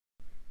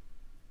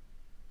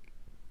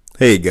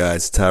Hey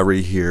guys,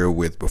 Tyree here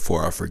with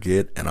Before I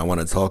Forget, and I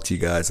want to talk to you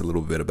guys a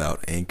little bit about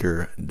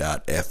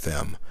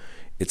Anchor.fm.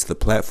 It's the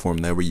platform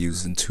that we're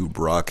using to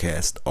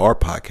broadcast our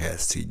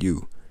podcast to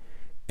you.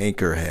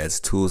 Anchor has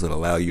tools that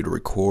allow you to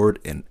record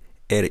and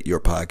edit your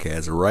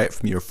podcast right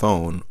from your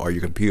phone or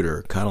your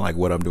computer, kind of like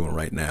what I'm doing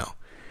right now.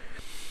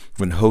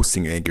 When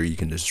hosting Anchor, you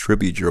can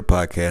distribute your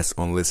podcast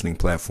on listening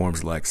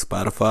platforms like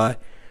Spotify,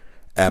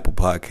 Apple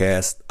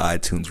Podcasts,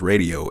 iTunes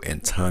Radio,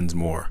 and tons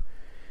more.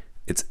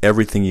 It's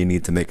everything you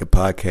need to make a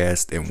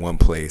podcast in one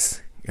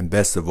place. And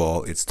best of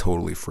all, it's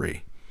totally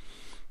free.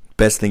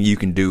 Best thing you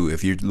can do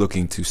if you're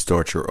looking to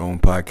start your own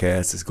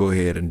podcast is go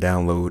ahead and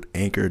download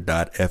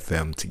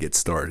Anchor.fm to get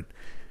started.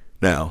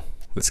 Now,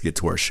 let's get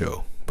to our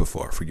show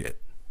before I forget.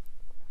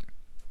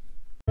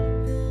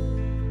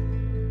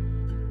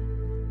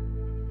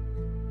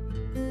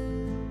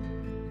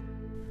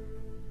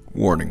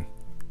 Warning.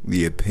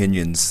 The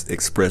opinions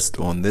expressed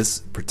on this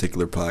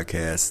particular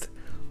podcast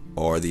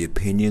are the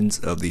opinions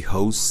of the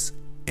hosts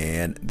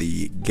and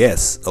the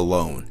guests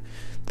alone.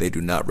 They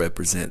do not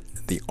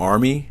represent the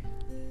Army,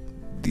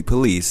 the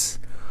police,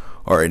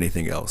 or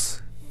anything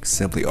else.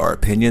 Simply our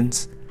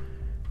opinions,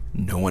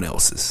 no one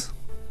else's.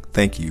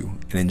 Thank you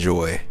and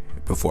enjoy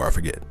before I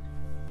forget.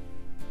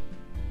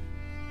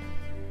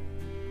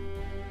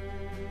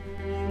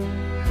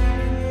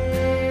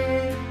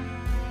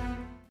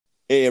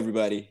 Hey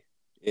everybody,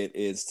 it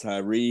is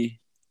Tyree,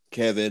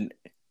 Kevin,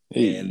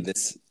 and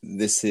this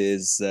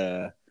is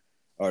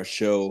our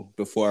show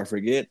Before I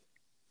Forget.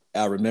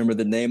 I'll remember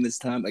the name this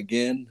time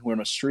again. We're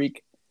on a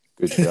streak.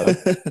 Good job.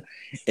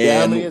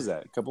 And how many is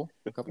that? A couple?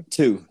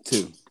 Two.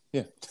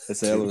 Yeah.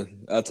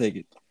 I'll take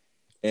it.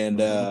 And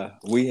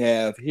we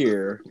have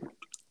here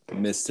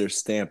Mr.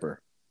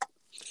 Stamper.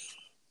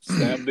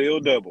 Stamp deal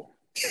double.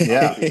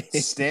 Yeah.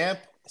 Stamp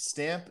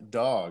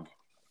Dog,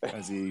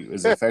 as he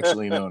is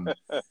affectionately known.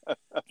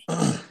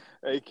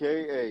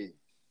 AKA.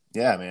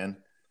 Yeah, man.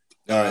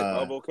 All right.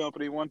 Bubble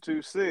Company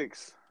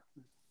 126.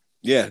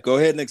 Yeah, go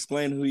ahead and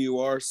explain who you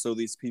are so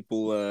these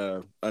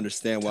people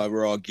understand why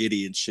we're all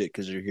giddy and shit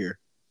because you're here.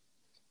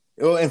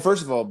 Well, and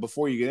first of all,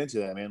 before you get into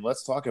that, man,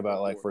 let's talk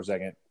about, for a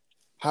second,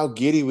 how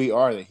giddy we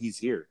are that he's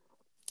here.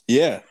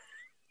 Yeah.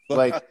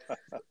 And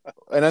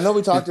I know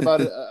we talked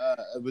about it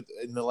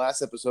in the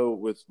last episode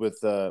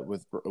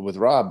with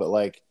Rob,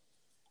 but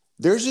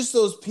there's just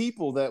those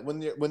people that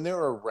when they're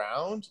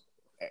around,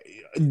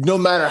 no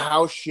matter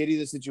how shitty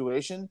the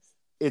situation,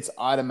 it's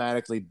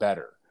automatically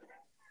better.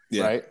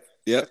 Yeah. Right?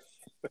 Yep.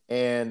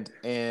 And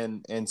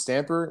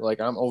Stamper,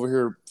 I'm over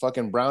here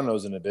fucking brown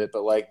nosing a bit,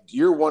 but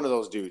you're one of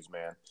those dudes,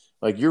 man.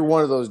 You're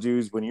one of those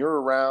dudes when you're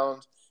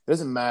around. It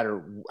doesn't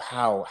matter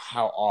how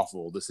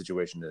awful the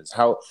situation is,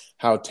 how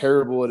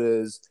terrible it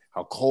is,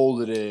 how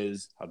cold it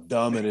is, how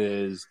dumb it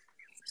is.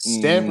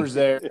 Stamper's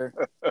there.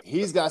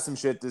 He's got some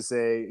shit to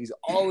say. He's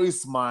always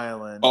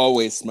smiling.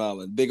 Always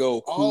smiling. Big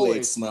old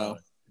Kool-Aid smile.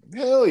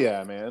 Hell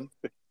yeah, man.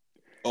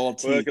 Well,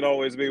 it could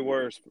always be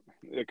worse.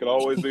 It could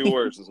always be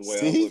worse is the way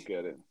I look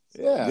at it.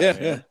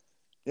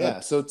 Yeah.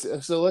 So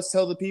let's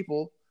tell the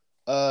people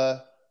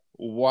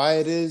why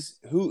it is,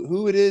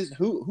 who it is,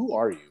 who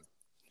are you?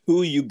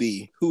 Who you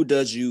be? Who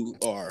does you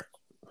are?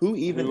 Who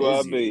even who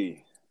is I you?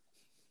 be?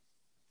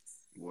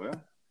 Well,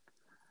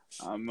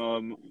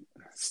 I'm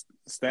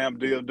Stamp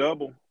deal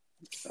double.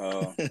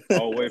 All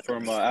the way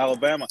from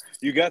Alabama.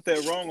 You got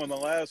that wrong on the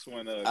last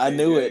one. I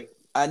knew it.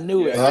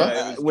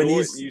 Yeah, When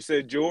you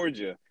said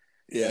Georgia.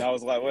 Yeah. And I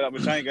was like, well,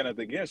 which I ain't got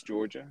nothing against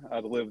Georgia.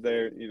 I'd lived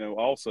there,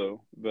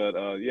 also. But,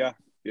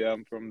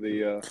 I'm from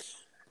the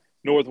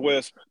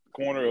northwest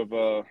corner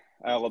of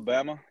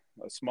Alabama,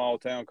 a small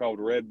town called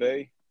Red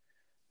Bay.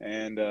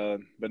 And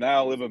but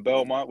now I live in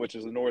Belmont, which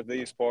is the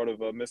northeast part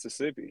of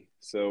Mississippi.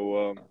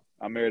 So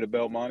I married a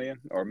Belmontian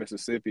or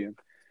Mississippian.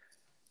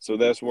 So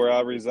that's where I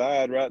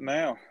reside right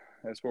now.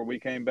 That's where we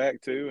came back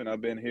to, and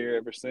I've been here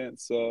ever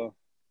since.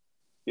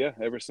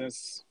 Ever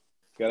since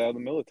got out of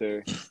the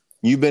military.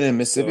 You've been in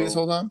Mississippi this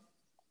whole time?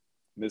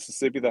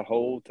 Mississippi the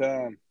whole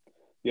time.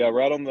 Yeah,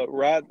 right on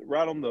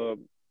the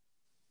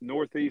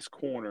northeast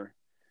corner,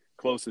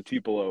 close to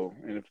Tupelo.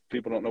 And if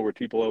people don't know where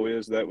Tupelo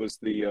is, that was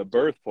the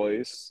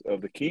birthplace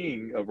of the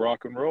king of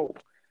rock and roll,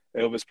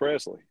 Elvis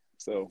Presley.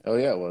 So, oh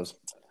yeah, it was.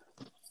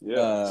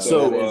 Yeah.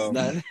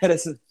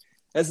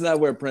 That's not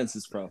where Prince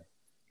is from.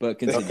 But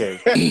continue.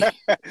 Okay.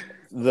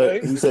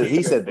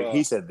 he said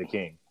the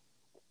king.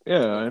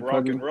 Yeah,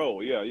 rock and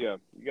roll. Yeah. You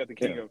got the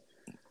king of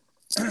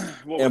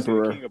what was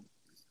Emperor. He, the king of,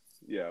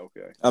 yeah.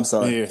 Okay. I'm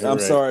sorry. Yeah, I'm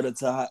right. sorry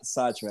to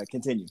sidetrack.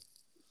 Continue.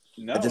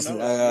 No,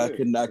 I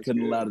couldn't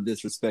allow the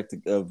disrespect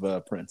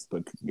of Prince,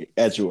 but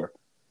as you were.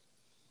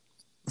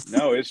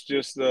 No, it's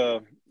just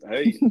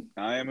hey,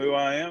 I am who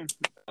I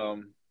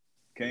am.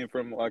 Came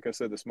from, like I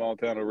said, the small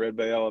town of Red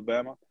Bay,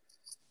 Alabama.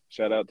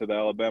 Shout out to the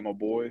Alabama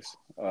boys.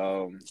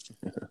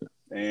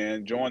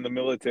 And joined the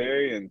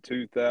military in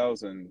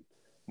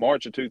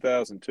March of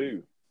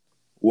 2002.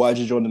 Why'd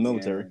you join the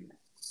military?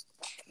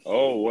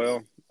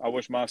 I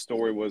wish my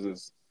story was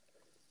as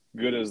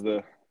good as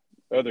the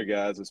other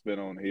guys that's been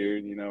on here.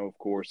 Of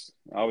course,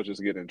 I was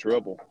just getting in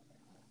trouble.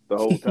 the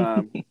whole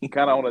time,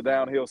 kind of on a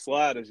downhill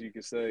slide, as you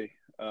could say,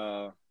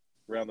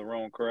 around the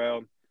wrong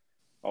crowd.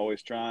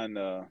 Always trying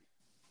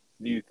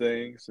new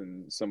things,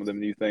 and some of them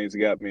new things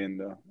got me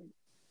in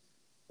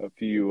a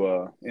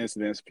few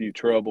incidents, a few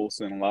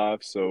troubles in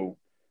life. So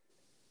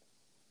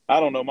I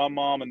don't know. My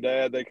mom and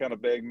dad, they kind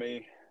of begged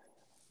me.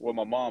 Well,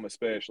 my mom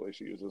especially,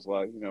 she was just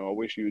like, I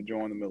wish you would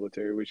join the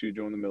military. Wish you would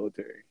join the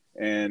military.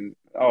 And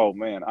oh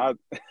man,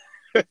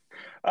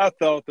 I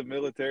thought the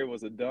military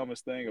was the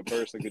dumbest thing a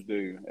person could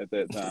do at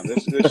that time.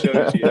 This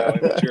shows you how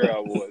immature I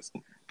was.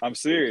 I'm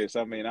serious.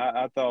 I mean,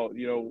 I thought,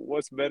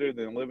 what's better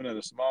than living in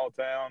a small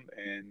town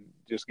and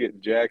just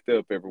getting jacked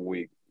up every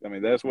week? I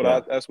mean, that's what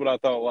I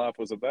thought life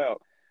was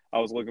about. I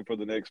was looking for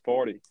the next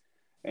party.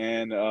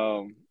 And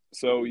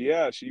so,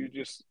 yeah, she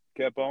just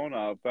kept on.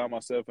 I found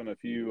myself in a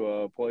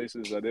few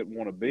places I didn't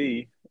want to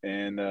be.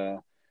 And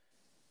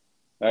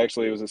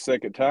actually, it was the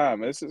second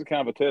time. This is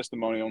kind of a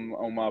testimony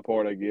on my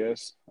part, I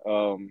guess,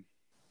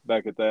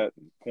 back at that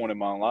point in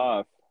my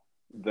life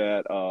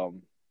that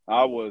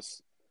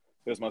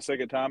it was my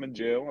second time in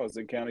jail. I was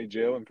in county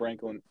jail in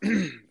Franklin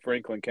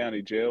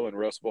County Jail in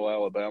Russellville,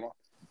 Alabama.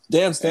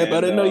 Damn, Stamp!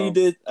 I didn't know you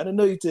did. I didn't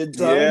know you did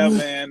time. Yeah,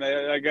 man,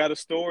 I got a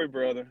story,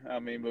 brother. I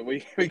mean, but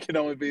we can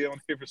only be on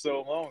here for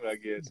so long, I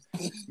guess.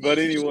 But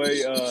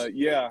anyway,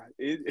 yeah,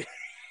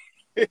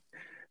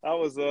 I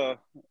was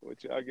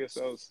which I guess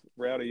I was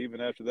rowdy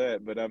even after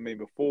that. But I mean,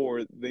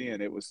 before then,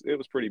 it was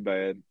pretty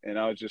bad, and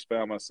I just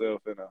found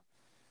myself in a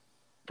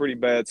pretty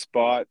bad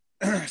spot,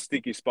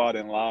 sticky spot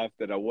in life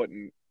that I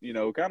wasn't,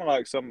 kind of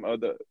like some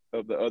of the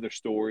other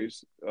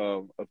stories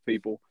of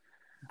people.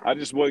 I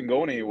just wasn't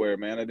going anywhere,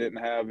 man. I didn't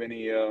have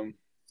any.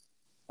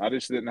 I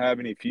just didn't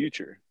have any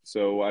future.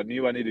 So I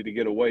knew I needed to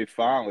get away.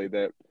 Finally,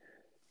 that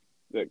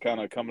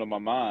kind of come to my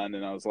mind,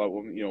 and I was like,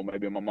 well,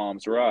 maybe my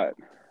mom's right.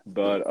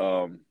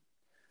 But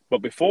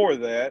before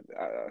that,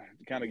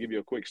 to kind of give you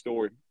a quick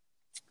story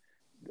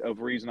of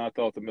reason I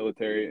thought the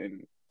military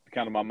and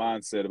kind of my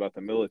mindset about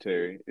the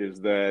military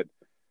is that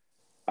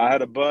I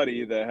had a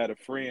buddy that had a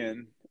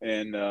friend,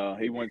 and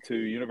he went to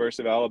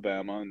University of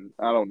Alabama, and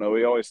I don't know,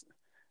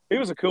 he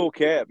was a cool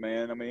cat,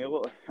 man. I mean,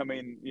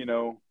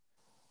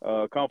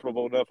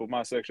 comfortable enough with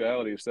my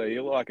sexuality to say he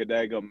looked like a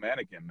daggum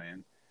mannequin,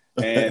 man.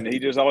 And he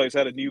just always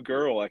had a new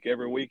girl. Like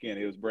every weekend,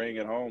 he was bringing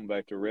it home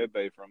back to Red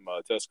Bay from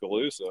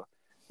Tuscaloosa.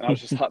 And I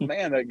was just like,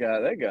 man,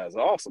 that guy's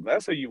awesome.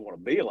 That's who you want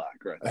to be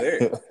like right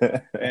there.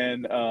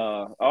 And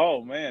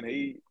oh man,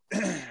 he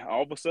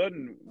all of a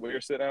sudden we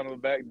were sitting out on the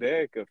back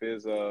deck of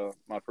his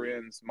my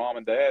friend's mom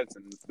and dad's,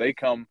 and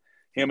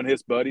him and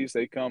his buddies,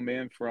 they come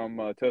in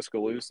from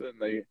Tuscaloosa,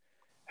 and they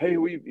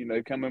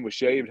come in with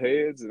shaved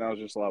heads, and I was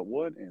just like,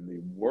 what in the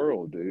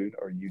world, dude?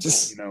 Are you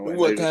just,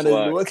 what are you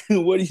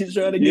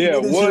trying to get? Yeah,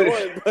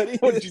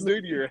 what'd you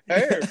do to your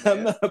hair, man?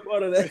 I'm not a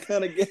part of that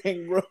kind of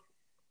gang, bro.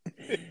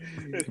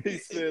 He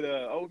said,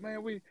 oh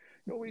man, we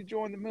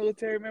joined the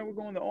military, man. We're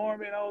going to the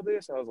Army and all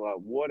this. I was like,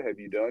 what have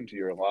you done to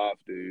your life,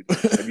 dude?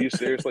 Have you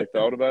seriously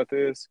thought about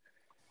this?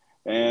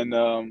 And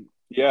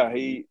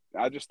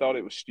I just thought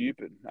it was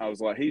stupid. I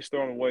was like, he's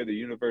throwing away the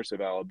University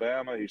of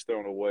Alabama. He's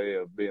throwing away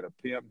of being a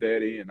pimp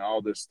daddy and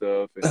all this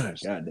stuff. And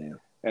goddamn.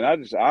 And I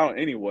just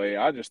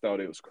thought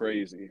it was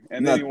crazy.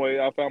 And anyway,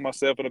 I found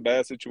myself in a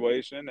bad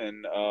situation,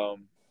 and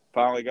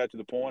finally got to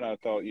the point I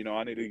thought,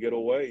 I need to get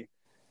away.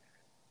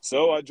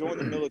 So I joined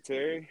the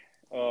military,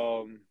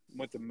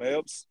 went to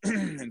MEPS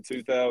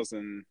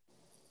in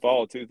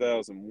fall of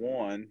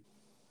 2001.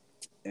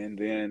 And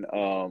then,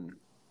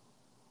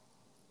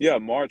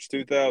 March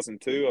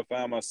 2002, I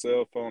found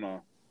myself on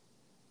a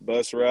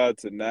bus ride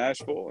to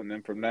Nashville, and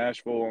then from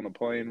Nashville on a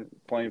plane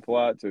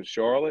flight to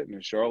Charlotte, and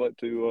then Charlotte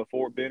to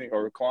Fort Benning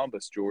or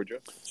Columbus, Georgia.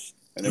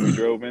 And then we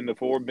drove into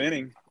Fort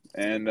Benning.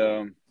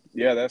 And,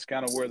 that's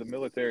kind of where the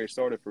military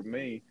started for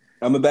me.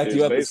 I'm going to back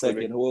you up a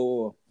second.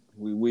 Whoa.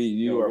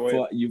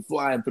 You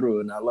flying through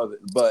it, and I love it.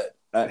 But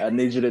I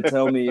need you to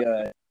tell me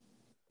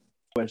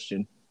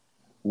question.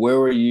 Where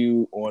were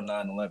you on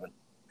 9/11?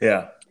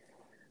 Yeah.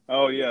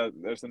 Oh yeah,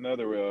 there's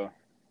another.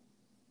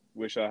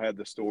 Wish I had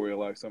the story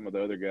like some of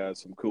the other guys.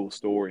 Some cool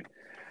story.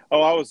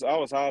 Oh, I was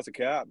high as a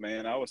cat,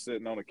 man. I was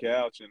sitting on a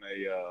couch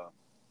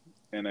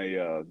in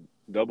a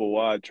double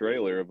wide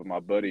trailer of my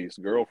buddy's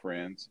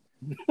girlfriend's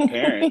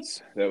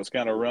parents that was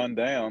kind of run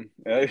down.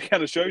 It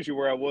kind of shows you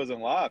where I was in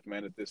life,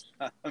 man, at this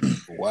time.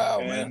 Wow,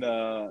 man. And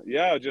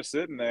I was just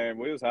sitting there, and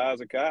we was high as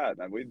a kite.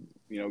 And we,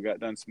 got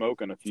done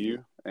smoking a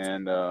few,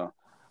 and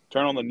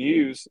turned on the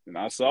news, and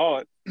I saw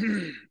it,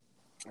 and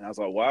I was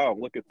like, wow,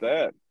 look at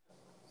that.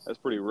 That's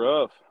pretty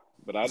rough.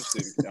 But I just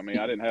didn't.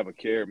 I didn't have a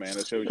care, man.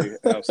 It shows you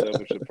how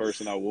selfish a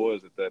person I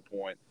was at that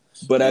point.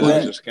 But at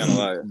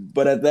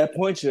that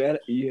point,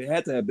 you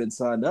had to have been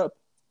signed up.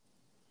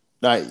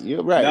 Right,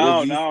 you're right.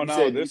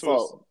 No. This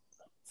was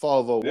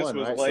fall of 01, this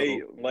was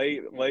right?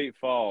 late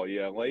fall.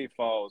 Yeah, late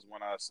fall is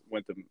when I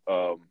went to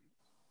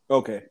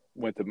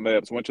went to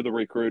MEPS, went to the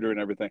recruiter and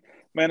everything.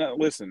 Man,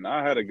 listen,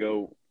 I had to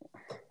go.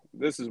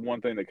 This is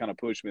one thing that kind of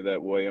pushed me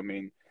that way.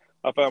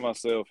 I found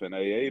myself in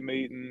AA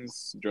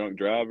meetings, drunk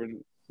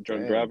driving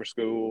driver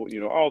school,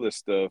 all this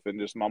stuff. And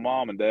just my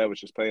mom and dad was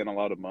just paying a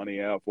lot of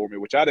money out for me,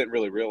 which I didn't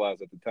really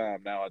realize at the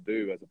time. Now I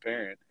do as a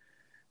parent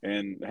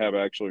and have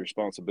actually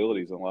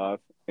responsibilities in life.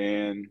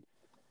 And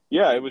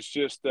yeah, it was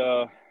just,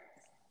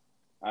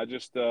 I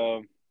just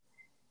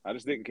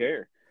didn't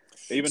care.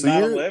 Even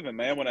 9/11,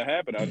 man, when it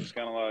happened, I was just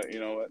kind of like,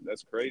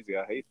 that's crazy.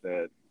 I hate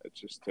that. It's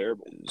just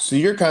terrible. So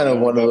you're kind of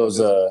one of those.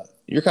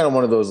 You're kind of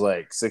one of those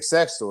like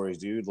success stories,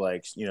 dude.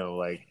 Like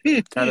like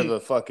kind of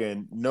a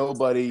fucking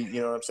nobody.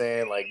 You know what I'm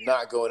saying? Like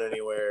not going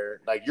anywhere.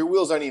 Like your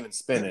wheels aren't even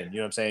spinning. You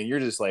know what I'm saying? You're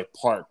just like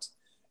parked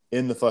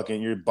in the fucking.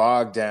 You're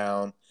bogged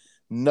down.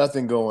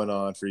 Nothing going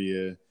on for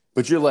you.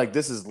 But you're like,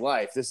 this is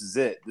life. This is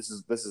it. This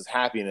is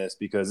happiness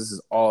because this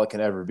is all it can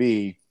ever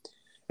be.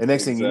 And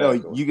next thing you know,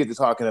 you get to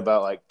talking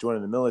about like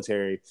joining the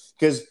military.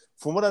 Because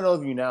from what I know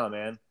of you now,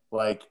 man,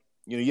 like,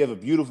 you have a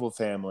beautiful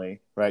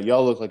family, right?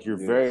 Y'all look like you're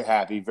very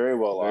happy, very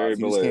well off.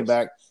 You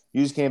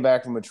just came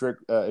back from a trip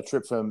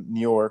from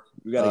New York.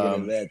 We got to get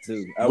into that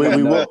too.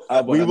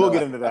 We will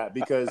get into that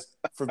because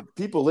for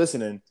people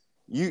listening,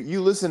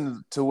 you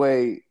listen to the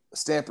way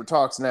Stamper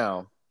talks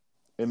now.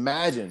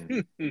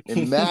 Imagine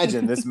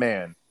this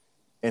man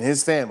and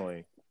his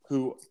family,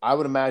 who I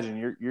would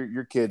imagine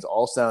your kids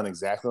all sound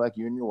exactly like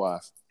you and your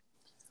wife.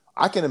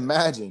 I can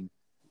imagine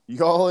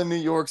y'all in New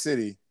York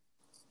City.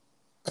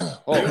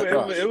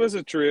 It was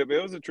a trip.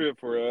 It was a trip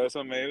for us.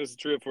 I mean, it was a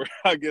trip for,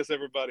 I guess,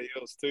 everybody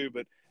else too.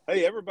 But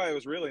hey, everybody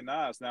was really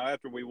nice. Now,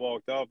 after we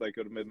walked off, they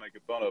could have been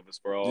making fun of us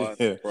for all I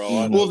know.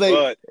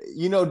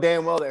 Well,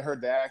 damn well they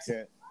heard the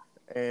accent,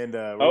 and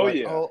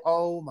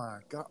oh my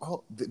God,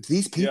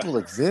 these people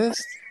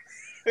exist.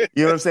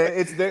 You know what I'm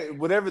saying? It's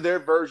whatever their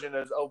version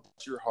is. Oh,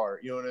 it's your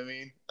heart. You know what I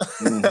mean?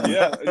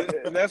 Yeah,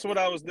 and that's what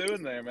I was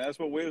doing there, man. That's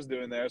what we was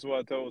doing there. That's what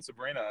I told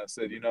Sabrina. I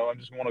said, I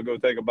just want to go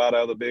take a bite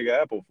out of the Big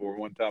Apple for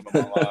one time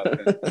in my life.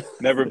 And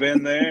never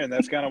been there, and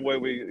that's kind of the way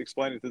we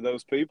explained it to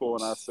those people.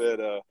 And I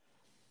said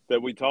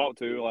that we talked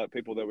to, like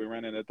people that we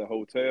ran in at the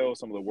hotel,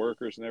 some of the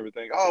workers and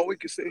everything. Oh, we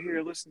could sit here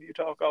and listen to you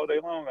talk all day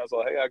long. I was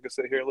like, hey, I could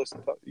sit here and listen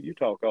to you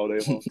talk all day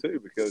long too,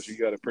 because you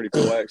got a pretty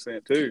cool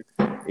accent too.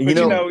 But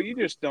you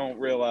just don't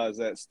realize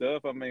that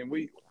stuff. I mean,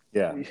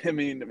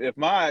 if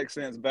my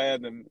accent's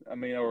bad, then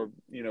or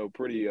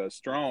pretty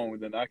strong,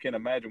 then I can't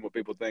imagine what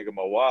people think of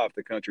my wife,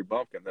 the country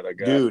bumpkin that I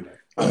got. Dude,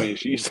 I mean,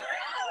 she's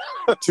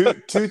two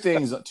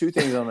things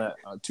on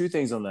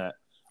that.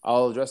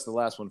 I'll address the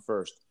last one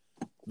first.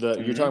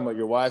 You're talking about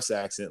your wife's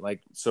accent.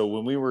 Like, so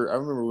I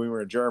remember when we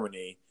were in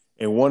Germany,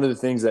 and one of the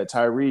things that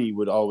Tyree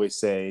would always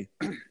say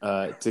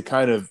to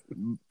kind of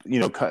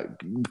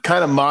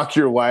mock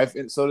your wife,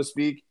 so to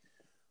speak,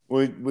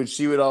 would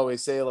she would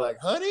always say like,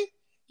 honey,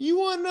 you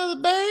want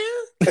another bear?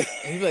 And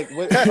he's like,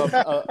 what,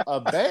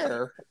 a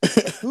bear?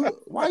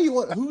 Why you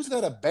want, who's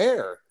got a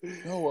bear?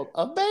 No,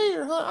 a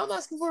bear, huh? I'm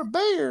asking for a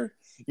bear.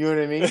 You know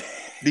what I mean?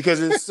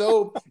 Because it's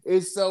so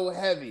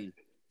heavy.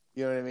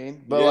 You know what I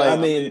mean?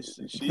 But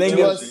she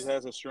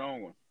has a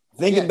strong one.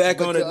 Thinking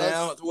back on it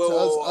now,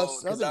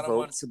 because I don't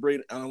want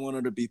Sabrina. I don't want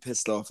her to be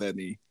pissed off at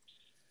me.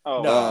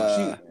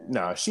 Oh,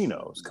 she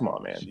knows. Come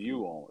on, man.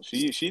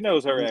 She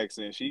knows her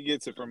accent. She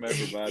gets it from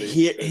everybody.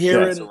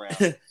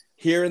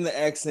 Hearing the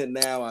accent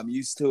now, I'm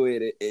used to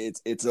it.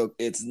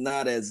 It's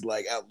not as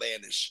like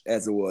outlandish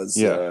as it was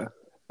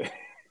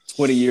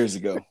 20 years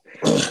ago.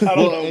 I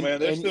don't know,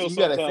 man. There's still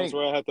sometimes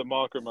where I have to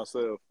mock her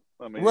myself.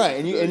 I mean, right,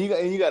 and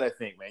you got to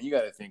think, man. You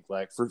got to think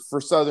like for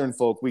Southern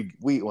folk,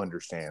 we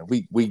understand,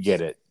 we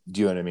get it.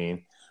 Do you know what I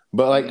mean?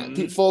 But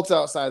like folks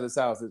outside the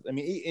South, I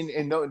mean,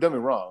 and don't get me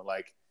wrong,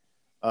 like,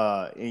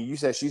 and you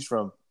said she's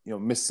from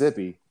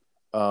Mississippi.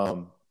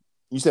 You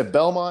said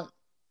Belmont.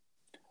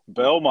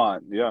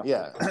 Belmont,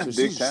 yeah. So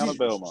big town of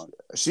Belmont.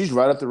 She's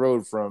right up the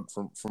road from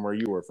where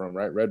you were from,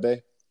 right? Red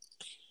Bay.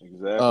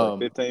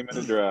 Exactly,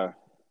 15-minute drive.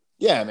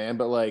 Yeah, man.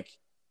 But like,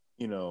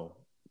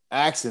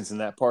 accents in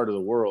that part of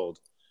the world,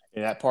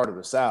 in that part of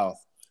the South,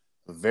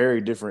 very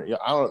different.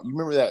 I don't. You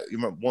remember that?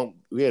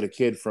 We had a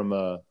kid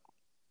from.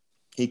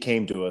 He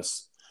came to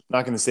us. I'm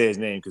not going to say his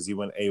name because he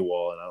went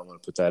AWOL, and I don't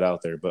want to put that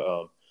out there.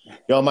 But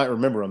y'all might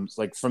remember him. It's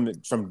like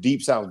from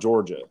deep South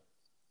Georgia.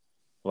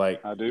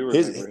 Like I do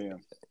remember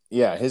him.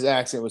 Yeah, his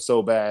accent was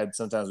so bad.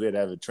 Sometimes we had to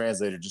have a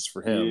translator just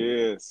for him.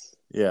 Yes.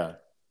 Yeah.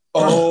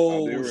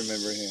 Oh, I do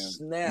remember him.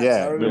 Snaps.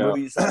 Yeah, I remember what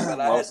you talking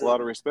about. I lost a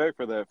lot of respect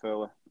for that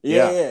fella.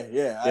 Yeah.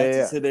 I had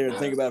to sit there and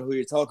think about who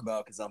you're talking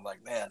about because I'm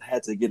like, man, I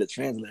had to get a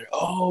translator.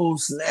 Oh,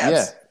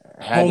 snaps.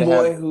 Yeah.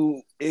 Homeboy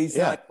who is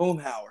like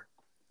Boomhauer.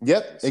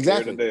 Yep,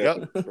 exactly.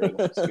 Scared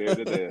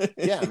to death.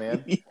 Yeah,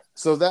 man.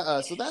 So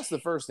that's the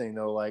first thing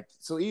though. Like,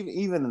 so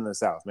even in the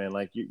South, man,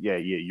 like,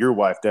 your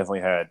wife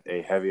definitely had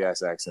a heavy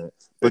ass accent,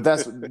 but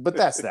that's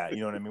that. You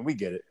know what I mean? We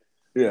get it.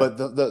 Yeah. But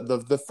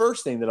the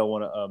first thing that I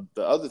want to,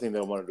 the other thing that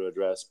I wanted to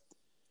address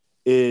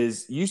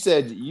is you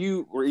said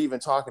you were even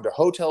talking to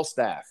hotel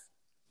staff,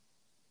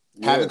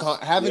 having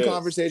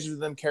conversations with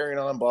them, carrying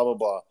on, blah blah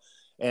blah.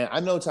 And I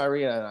know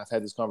Tyree and I've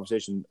had this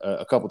conversation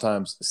a couple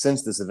times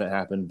since this event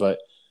happened, but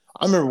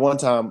I remember one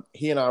time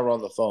he and I were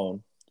on the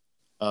phone.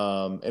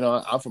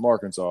 I'm from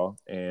Arkansas,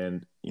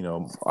 and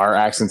our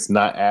accent's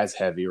not as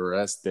heavy or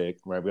as thick,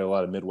 right? We got a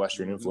lot of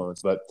Midwestern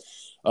influence, but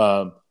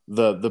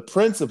the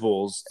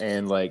principles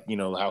and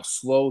how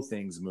slow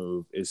things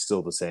move is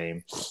still the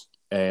same.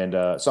 And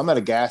so I'm at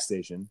a gas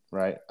station,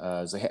 right?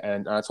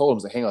 And I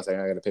told him, hang on a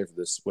second, I got to pay for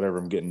this, whatever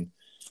I'm getting.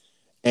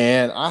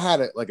 And I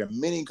had a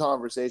mini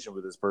conversation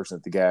with this person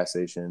at the gas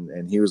station,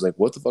 and he was like,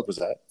 "What the fuck was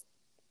that?"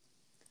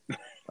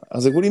 I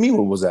was like, "What do you mean?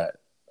 What was that?"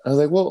 I was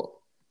like,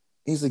 "Well,"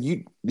 he's like,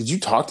 did you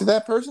talk to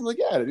that person?" I'm like,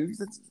 "Yeah, dude."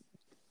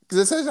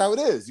 Because that's how it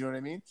is. You know what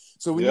I mean?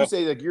 So when you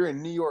say you're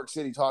in New York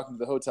City talking to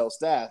the hotel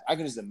staff, I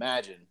can just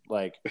imagine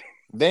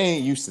they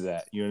ain't used to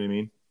that. You know what I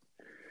mean?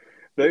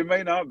 They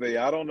may not be.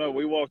 I don't know.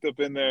 We walked up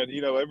in there, and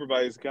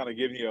everybody's kind of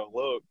giving you a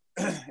look,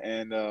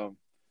 and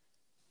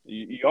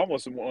you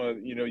almost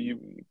want to,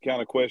 you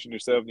kind of question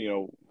yourself.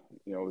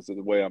 Is it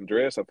the way I'm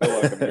dressed? I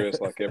feel like I'm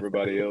dressed like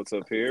everybody else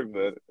up here,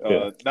 but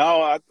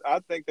no, I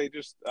think they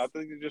just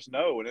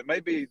know, and it may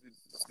be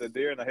the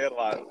deer in the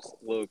headlights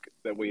look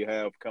that we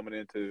have coming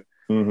into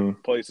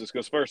places.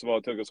 Because first of all,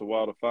 it took us a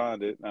while to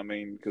find it. I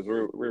mean, because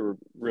we were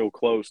real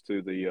close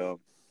to the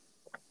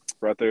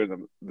right there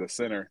in the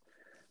center.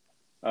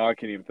 I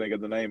can't even think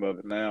of the name of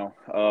it now.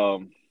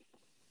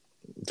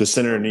 The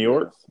center of New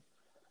York?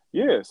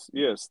 Yes.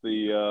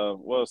 The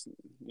it's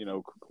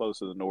close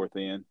to the north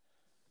end.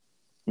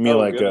 You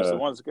mean the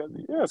one's got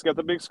it's got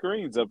the big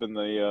screens up in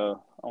the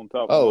on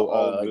top of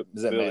all the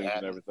buildings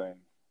and everything.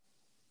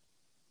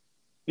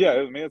 Yeah,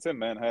 it's in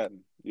Manhattan.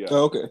 Yeah.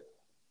 Oh, okay.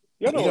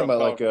 You know what I'm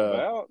talking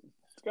about?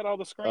 It's got all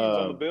the screens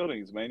on the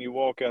buildings, man. You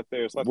walk out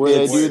there, it's like where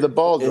they do the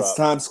ball drop. It's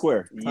Times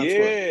Square.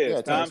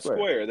 Times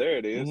Square. There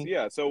it is. Mm-hmm.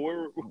 Yeah. So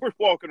we're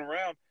walking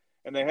around,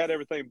 and they had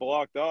everything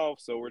blocked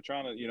off. So we're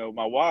trying to,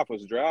 my wife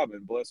was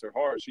driving. Bless her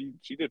heart,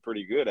 she did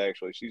pretty good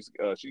actually. She's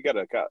got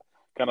a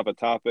kind of a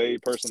top A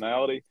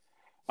personality.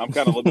 I'm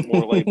kind of a little bit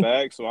more laid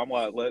back, so I'm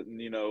letting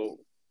a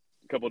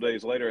couple of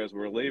days later as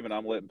we're leaving,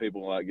 I'm letting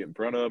people get in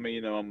front of me.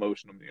 I'm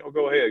motioning them.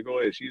 Go ahead.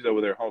 She's over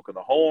there honking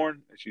the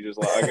horn, and she just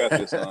I got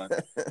this on.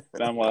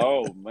 And I'm like,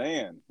 oh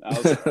man, I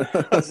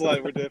was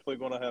like, we're definitely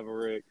going to have a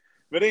wreck.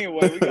 But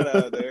anyway, we got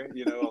out of there,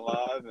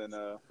 alive, and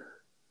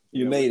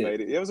you made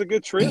it. It was a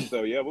good trip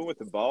though. Yeah, we went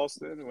to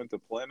Boston, we went to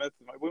Plymouth,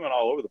 we went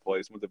all over the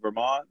place. Went to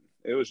Vermont.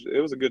 It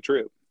was a good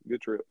trip.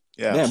 Good trip.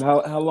 Yeah. Damn,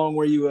 how long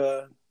were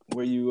you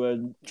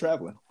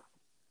traveling?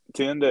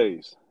 10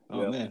 days.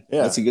 Oh, man.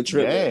 Yeah. That's a good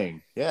trip.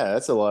 Dang. Yeah,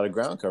 that's a lot of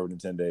ground covered in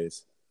 10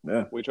 days.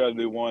 Yeah. We try to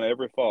do one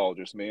every fall,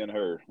 just me and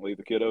her. Leave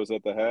the kiddos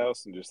at the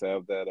house and just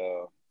have that,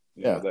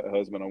 that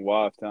husband and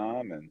wife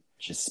time. And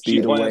just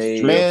speed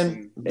away.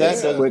 Man,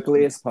 as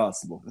quickly as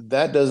possible.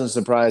 That doesn't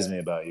surprise me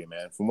about you,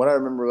 man. From what I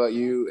remember about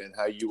you and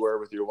how you were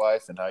with your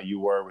wife and how you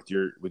were with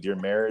your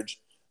marriage,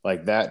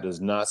 that does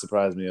not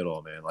surprise me at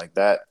all, man. Like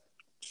that.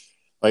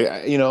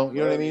 You know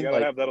what I mean? You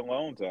gotta have that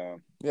alone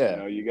time.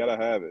 Yeah. You gotta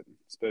have it,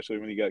 especially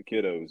when you got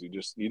kiddos.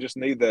 You just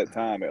need that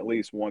time at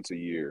least once a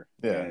year.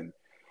 Yeah. And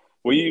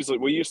we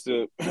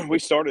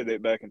started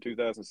it back in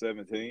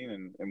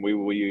 2017, and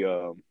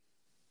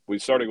we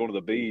started going to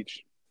the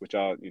beach, which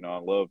I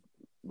love,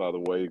 by the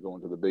way,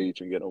 going to the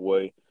beach and getting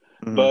away.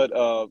 Mm-hmm.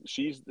 But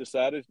she's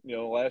decided,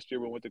 last year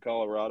we went to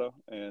Colorado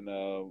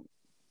and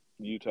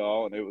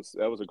Utah, and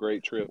that was a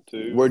great trip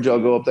too. Where'd y'all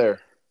go up there?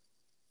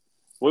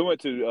 We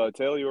went to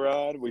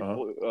Telluride. We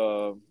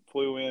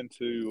flew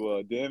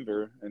into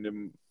Denver and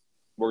then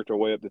worked our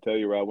way up to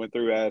Telluride. Went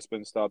through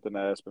Aspen, stopped in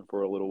Aspen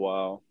for a little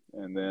while,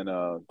 and then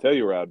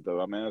Telluride.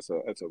 Though, I mean, that's a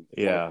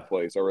wonderful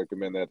place. I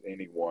recommend that to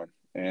anyone.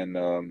 And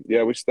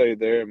we stayed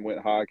there and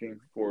went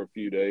hiking for a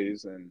few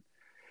days, and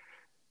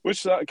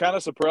which kind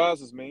of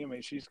surprises me. I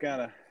mean, she's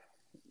kind of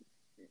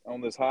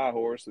on this high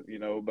horse,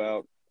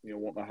 about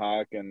wanting to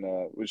hike, and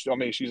which, I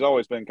mean, she's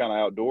always been kind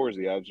of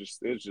outdoorsy.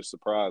 It was just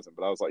surprising,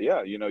 but I was like,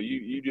 yeah, you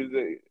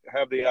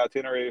have the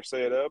itinerary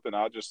set up, and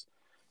I'll just,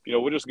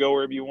 we'll just go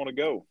wherever you want to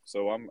go.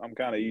 So I'm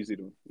kind of easy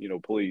to,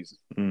 please.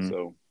 Mm.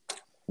 So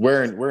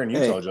where in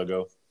Utah did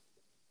y'all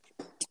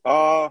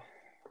go?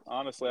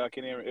 Honestly, I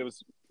can't even. It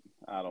was,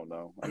 I don't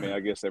know. I mean, I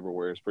guess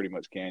everywhere is pretty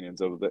much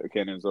canyons over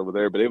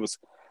there, but it was.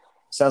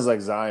 Sounds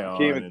like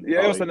Zion.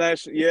 It was the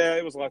national. Yeah,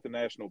 it was like the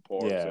national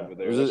parks over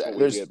there. That's what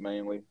we get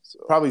mainly.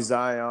 So. Probably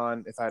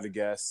Zion, if I had to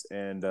guess,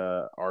 and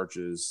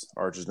Arches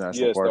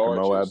National Park in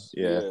Moab.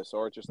 Yeah, yes,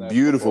 Arches National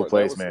beautiful Park.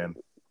 place, man.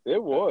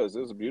 It was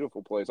a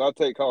beautiful place. I'd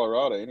take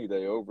Colorado any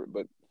day over it,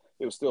 but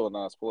it was still a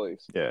nice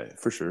place. Yeah,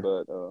 for sure.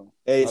 But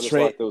hey, I just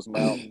like those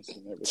mountains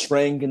and everything.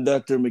 Train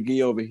conductor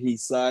McGee over here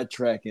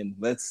sidetracking.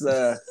 Let's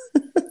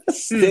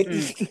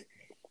stick.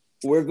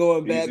 We're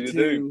going back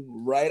to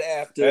right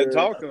after. Hadn't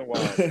talked in a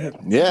while.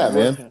 Yeah,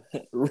 man.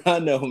 I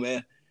know,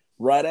 man.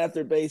 Right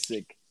after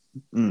basic,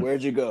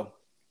 where'd you go?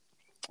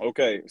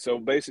 Okay, so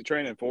basic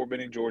training in Fort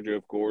Benning, Georgia,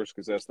 of course,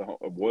 because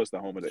was the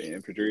home of the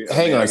infantry.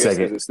 Hang on a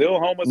second. Is it still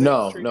home of the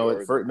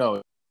infantry?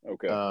 No.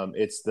 Okay.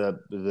 It's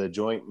the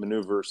Joint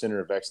Maneuver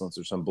Center of Excellence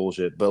or some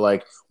bullshit.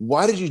 But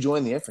why did you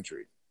join the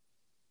infantry?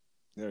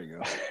 There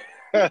you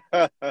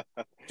go.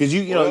 Because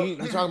you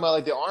talking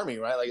about the Army,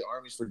 right? Like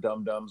Army's for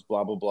dum dums,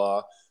 blah blah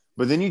blah.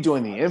 But then you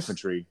join the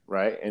infantry,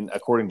 right? And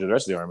according to the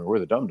rest of the army, we're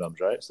the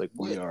dum-dums, right? It's like,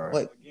 We are.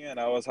 What? Again,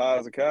 I was high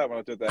as a kite when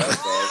I took the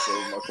ASVAB,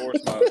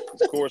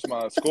 so of course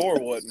my score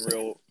wasn't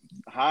real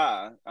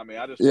high. I mean,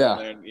 I just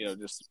went in there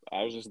and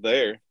I was just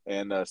there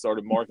and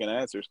started marking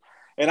answers,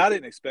 and I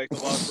didn't expect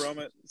a lot from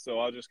it, so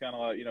I was just kind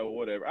of like,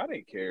 whatever. I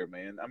didn't care,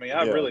 man. I mean,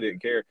 I really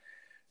didn't care,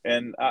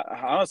 and I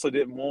honestly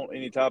didn't want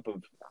any type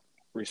of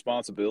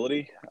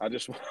responsibility. I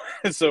just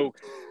so.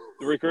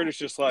 The recruiter's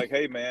just like,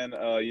 hey, man,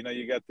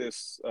 you got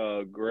this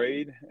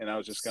grade. And I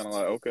was just kind of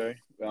like, okay,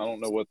 I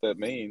don't know what that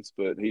means.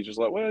 But he's just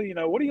like, well,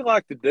 what do you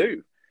like to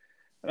do?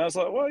 And I was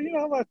like, well,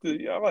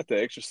 I like to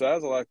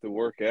exercise. I like to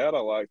work out. I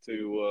like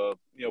to,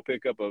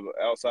 pick up an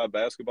outside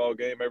basketball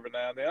game every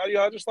now and then.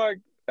 I just like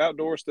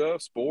outdoor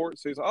stuff,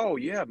 sports. He's like, oh,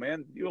 yeah,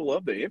 man, you'll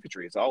love the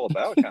infantry. It's all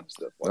about kind of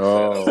stuff like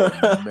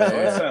that. Man.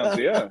 That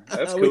sounds,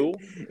 that's cool.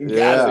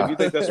 Yeah. If you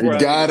think that's where I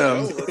got need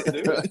him. to go, let's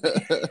do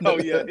it. Oh,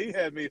 yeah, he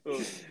had me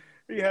hooked.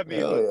 He had me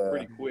hooked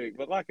pretty quick.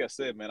 But like I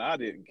said, man, I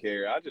didn't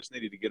care. I just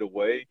needed to get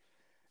away.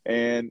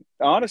 And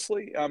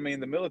honestly, I mean,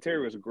 the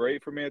military was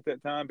great for me at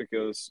that time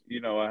because,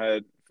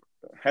 I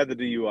had the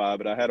DUI,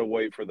 but I had to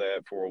wait for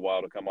that for a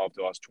while to come off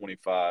till I was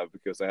 25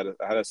 because I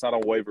had to sign a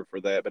waiver for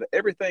that. But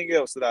everything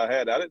else that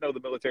I didn't know the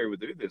military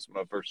would do this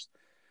when I first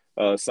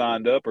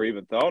signed up or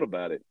even thought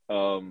about it.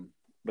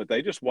 But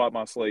they just wiped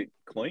my slate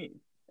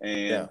clean.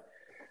 And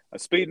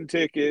speeding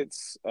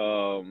tickets,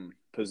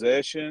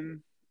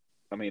 possession,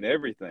 I mean,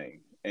 everything.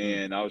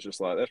 And I was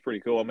just like, that's pretty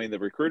cool. I mean, the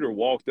recruiter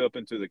walked up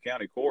into the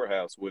county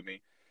courthouse with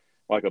me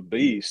like a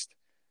beast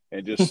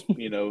and just,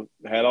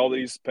 had all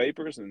these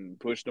papers and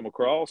pushed them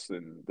across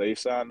and they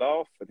signed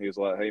off. And he was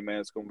like, hey, man,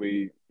 it's going to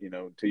be,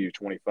 till you're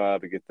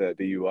 25 to get that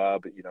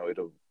DUI, but,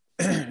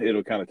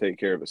 it'll kind of take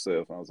care of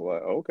itself. And I was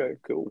like, okay,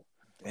 cool.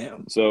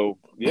 Damn. So,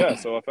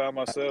 so I found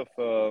myself,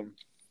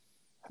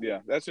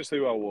 that's just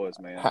who I was,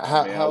 man.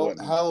 How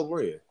old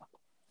were you?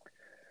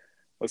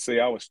 Let's see,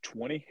 I was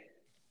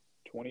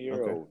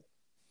 20-year-old.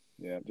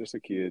 Yeah, just a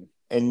kid.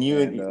 And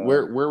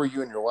where were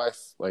you and your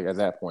wife like at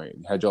that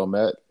point? Had y'all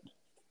met?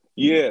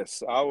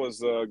 Yes, I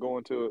was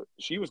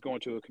she was going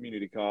to a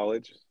community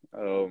college.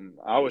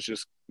 I was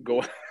just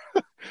going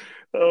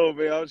oh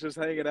man, I was just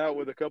hanging out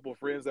with a couple of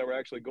friends that were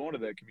actually going to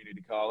that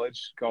community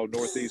college called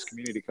Northeast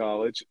Community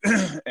College.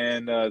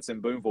 And it's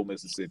in Boonville,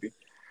 Mississippi.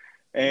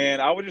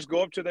 And I would just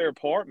go up to their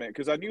apartment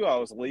because I knew I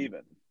was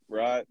leaving,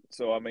 right?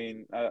 So I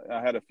mean,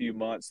 I had a few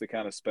months to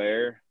kind of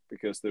spare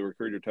because the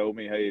recruiter told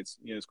me, hey, it's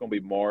it's going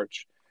to be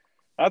March.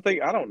 I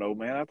don't know,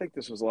 man. I think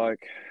this was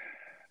like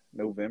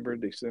November,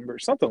 December,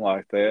 something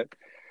like that.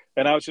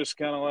 And I was just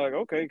kind of like,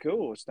 okay,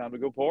 cool. It's time to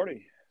go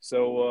party.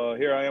 So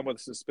here I am with a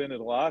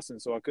suspended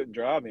license, so I couldn't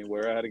drive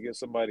anywhere. I had to get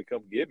somebody to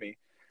come get me.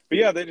 But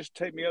yeah, they just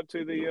take me up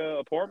to the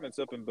apartments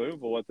up in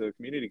Boonville at the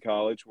community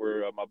college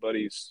where my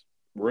buddies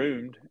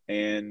roomed,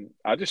 and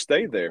I just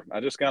stayed there. I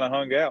just kind of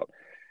hung out.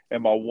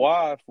 And my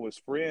wife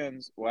was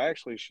friends. Well,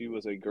 actually, she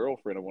was a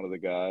girlfriend of one of the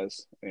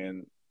guys,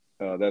 and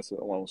that's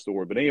a long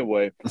story. But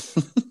anyway,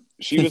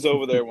 she was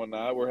over there one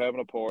night. We're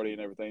having a party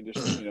and everything,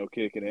 just,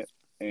 kicking it.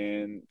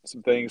 And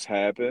some things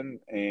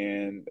happened,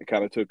 and it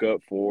kind of took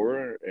up for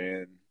her.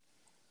 And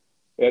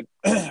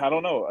I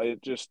don't know.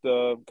 It just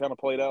kind of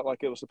played out like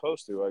it was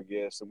supposed to, I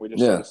guess. And we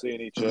just started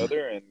seeing each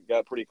other and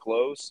got pretty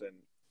close. And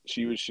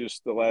she was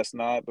just the last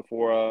night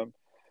before I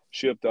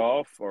shipped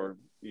off or,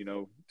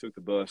 took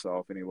the bus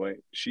off anyway.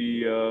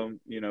 She,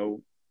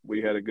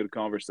 we had a good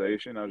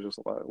conversation. I was just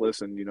like,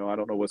 listen, I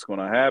don't know what's going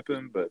to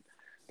happen, but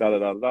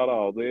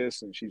all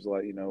this. And she's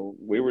like,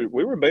 we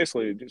were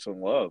basically just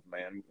in love,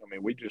 man. I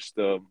mean, we just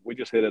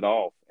hit it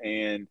off.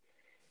 And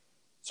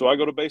so I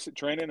go to basic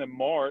training in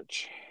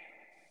March,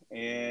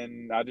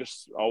 and I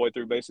just all the way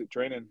through basic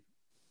training,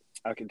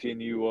 I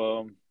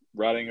continue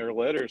writing her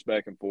letters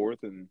back and forth.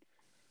 And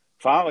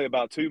finally,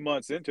 about 2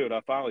 months into it,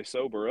 I finally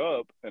sober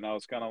up, and I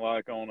was kind of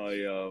like on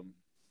a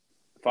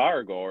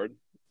fire guard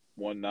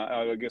one night.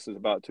 I guess it's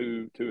about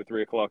 2 or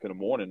 3 o'clock in the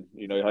morning.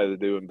 You know how they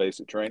do in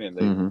basic training.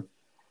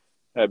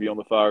 They have you on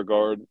the fire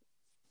guard.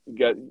 You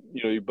got,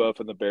 you buff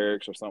in the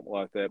barracks or something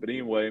like that. But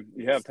anyway,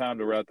 you have time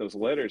to write those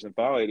letters. And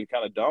finally, it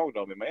kind of dawned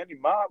on me, man,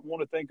 you might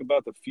want to think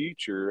about the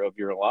future of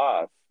your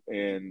life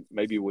and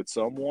maybe with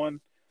someone.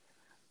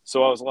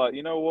 So I was like,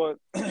 you know what?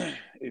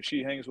 If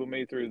she hangs with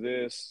me through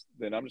this,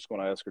 then I'm just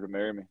going to ask her to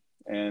marry me.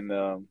 And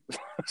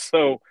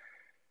so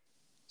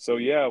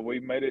yeah,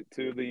 we made it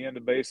to the end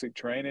of basic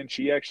training.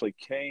 She actually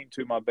came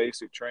to my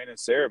basic training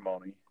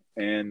ceremony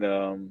and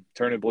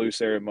turning blue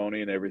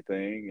ceremony and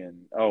everything.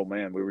 And oh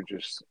man,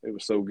 it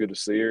was so good to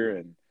see her.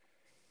 And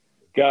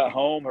got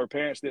home, her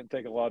parents didn't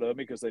think a lot of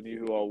me because they knew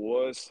who I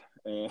was.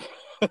 And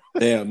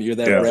damn, you're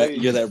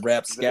that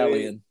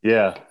rapscallion.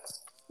 Yeah.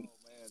 Oh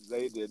man,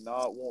 they did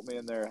not want me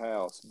in their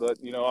house. But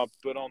I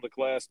put on the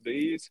Class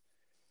B's.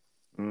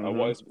 I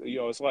was,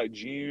 it's like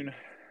June.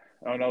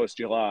 Oh no, it's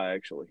July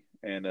actually.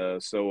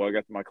 And so I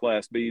got my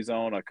Class B's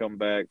on. I come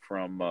back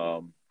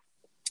from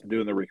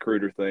doing the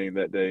recruiter thing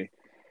that day.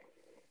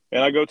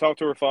 And I go talk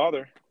to her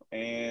father,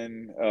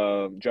 and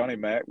Johnny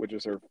Mack, which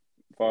is her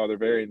father,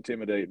 very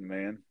intimidating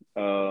man.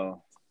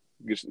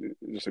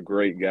 just a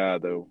great guy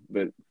though.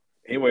 But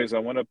anyways, I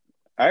went up.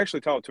 I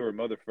actually talked to her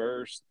mother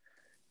first.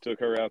 Took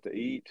her out to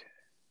eat.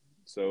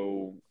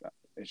 So,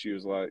 and she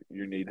was like,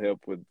 "You need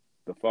help with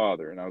the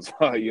father," and I was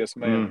like, "Yes,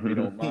 ma'am. If you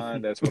don't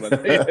mind, that's what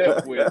I need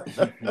help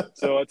with."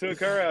 So I took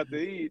her out to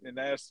eat and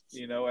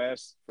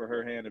asked for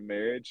her hand in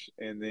marriage.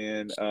 And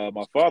then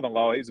my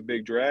father-in-law, he's a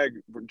big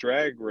drag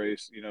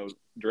race,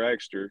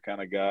 dragster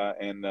kind of guy,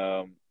 and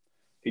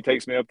he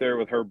takes me up there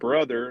with her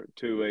brother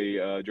to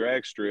a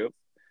drag strip.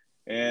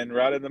 And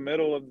right in the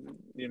middle of,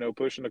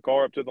 pushing the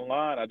car up to the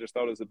line, I just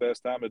thought it was the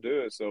best time to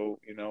do it. So,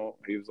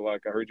 he was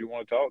like, "I heard you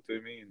want to talk to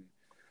me." And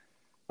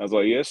I was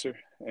like, "Yes, sir."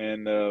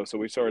 And so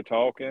we started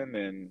talking,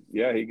 and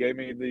yeah, he gave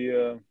me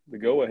the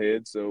go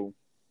ahead. So,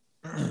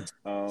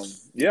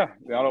 yeah,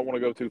 I don't want to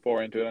go too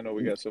far into it. I know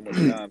we got so much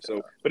time.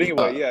 So, but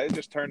anyway, yeah, it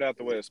just turned out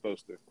the way it's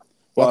supposed to.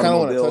 Well, I kind of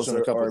want to touch Automobiles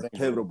on a couple are of things.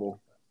 pivotal.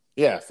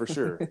 Yeah, for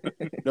sure.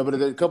 No, but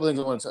there's a couple of things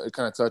I want to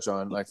kind of touch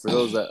on. Like for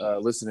those that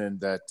listening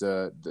that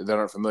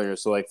aren't familiar,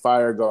 so like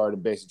Fire Guard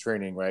and basic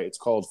training, right? It's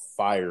called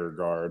Fire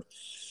Guard.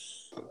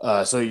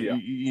 So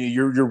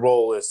your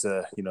role is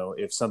to,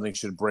 if something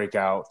should break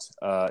out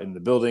in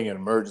the building, an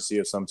emergency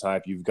of some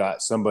type, you've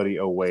got somebody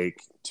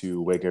awake to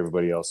wake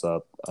everybody else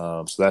up.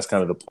 So that's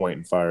kind of the point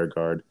in Fire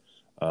Guard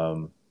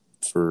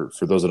for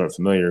those that aren't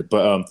familiar.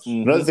 But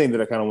another thing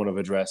that I kind of want to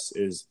address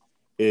is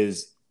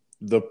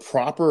the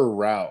proper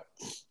route.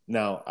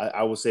 Now,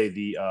 I will say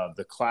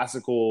the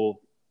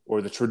classical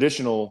or the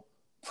traditional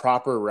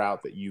proper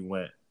route that you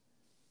went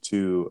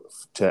to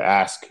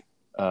ask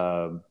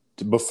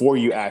before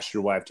you asked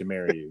your wife to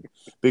marry you,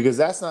 because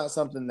that's not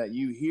something that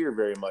you hear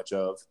very much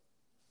of.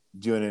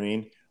 Do you know what I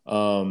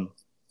mean?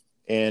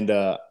 And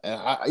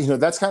I,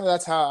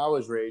 that's how I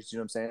was raised. You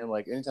know what I'm saying?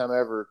 Like anytime I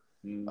ever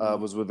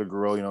was with a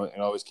girl, it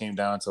always came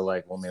down to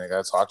like, well, man, I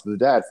got to talk to the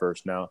dad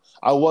first. Now,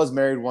 I was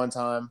married one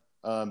time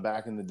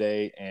back in the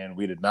day, and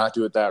we did not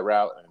do it that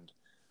route. And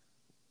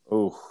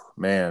oh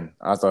man,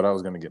 I thought I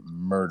was gonna get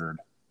murdered,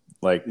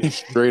 like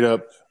straight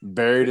up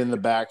buried in the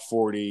back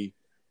 40,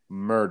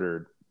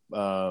 murdered. Be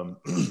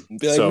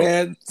like,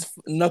 man,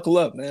 knuckle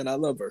up, man. I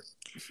love her.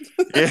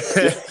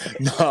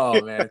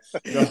 No, man,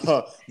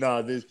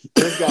 no. This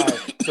guy.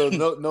 So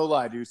no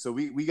lie, dude. So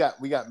we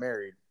got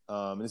married.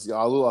 This is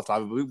a little off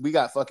topic, but we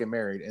got fucking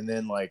married, and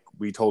then like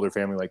we told her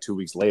family like 2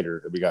 weeks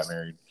later that we got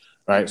married.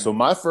 Right. So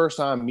my first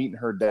time meeting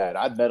her dad,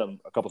 I'd met him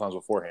a couple times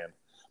beforehand.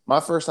 My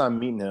first time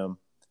meeting him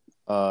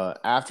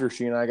after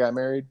she and I got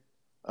married,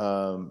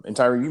 and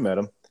Tyree, you met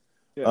him.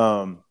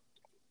 Yeah.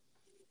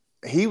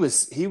 He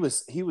was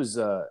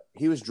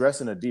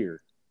dressed in a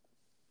deer,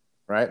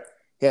 right?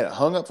 He had it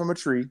hung up from a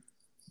tree,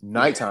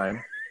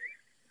 nighttime,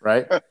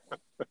 right?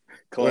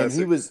 Classic. And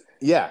he was,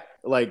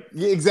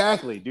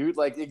 exactly, dude,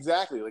 like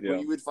exactly, like what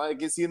you would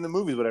see in the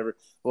movies, whatever.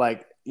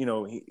 Like, he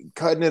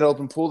cutting it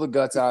open, pull the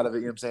guts out of it.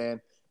 You know what I'm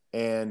saying?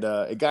 And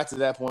it got to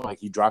that point, like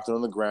he dropped it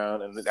on the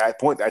ground, and at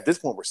this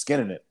point, we're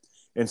skinning it.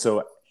 And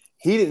so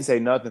he didn't say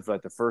nothing for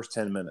like the first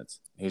 10 minutes.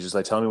 He's just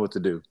like, "Tell me what to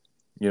do."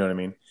 You know what I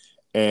mean?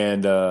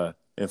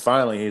 And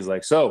finally, he's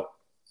like, "So,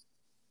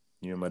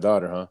 my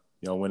daughter, huh?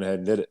 Y'all went ahead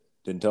and did it.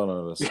 Didn't tell none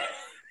of us."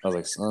 I was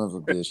like, "Son of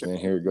a bitch, man!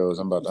 Here it goes.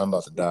 I'm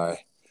about to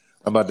die.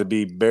 I'm about to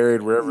be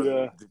buried wherever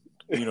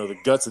the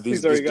guts of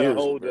these deers."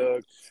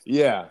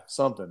 Yeah,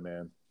 something,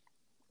 man.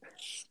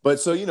 But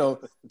so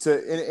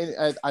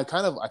I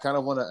kind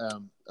of want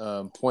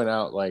to point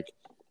out like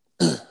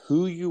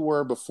who you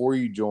were before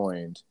you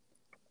joined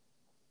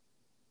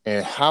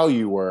and how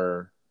you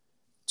were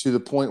to the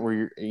point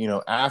where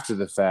you're after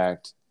the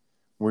fact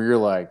where you're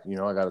like,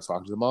 I got to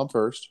talk to the mom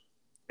first,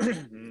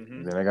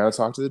 and then I got to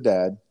talk to the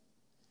dad,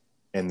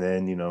 and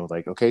then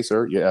like, okay,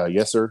 sir,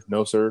 yes sir,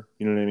 no sir,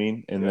 you know what I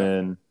mean, and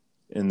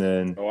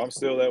then I'm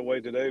still that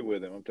way today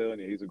with him. I'm telling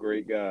you, he's a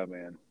great guy,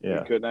 man.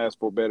 Yeah, we couldn't ask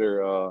for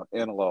better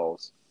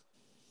in-laws.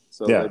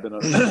 So they've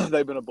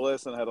been a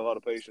blessing. I had a lot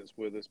of patience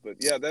with us, but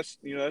yeah, that's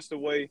the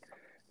way.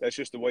 That's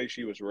just the way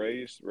she was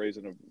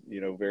raising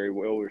a very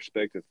well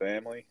respected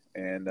family,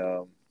 and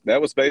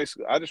that was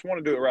basically. I just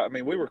want to do it right. I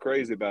mean, we were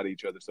crazy about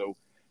each other, so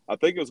I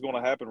think it was going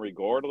to happen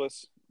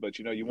regardless. But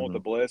you want the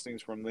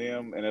blessings from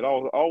them, and it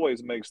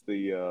always makes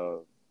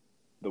the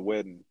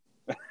wedding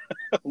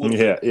a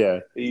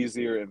little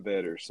easier and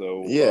better.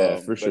 So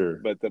for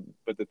sure. But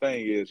the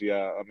thing is,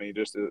 I mean,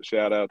 just a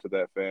shout out to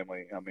that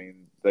family. I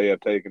mean, they have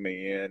taken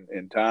me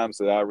in times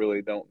that I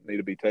really don't need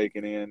to be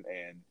taken in,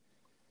 and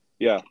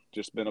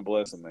just been a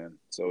blessing, man.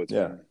 So it's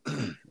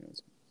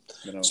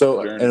been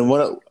so journey. And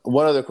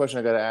one other question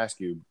I got to ask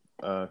you,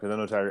 because I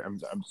know Tyree,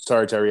 I'm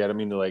sorry, Tyree, I don't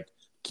mean to like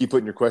keep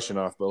putting your question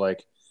off, but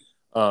like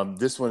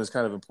this one is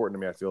kind of important to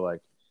me. I feel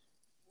like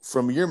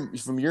from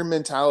your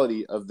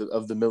mentality of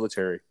the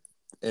military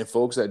and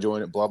folks that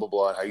joined it, blah blah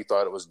blah, and how you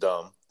thought it was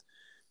dumb,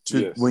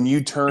 to when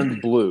you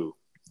turned blue,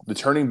 the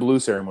turning blue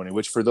ceremony,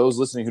 which for those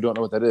listening who don't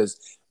know what that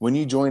is, when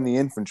you join the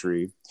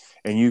infantry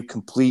and you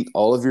complete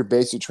all of your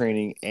basic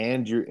training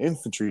and your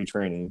infantry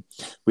training,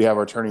 we have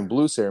our turning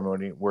blue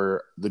ceremony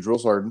where the drill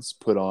sergeants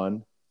put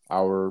on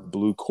our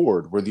blue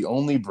cord. We're the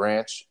only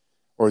branch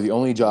or the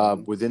only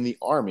job within the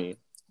Army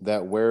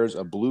that wears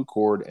a blue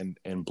cord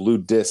and blue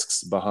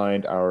discs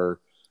behind our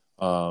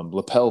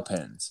lapel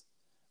pins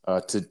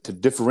to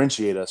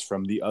differentiate us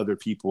from the other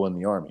people in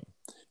the Army.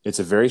 It's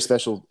a very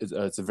special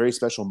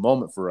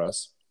moment for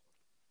us,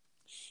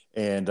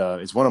 and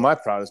it's one of my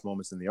proudest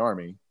moments in the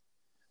Army.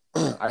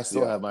 I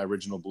still have my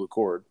original blue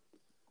cord.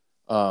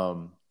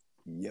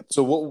 Yep.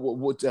 So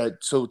what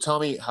so tell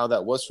me how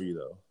that was for you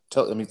though.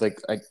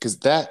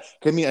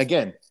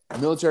 Again,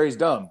 military's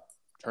dumb.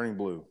 Turning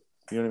blue.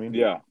 You know what I mean?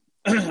 Yeah.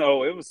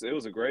 Oh, it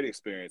was a great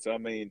experience. I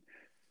mean,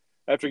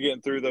 after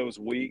getting through those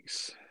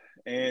weeks,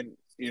 and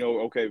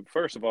okay,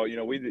 first of all,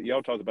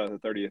 y'all talked about the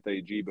 30th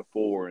AG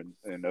before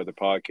and other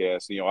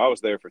podcasts. I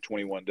was there for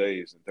 21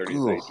 days in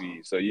 30th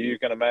AG, so you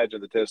can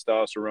imagine the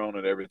testosterone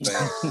and everything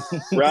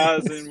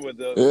rising with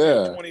the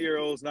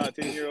 20-year-olds,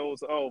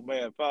 19-year-olds. Oh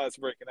man, fights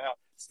breaking out.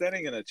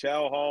 Standing in a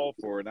chow hall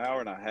for an hour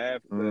and a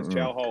half, the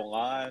chow hall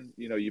line.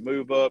 You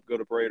move up, go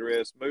to parade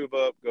rest, move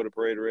up, go to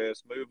parade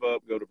rest, move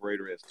up, go to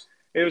parade rest.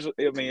 If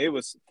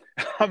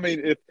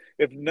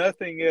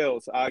nothing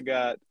else, I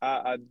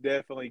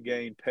definitely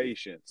gained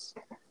patience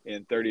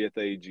in 30th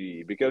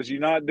AG because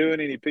you're not doing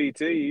any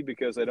PT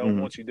because they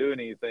don't want you doing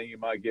anything. You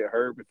might get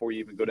hurt before you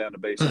even go down to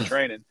basic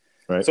training.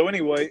 Right. So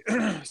anyway,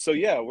 I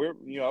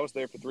was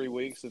there for 3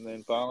 weeks, and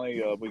then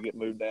finally we get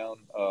moved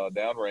down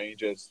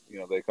downrange, as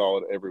they call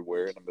it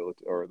everywhere in the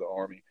military or the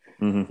Army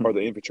or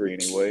the infantry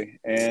anyway.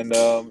 And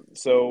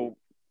so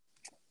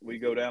we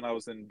go down. I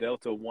was in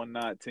Delta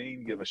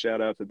 119. Give a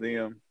shout out to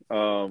them.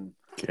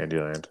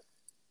 Candyland.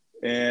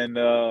 And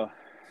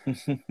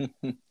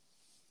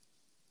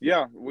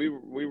we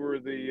were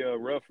the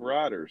Rough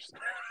Riders.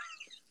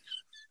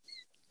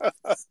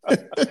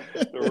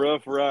 The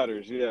Rough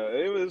Riders. Yeah,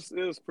 it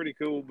was pretty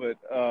cool. But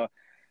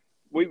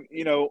we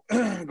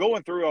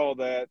going through all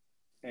that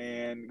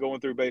and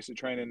going through basic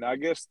training, I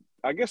guess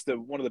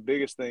one of the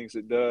biggest things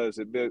it does,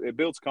 it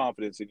builds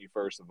confidence in you,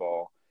 first of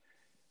all.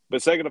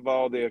 But second of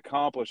all, the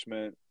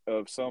accomplishment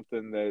of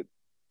something that,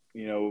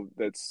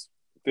 that's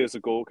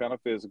kind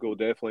of physical,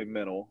 definitely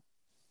mental.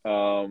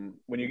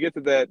 When you get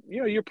to that,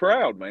 you're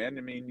proud, man.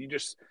 I mean,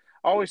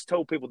 I always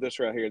told people this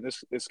right here.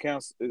 This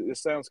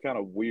sounds kind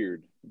of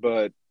weird,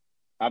 but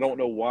I don't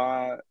know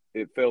why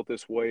it felt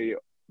this way.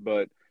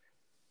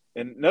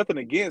 And nothing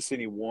against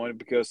anyone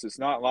because it's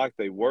not like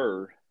they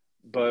were.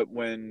 But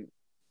when,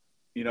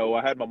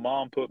 I had my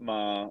mom put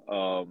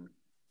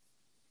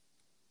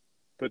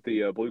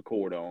the blue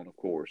cord on, of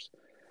course.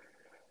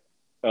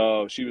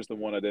 She was the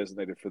one I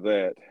designated for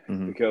that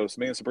because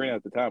me and Sabrina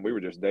at the time, we were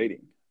just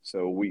dating.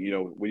 So we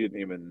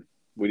didn't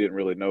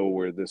really know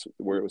where it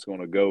was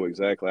going to go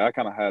exactly. I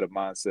kind of had a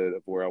mindset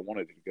of where I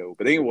wanted it to go.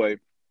 But anyway,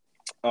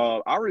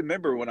 I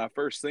remember when I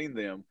first seen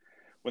them,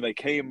 when they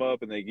came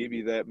up and they give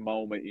you that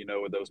moment,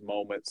 those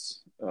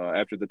moments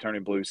after the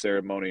turning blue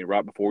ceremony,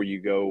 right before you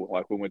go,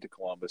 like we went to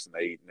Columbus and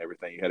ate and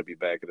everything, you had to be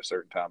back at a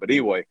certain time. But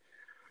anyway,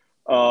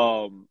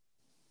 I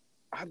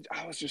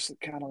was just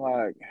kind of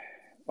like,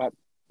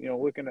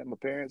 looking at my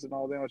parents and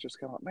all that. I was just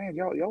kind of like, man,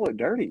 y'all look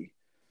dirty.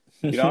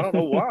 I don't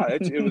know why.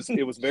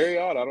 It was very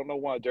odd. I don't know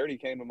why dirty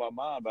came to my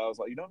mind, but I was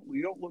like, you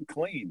don't look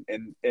clean.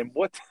 And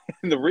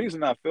the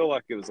reason I feel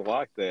like it was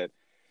like that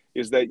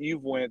is that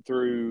you've went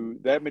through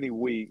that many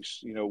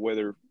weeks,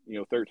 whether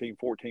 13,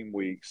 14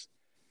 weeks,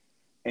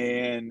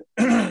 and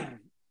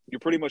you're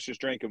pretty much just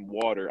drinking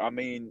water. I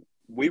mean,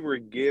 we were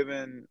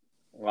given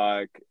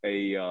like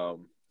a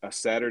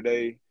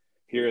Saturday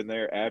here and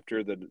there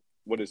after the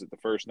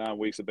first 9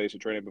 weeks of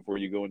basic training before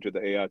you go into the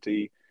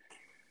AIT.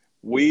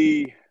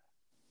 We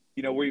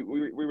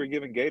were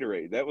given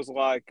Gatorade. That was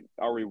like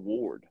our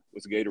reward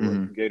was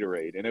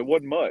Gatorade. And it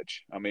wasn't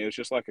much. I mean, it was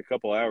just like a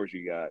couple hours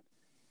you got.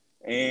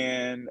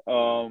 And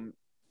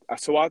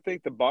so I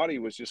think the body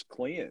was just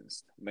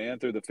cleansed, man,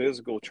 through the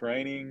physical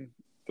training,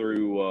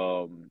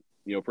 through,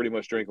 pretty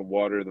much drinking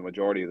water the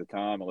majority of the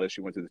time, unless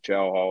you went to the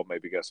chow hall,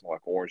 maybe got some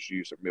like orange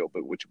juice or milk,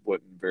 but which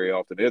wasn't very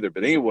often either.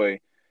 But anyway,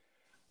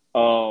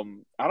 I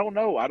don't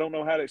know. I don't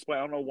know how to explain.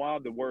 I don't know why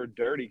the word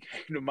dirty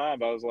came to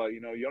mind, but I was like,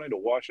 y'all need to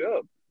wash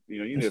up.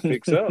 You need to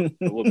fix up a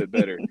little bit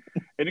better.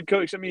 And then,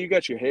 Coach, I mean, you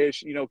got your head.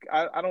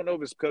 I don't know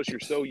if it's because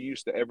you're so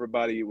used to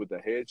everybody with the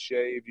head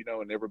shaved,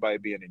 and everybody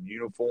being in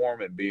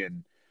uniform and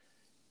being,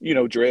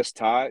 dressed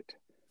tight,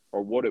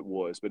 or what it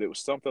was. But it was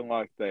something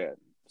like that.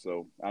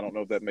 So I don't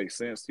know if that makes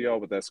sense to y'all,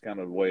 but that's kind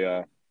of the way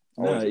I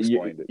always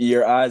explained it.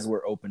 Your eyes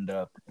were opened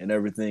up, and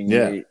everything.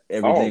 Yeah.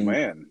 Everything. Oh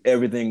man.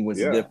 Everything was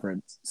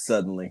different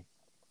suddenly.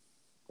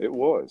 It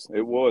was,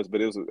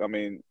 but it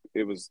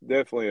was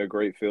definitely a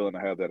great feeling to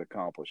have that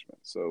accomplishment.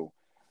 So,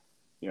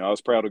 I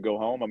was proud to go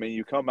home. I mean,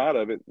 you come out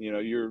of it,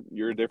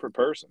 you're a different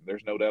person.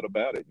 There's no doubt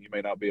about it. You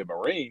may not be a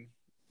Marine,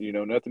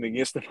 nothing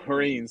against the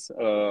Marines.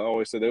 I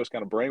always said they was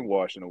kind of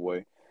brainwashed in a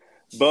way.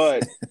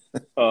 But,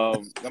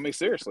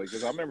 seriously,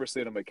 because I remember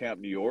seeing them at Camp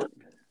New York.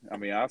 I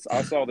mean, I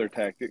saw their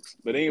tactics.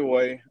 But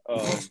anyway,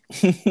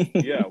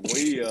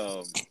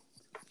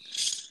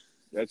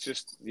 that's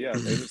just,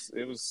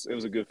 it was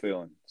a good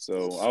feeling.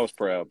 So I was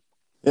proud.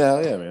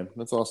 Yeah, man.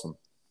 That's awesome.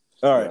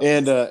 All right.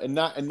 And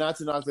not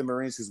to knock the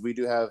Marines, because we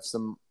do have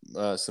some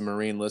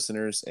Marine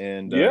listeners,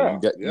 and Yeah,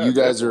 you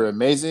guys are definitely.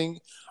 amazing.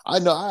 I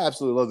know I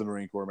absolutely love the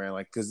Marine Corps, man.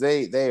 Like, because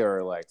they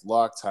are like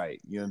Loctite.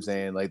 You know what I'm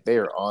saying? Like, they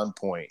are on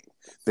point.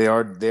 They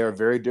are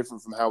very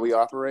different from how we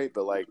operate,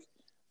 but like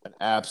an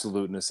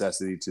absolute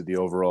necessity to the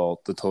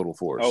total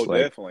force. Oh,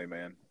 like, definitely,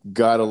 man.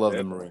 gotta love the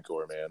Definitely. Marine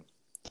Corps, man.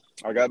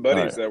 I got buddies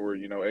All right. that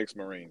were,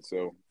 ex-Marines.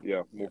 So,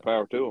 yeah, more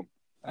power to them.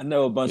 I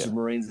know a bunch Yeah. of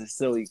Marines that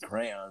still eat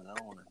crayons. I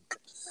don't want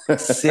to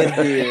sit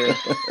here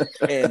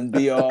and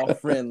be all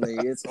friendly.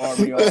 It's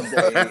Army all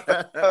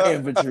day,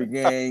 infantry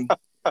gang.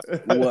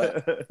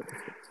 What?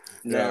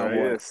 Now right.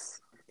 what?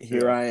 Yes.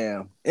 Here Yeah. I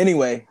am.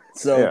 Anyway,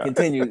 so Yeah.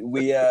 continue.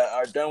 We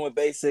are done with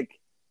basic,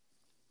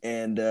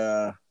 and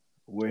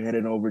we're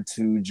heading over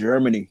to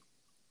Germany.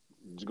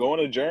 Going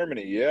to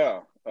Germany,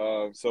 yeah.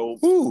 So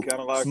kind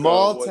of like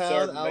small what town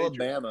Sergeant Major.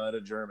 Alabama to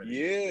Germany.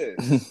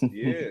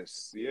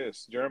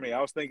 Yes. Germany.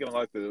 I was thinking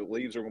like the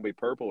leaves are going to be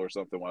purple or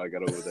something when I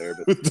got over there.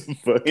 But What the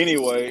fuck?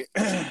 anyway,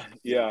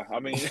 yeah. I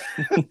mean,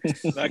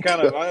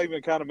 I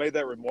even kind of made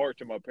that remark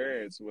to my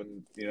parents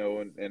when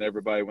and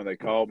everybody when they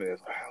called me. They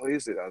was like, "How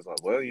is it?" I was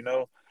like, "Well,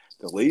 the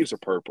leaves are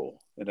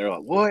purple," and they're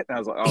like, "What?" And I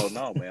was like, "Oh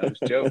no, man, I was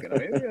joking. I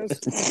mean, yeah,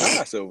 it's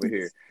nice over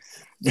here."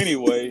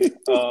 Anyway,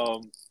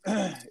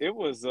 it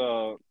was.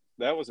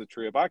 That was a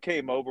trip. I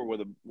came over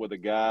with a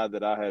guy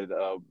that I had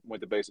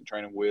went to basic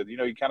training with. You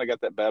kind of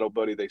got that battle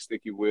buddy they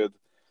stick you with,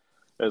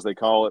 as they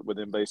call it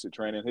within basic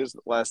training. His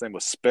last name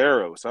was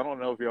Sparrows. I don't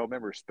know if y'all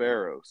remember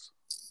Sparrows.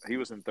 He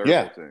was in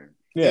 3rd platoon.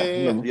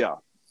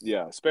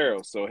 Yeah,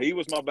 Sparrows. So he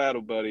was my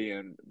battle buddy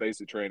in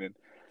basic training.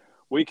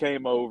 We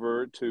came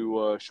over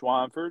to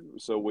Schweinfurt.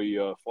 So we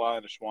fly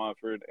into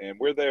Schweinfurt, and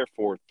we're there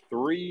for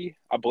 3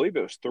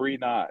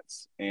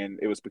 nights. And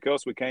it was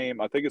because we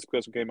came on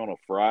a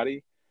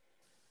Friday.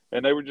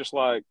 And they were just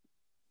like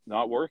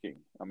not working.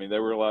 I mean, they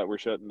were like, "We're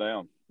shutting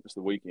down. It's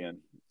the weekend.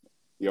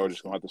 Y'all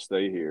just gonna have to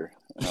stay here."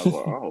 And I was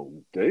like,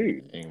 "Oh,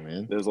 dude."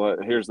 Amen. There's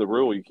like, here's the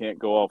rule: you can't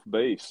go off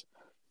base.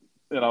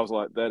 And I was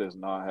like, "That is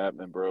not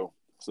happening, bro."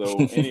 So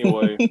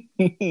anyway,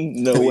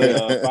 No way.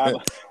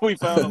 we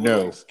found a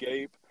little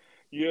escape.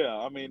 Yeah,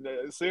 I mean,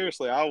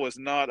 seriously, I was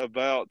not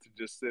about to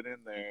just sit in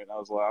there, and I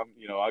was like,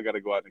 I got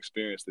to go out and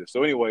experience this.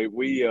 So anyway,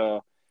 we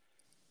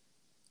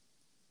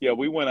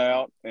went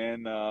out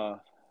and.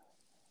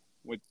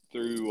 Went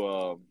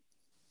through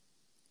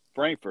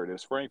Frankfurt.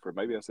 It's Frankfurt.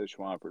 Maybe I said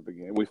Schweinfurt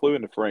again. We flew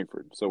into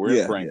Frankfurt, so we're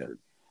in Frankfurt,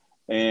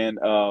 and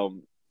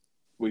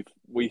we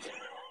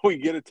we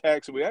get a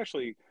taxi. We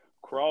actually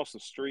cross the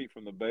street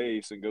from the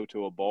base and go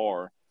to a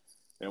bar,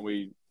 and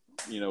we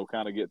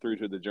kind of get through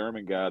to the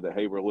German guy that,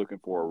 "Hey, we're looking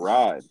for a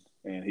ride,"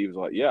 and he was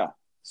like, "Yeah."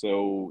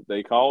 So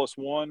they call us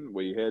one.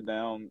 We head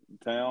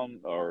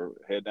downtown or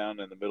head down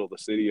in the middle of the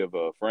city of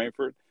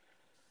Frankfurt.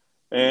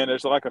 And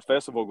there's like a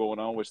festival going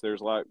on, which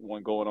there's like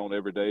one going on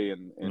every day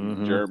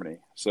in Germany.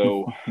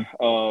 So,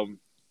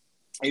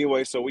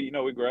 anyway, so we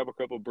grab a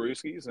couple of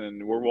brewskis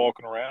and we're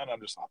walking around.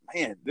 I'm just like,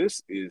 man,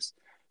 this is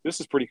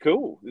pretty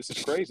cool. This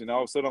is crazy. And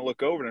all of a sudden I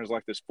look over and there's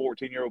like this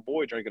 14-year-old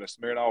boy drinking a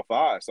Smirnoff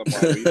Ice. I'm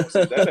like, well, you don't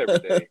see that every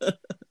day.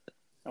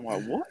 I'm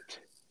like, what?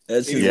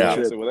 That's anyway,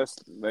 I said, well,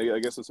 I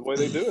guess that's the way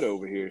they do it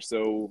over here.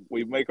 So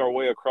we make our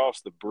way across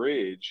the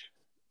bridge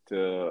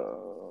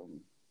to.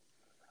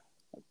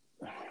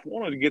 I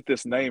wanted to get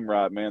this name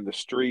right, man. The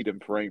street in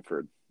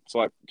Frankfurt. It's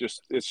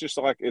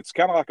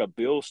kind of like a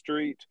Bill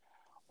Street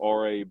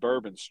or a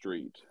Bourbon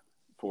Street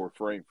for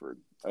Frankfurt.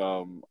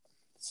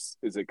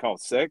 Is it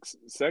called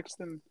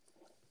Sexton?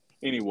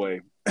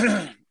 Anyway,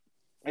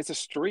 it's a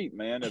street,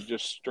 man, of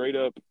just straight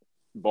up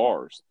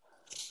bars.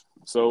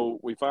 So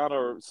we found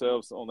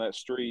ourselves on that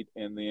street,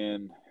 and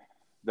then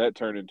that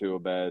turned into a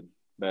bad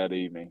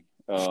evening.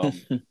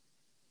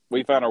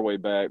 We found our way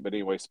back, but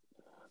anyway,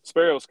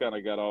 Sparrows kind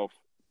of got off.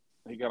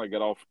 He kind of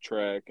got off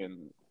track,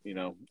 and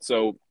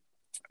so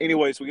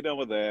anyways, we get done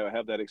with that. I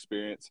have that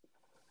experience.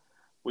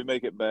 We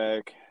make it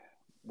back.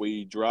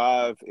 We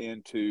drive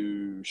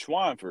into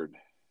Schweinfurt.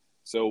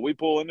 So we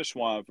pull into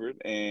Schweinfurt,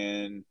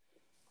 and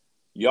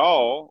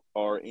y'all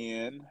are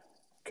in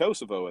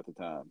Kosovo at the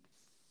time.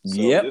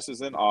 So this is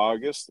in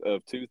August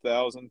of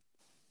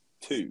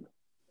 2002.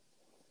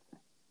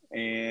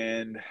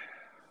 And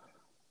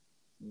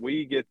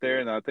we get there,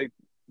 and I think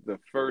the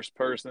first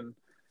person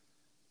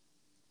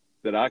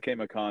that I came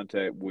in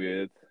contact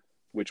with,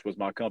 which was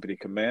my company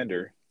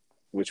commander,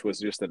 which was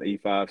just an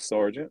E5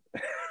 sergeant.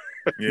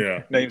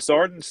 Yeah. Named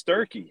Sergeant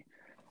Sturkey.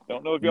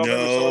 Don't know if y'all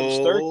remember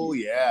Sergeant Sturkey. Oh,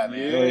 yeah,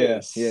 man.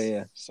 Yes. Oh,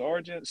 yeah.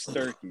 Sergeant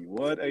Sturkey.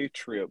 What a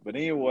trip. But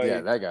anyway.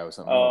 Yeah, that guy was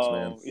something else,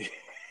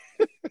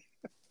 man.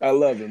 I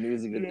love him. He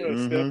was a good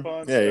dude.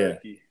 Stefan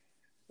Sturkey.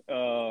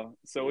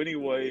 So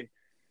anyway,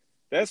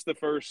 that's the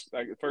first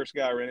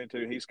guy I ran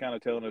into. He's kind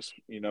of telling us,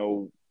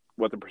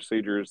 what the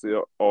procedures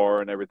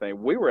are and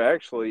everything. We were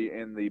actually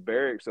in the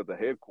barracks of the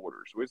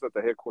headquarters. We was at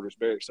the headquarters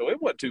barracks, so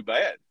it wasn't too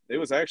bad. It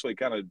was actually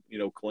kind of,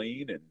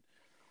 clean, and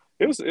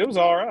it was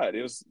all right.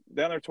 It was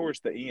down there towards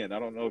the end. I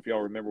don't know if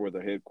y'all remember where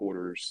the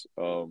headquarters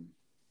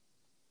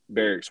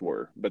barracks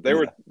were, but they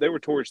were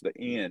towards the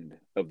end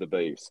of the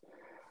base.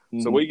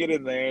 So we get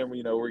in there, and,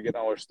 we're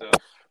getting all our stuff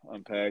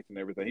unpacked and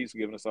everything. He's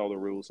giving us all the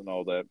rules and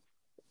all that.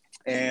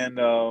 And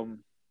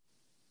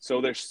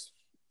so there's,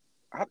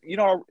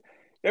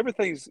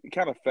 everything's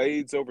kind of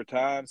fades over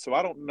time. So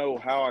I don't know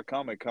how I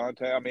come in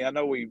contact. I mean, I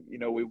know we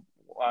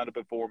lined up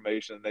in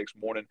formation the next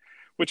morning,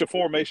 which a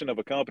formation of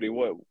a company,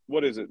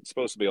 what is it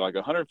supposed to be, like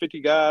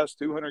 150 guys,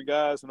 200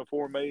 guys in a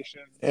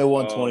formation? Yeah,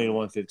 120 to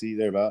 150,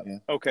 thereabout, yeah.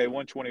 Okay,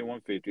 120,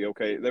 150.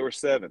 Okay, there were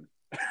 7.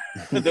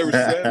 There were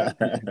 7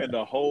 in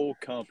the whole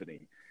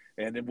company.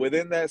 And then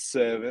within that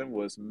 7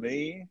 was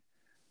me,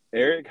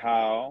 Eric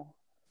Howell,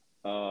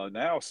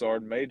 now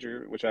Sergeant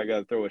Major, which I got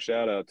to throw a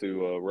shout out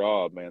to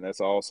Rob, man.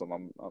 That's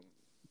awesome.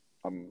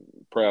 I'm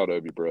proud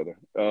of you, brother.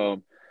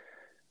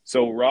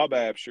 So Rob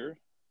Absher,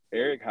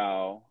 Eric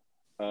Howell,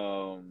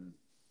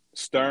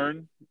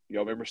 Stern.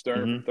 Y'all remember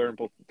Stern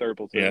from third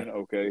platoon? Yeah.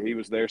 Okay, he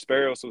was there.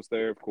 Sparrows was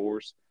there, of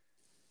course.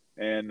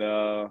 And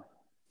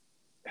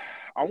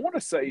I want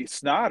to say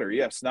Snyder.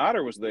 Yeah,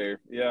 Snyder was there.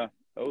 Yeah,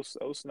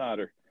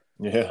 Snyder.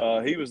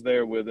 Yeah. He was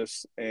there with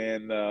us,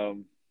 and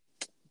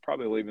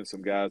probably leaving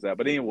some guys out.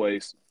 But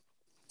anyways,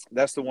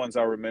 that's the ones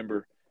I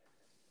remember.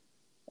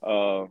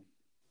 Not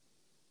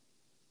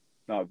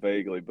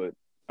vaguely, but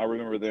I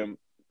remember them.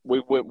 We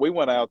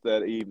went out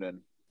that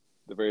evening,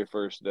 the very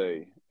first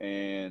day,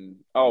 and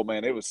oh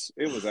man, it was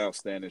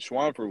outstanding.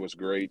 Schweinfurt was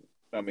great.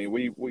 I mean,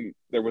 we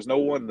there was no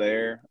one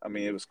there. I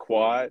mean, it was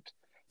quiet.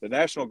 The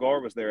National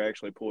Guard was there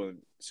actually pulling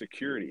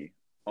security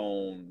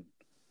on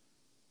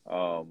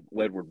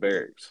Leadwood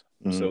Barracks.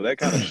 So that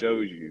kind of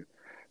shows you.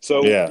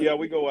 So yeah,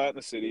 we go out in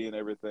the city and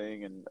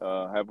everything, and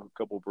have a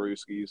couple of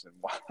brewskis and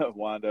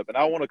wind up. And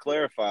I want to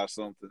clarify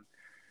something.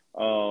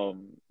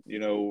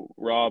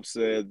 Rob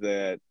said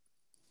that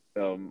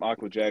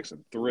Michael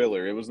Jackson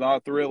Thriller. It was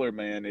not Thriller,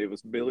 man. It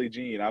was Billie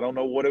Jean. I don't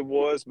know what it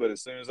was, but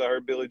as soon as I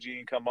heard Billie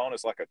Jean come on,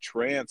 it's like a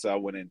trance I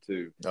went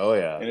into. Oh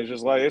yeah. And it's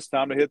just like it's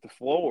time to hit the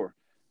floor.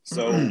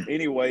 So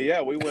anyway,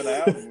 yeah, we went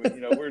out and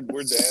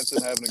we're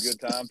dancing, having a good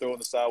time, throwing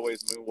the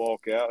sideways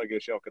moonwalk out. I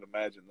guess y'all can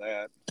imagine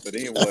that. But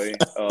anyway,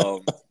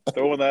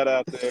 throwing that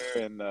out there,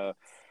 and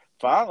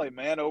finally,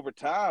 man, over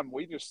time,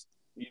 we just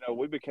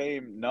we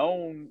became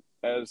known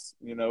as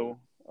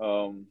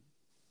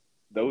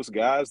those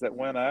guys that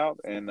went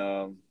out and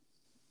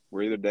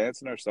were either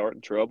dancing or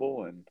starting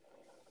trouble,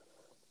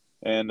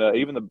 and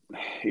even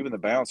the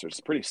bouncers.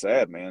 It's pretty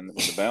sad, man, when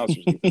the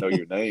bouncers get to know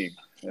your name.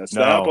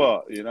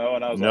 Stampa, and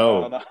I was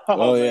like,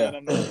 oh yeah, man,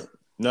 I'm not.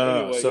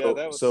 No. Anyway, So,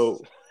 that was...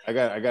 so I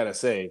gotta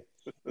say,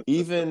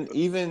 even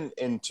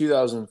in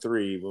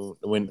 2003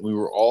 when we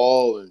were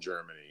all in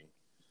Germany,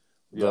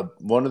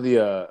 one of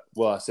the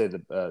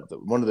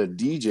one of the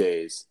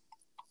DJs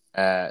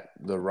at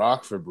the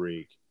Rock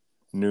Fabrique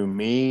knew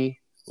me,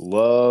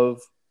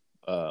 Love,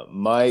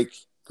 Mike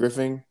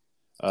Griffin,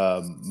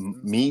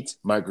 Meat,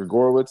 Mike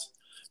Grigorowitz,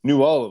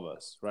 knew all of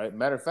us, right?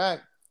 Matter of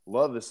fact,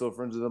 Love is still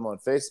friends with him on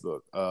Facebook.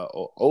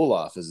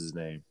 Olaf is his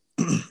name.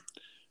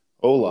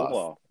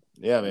 Olaf.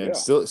 Yeah, man. Yeah.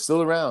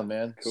 Still around,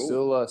 man.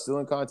 Cool. Still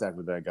in contact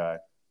with that guy.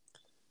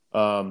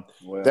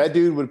 That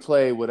dude would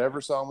play whatever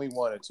song we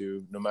wanted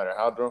to, no matter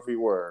how drunk we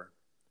were.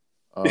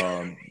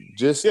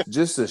 Just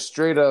a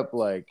straight up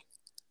like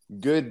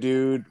good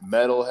dude,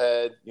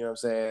 metalhead. You know what I'm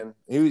saying?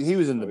 He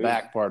was in the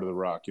back part of the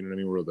Rock. You know what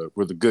I mean?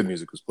 Where the good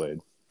music was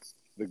played.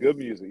 The good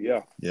music,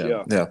 yeah.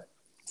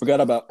 Forgot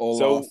about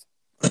Olaf.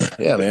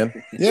 Yeah,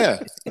 man. Yeah.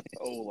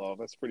 Olaf,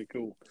 that's pretty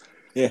cool.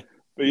 Yeah.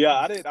 But yeah,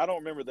 I don't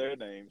remember their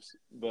names,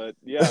 but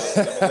yeah,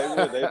 I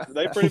mean,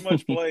 they pretty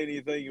much play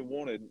anything you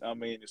wanted. I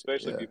mean,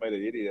 especially if you made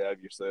an idiot out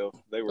of yourself,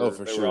 they were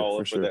all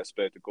up for that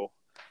spectacle.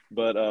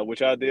 But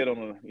which I did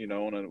on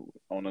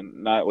a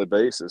nightly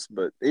basis.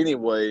 But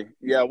anyway,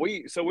 yeah,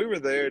 we were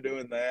there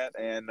doing that,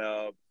 and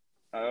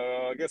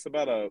I guess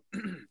about a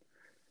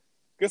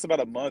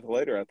month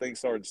later, I think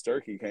Sergeant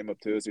Sturkey came up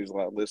to us. He was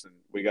like, "Listen,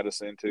 we got to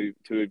send two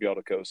of y'all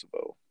to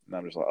Kosovo." And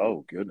I'm just like,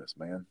 "Oh goodness,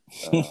 man!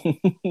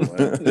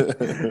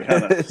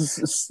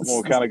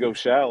 We'll kind of go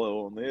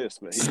shallow on this."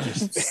 But he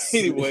just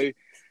anyway,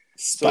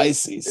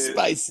 spicy.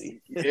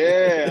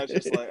 Yeah, I was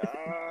just like,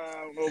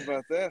 I don't know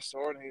about that,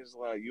 Sergeant. He's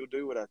like, "You'll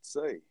do what I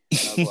say."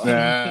 And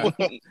I was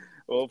like,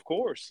 well, of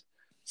course.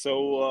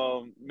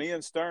 So me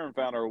and Stern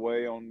found our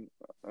way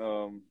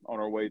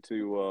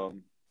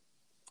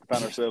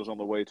found ourselves on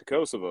the way to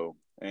Kosovo.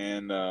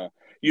 And, I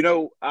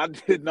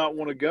did not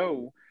want to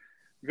go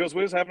because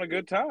we was having a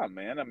good time,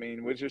 man. I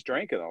mean, we was just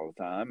drinking all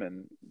the time,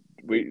 and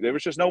there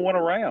was just no one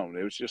around.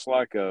 It was just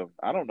like,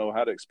 I don't know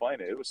how to explain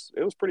it. It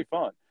was pretty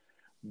fun.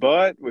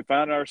 But we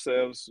found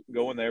ourselves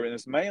going there, and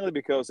it's mainly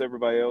because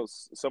everybody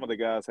else, some of the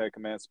guys had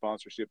command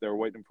sponsorship. They were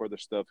waiting for their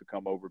stuff to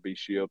come over, be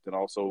shipped, and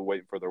also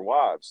waiting for their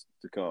wives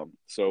to come.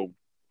 So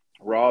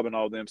Rob and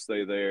all them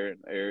stay there, and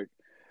Eric.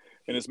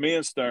 And it's me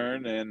and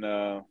Stern, and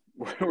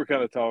we're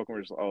kind of talking.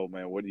 We're just like, "Oh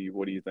man, what do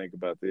you think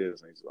about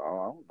this?" And he's like, "Oh,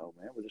 I don't know,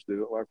 man. We just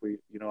do it like we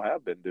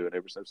have been doing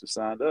ever since we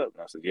signed up."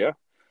 And I said, "Yeah,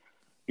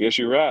 yes,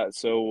 you're right."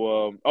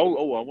 So, I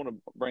want to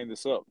bring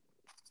this up.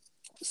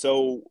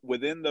 So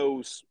within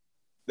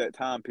that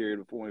time period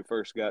before we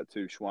first got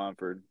to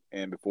Schweinfurt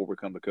and before we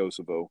come to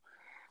Kosovo,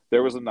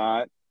 there was a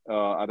night,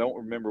 I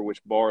don't remember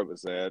which bar it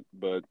was at,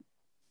 but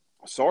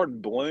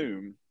Sergeant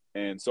Bloom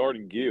and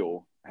Sergeant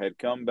Gill had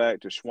come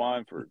back to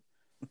Schweinfurt.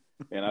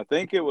 And I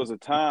think it was a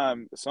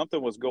time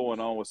something was going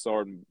on with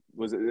Sergeant.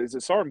 Is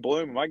it Sergeant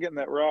Bloom? Am I getting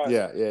that right?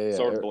 Yeah.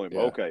 Sergeant Bloom.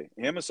 Yeah. Okay.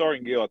 Him and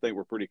Sergeant Gill, I think,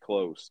 were pretty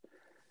close.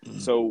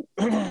 So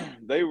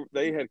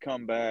they had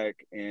come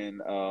back, and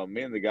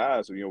me and the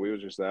guys, we were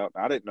just out.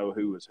 I didn't know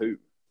who was who.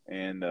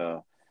 And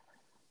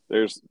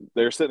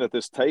they're sitting at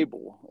this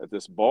table at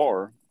this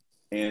bar,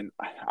 and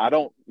I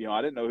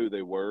didn't know who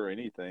they were or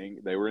anything.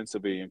 They were in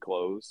civilian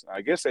clothes.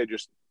 I guess they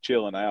just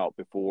chilling out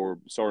before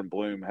Sergeant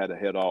Bloom had to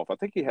head off. I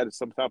think he had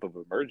some type of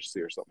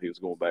emergency or something he was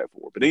going back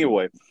for. But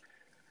anyway,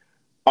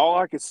 all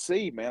I could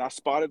see, man, I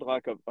spotted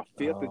like a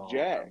fifth of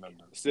Jack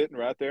sitting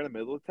right there in the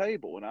middle of the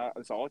table. And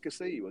that's all I could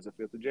see was a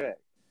fifth of Jack.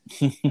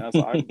 And I was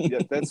like, yeah,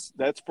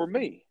 that's for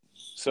me.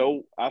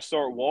 So I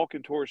start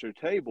walking towards their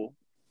table,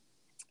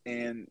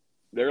 and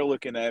they're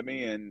looking at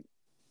me, and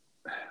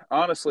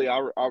honestly, I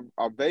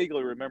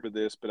vaguely remember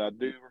this, but I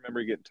do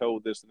remember getting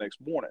told this the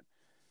next morning.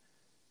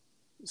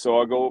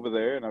 So I go over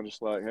there, and I'm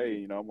just like,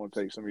 hey, I'm going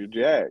to take some of your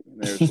Jack.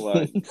 And they're just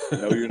like,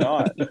 no, you're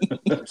not.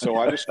 So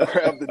I just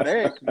grab the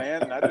neck,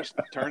 man, and I just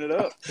turn it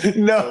up.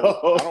 No.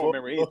 So I don't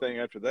remember anything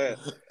after that.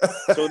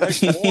 So the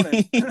next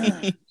morning,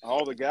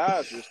 all the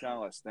guys were just kind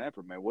of like,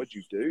 Stanford, man, what'd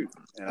you do?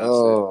 And I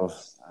said,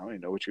 I don't even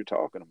know what you're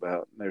talking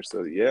about. And they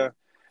said, yeah,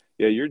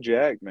 you're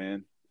Jack,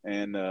 man.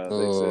 And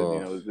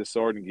they said, this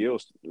Sergeant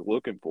Gill's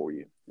looking for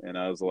you. And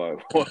I was like,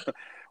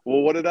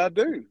 well, what did I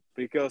do?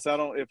 Because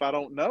if I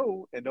don't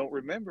know and don't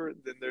remember,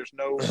 then there's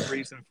no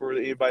reason for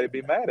anybody to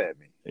be mad at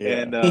me.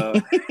 Yeah. And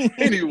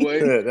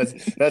anyway,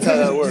 that's how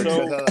that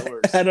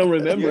works. I don't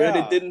remember it.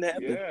 It didn't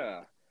happen.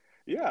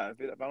 Yeah.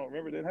 If I don't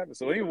remember, it didn't happen.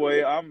 So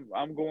anyway,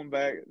 I'm going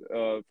back.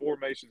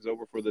 Formation's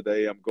over for the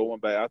day. I'm going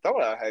back. I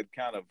thought I had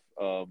kind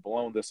of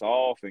blown this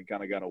off and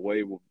kind of got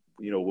away with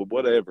with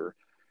whatever.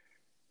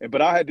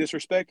 But I had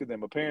disrespected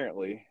them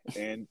apparently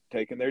and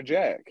taken their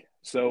Jack.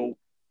 So,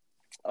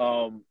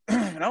 and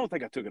I don't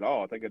think I took it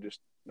all. I think I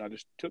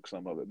just took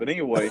some of it. But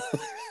anyway,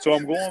 so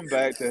I'm going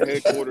back to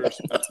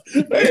headquarters. I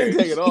didn't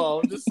take it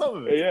all, just some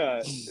of it.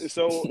 Yeah.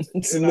 So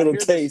it's a little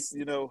taste.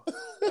 This, I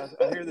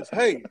hear this.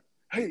 Hey,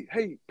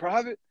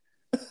 private.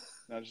 And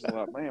I was just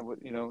like, man, what?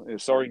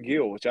 It's Sergeant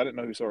Gill, which I didn't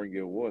know who Sergeant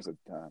Gill was at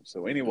the time.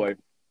 So anyway,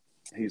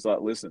 he's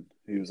like, listen.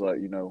 He was like,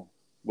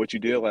 what you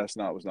did last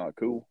night was not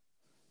cool.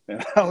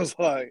 And I was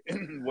like,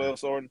 well,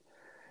 Sergeant,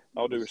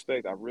 all due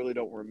respect, I really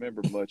don't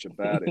remember much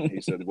about it.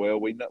 He said, well,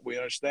 we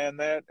understand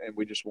that, and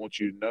we just want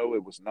you to know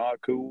it was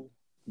not cool,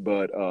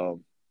 but,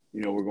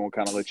 we're going to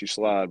kind of let you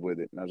slide with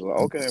it. And I was like,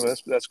 okay, well,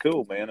 that's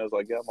cool, man. I was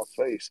like, got my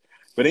face.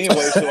 But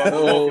anyway, so I'm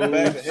walking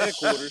back to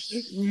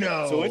headquarters.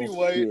 No. So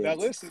anyway, now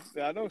listen,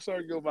 I know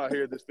Sergeant Gill might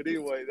hear this, but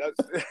anyway,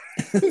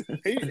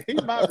 he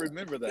might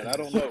remember that. I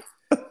don't know.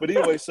 But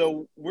anyway,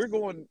 so we're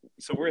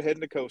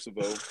heading to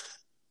Kosovo,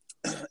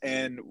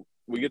 and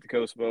we get to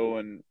Kosovo,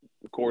 and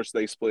of course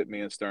they split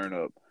me and Stern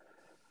up.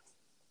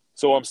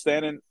 So I'm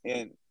standing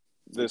in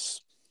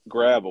this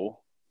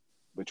gravel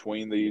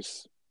between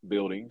these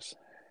buildings,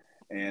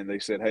 and they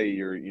said, "Hey,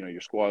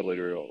 your squad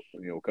leader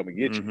will come and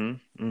get you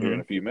here in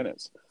a few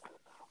minutes."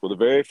 Well, the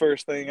very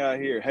first thing I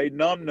hear, "Hey,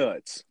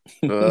 numbnuts!"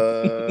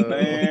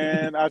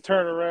 Man, I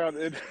turn around,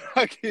 and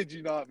I kid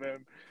you not,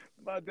 man,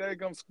 my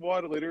daggum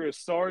squad leader is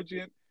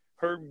Sergeant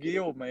Herb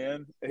Gill,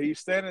 man. He's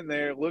standing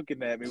there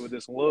looking at me with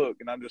this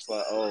look, and I'm just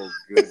like, oh,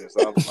 goodness,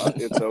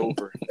 it's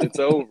over. It's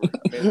over.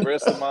 I mean, the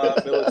rest of my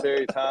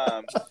military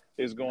time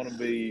is going to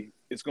be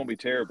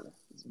terrible.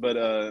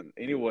 But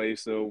anyway,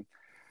 so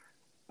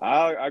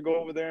I go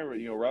over there,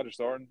 Roger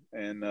Starton,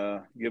 and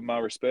give my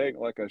respect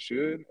like I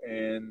should.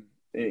 And,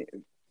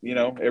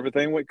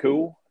 everything went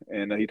cool.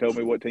 And he told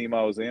me what team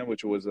I was in,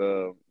 which was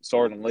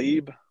Sergeant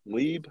Lieb.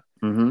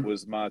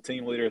 Was my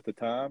team leader at the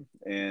time,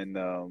 and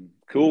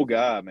cool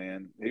guy,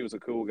 man. He was a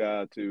cool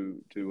guy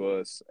to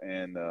us,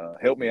 and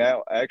helped me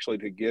out actually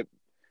to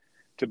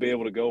be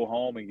able to go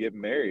home and get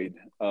married.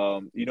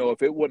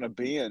 If it wouldn't have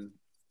been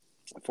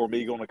for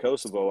me going to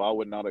Kosovo, I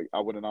would not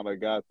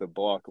have got the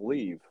block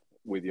leave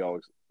with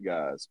y'all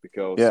guys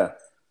because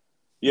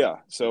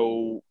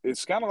So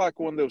it's kind of like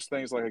one of those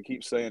things, like I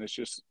keep saying, it's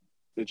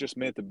just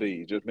meant to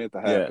be, just meant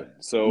to happen. Yeah.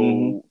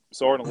 So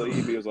Sergeant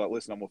Lee, he was like,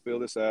 listen, I'm going to fill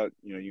this out.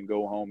 You can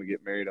go home and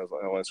get married. I was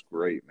like, oh, that's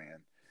great, man.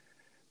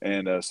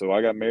 And so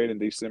I got married in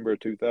December of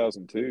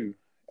 2002.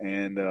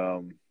 And,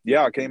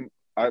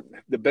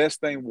 the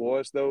best thing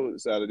was, though,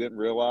 is that I didn't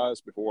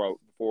realize before I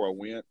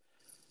went,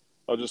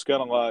 I was just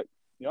kind of like,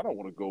 I don't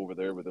want to go over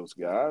there with those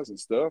guys and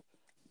stuff.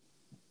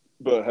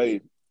 But,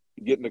 hey,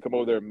 getting to come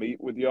over there and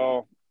meet with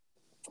y'all,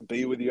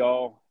 be with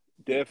y'all,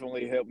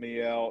 definitely helped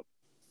me out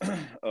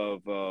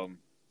of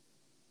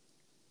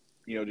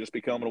just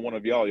becoming one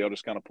of y'all. Y'all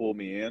just kind of pulled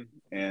me in,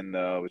 and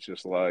it's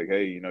just like,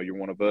 hey, you're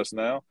one of us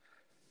now,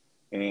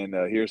 and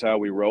here's how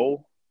we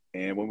roll.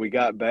 And when we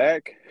got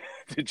back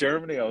to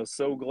Germany, I was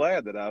so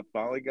glad that I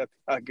finally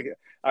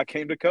I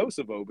came to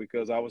Kosovo,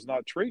 because I was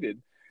not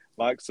treated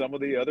like some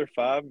of the other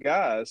 5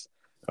 guys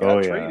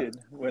got treated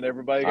when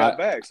everybody got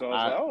back. So I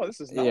was like, oh,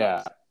 this is nice.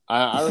 Yeah.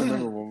 I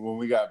remember when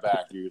we got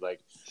back, dude, like,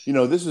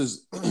 this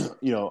is,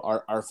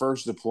 our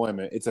first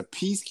deployment. It's a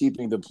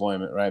peacekeeping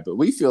deployment, right? But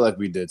we feel like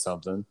we did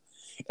something.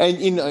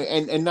 And,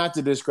 and not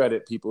to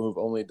discredit people who've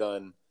only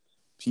done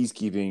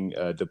peacekeeping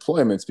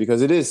deployments,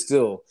 because it is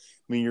still,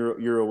 I mean,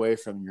 you're away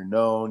from your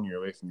known,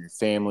 you're away from your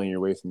family, you're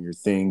away from your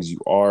things. You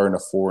are in a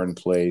foreign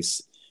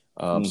place.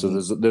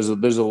 So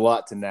there's a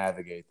lot to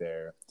navigate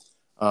there.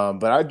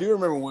 But I do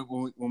remember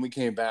when we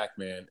came back,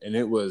 man, and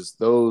it was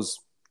those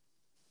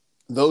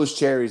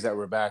cherries that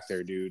were back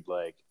there, dude.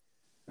 Like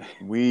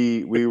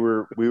we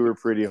were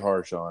pretty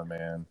harsh on,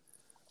 man.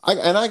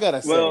 I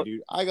gotta say,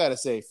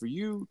 dude, for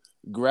you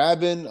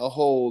grabbing a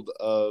hold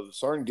of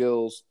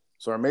Sergeant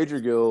Major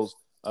Gill's,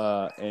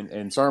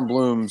 and Sergeant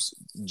Bloom's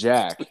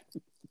Jack,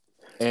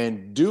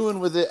 and doing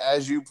with it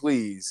as you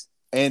please,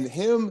 and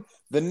him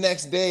the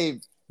next day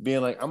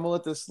being like, "I'm gonna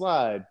let this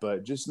slide,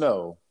 but just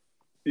know."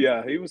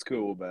 Yeah, he was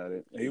cool about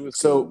it.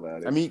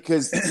 I mean,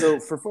 because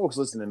for folks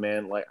listening,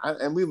 man, like,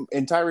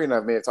 Tyree and I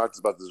may have talked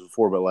about this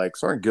before, but like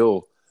Sergeant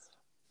Gill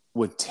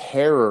would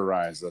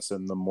terrorize us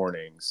in the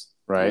mornings,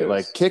 right? Yes.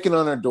 Like kicking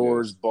on our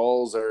doors,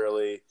 balls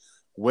early.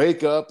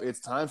 Wake up! It's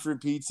time for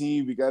PT.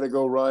 We got to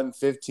go run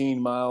 15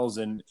 miles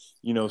and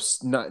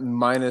not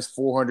minus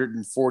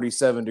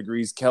 447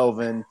 degrees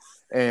Kelvin,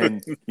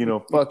 and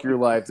fuck your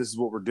life. This is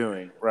what we're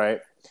doing, right?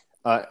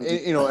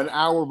 An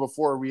hour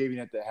before we even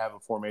had to have a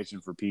formation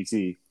for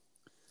PT.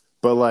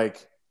 But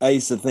like, I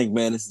used to think,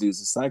 man, this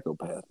dude's a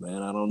psychopath,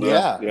 man. I don't know.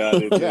 Yeah,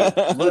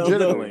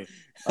 legitimately.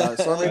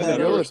 So I have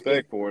no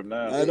respect for him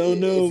now. I don't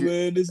know,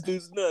 man. This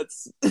dude's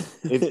nuts.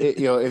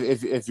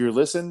 if you're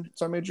listening,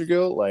 Sergeant Major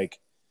Gill, like,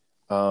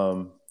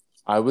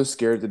 I was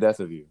scared to death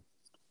of you.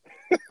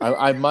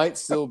 I might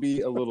still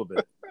be a little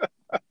bit.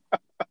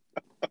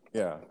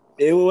 Yeah.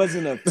 It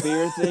wasn't a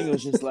fear thing. It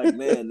was just like,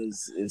 man,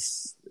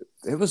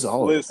 it was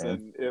all.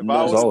 Listen, if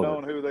I would have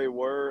known who they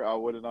were, I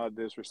would have not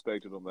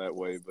disrespected them that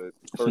way. But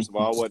first of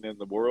all, I wasn't in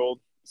the world.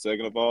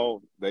 Second of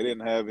all, they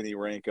didn't have any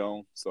rank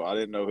on, so I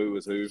didn't know who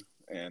was who.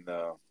 And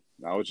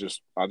I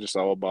just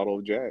saw a bottle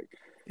of Jack.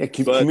 Yeah,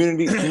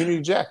 community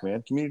Jack,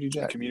 man. Community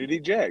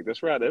Jack.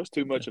 That's right. There was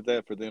too much of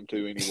that for them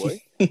too,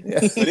 anyway.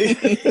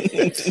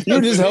 You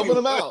were just helping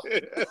them out.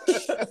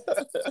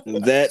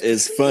 That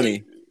is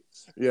funny.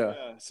 Yeah.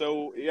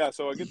 So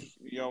I get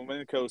I'm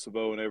in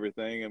Kosovo and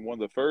everything, and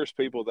one of the first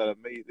people that I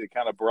meet that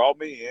kind of brought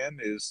me in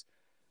is,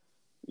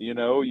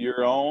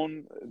 your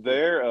own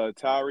there,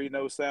 Tyree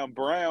No Sound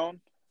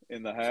Brown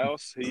in the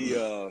house. He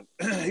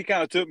he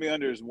kind of took me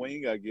under his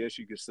wing, I guess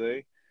you could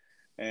say.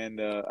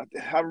 And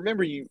I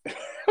remember I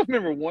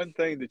remember one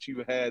thing that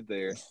you had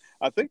there.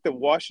 I think the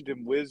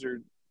Washington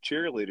Wizard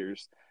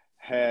cheerleaders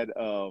had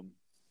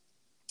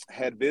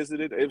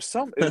visited. It was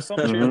some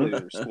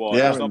cheerleader squad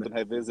or something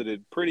had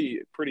visited pretty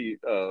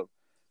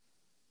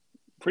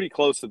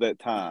close to that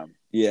time.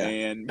 Yeah.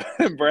 And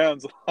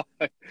Brown's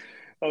like,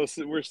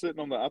 we're sitting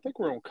on I think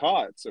we're on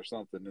cots or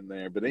something in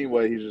there. But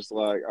anyway, he's just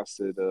like, I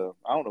said,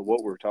 I don't know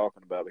what we're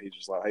talking about, but he's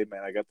just like, hey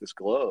man, I got this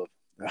glove.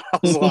 I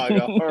was like,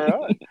 all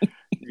right,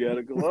 you got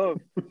a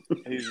glove.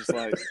 He's just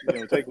like,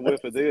 take a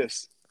whiff of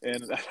this.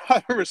 And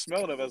I remember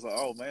smelling it. I was like,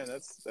 oh man,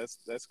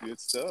 that's good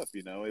stuff.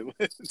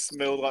 It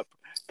smelled like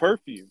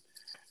perfume.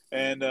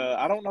 And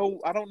I don't know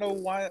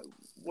what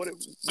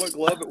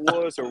glove it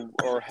was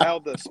or how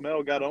the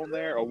smell got on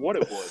there or what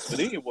it was. But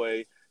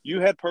anyway,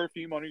 you had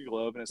perfume on your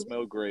glove and it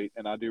smelled great.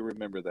 And I do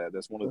remember that.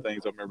 That's one of the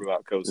things I remember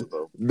about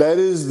Kosovo. That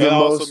is the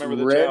most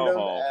random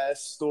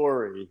ass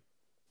story.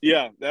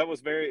 Yeah,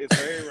 it's very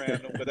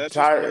random, but that's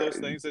just one of those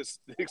things that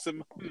sticks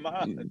in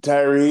my mind.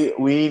 Tyree,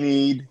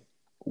 we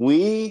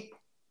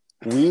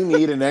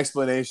need an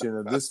explanation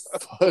of this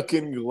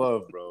fucking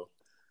glove, bro.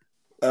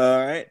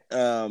 All right.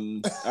 I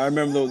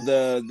remember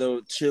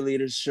the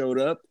cheerleaders showed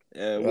up.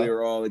 We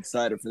were all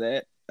excited for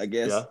that, I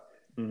guess. Yeah.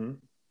 Mm-hmm.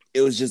 It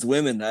was just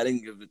women. I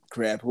didn't give a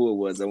crap who it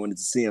was. I wanted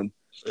to see them.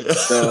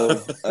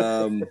 So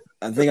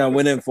I think I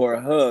went in for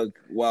a hug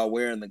while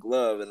wearing the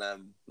glove, and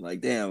I'm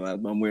like, damn,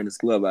 I'm wearing this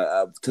glove.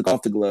 I took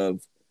off the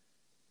glove,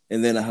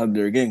 and then I hugged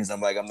her again because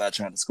I'm like, I'm not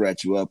trying to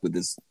scratch you up with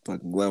this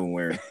fucking glove I'm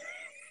wearing.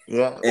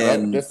 Yeah,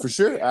 and for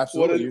sure,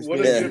 absolutely.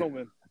 What a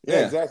gentleman.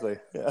 Yeah, exactly.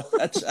 Yeah,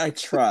 I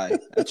try,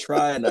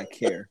 and I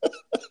care.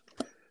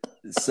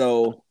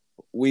 So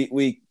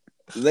we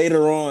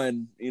later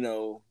on,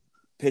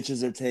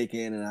 pictures are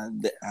taken,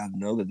 and I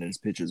know that there's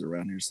pictures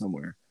around here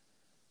somewhere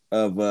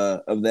of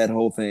that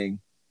whole thing.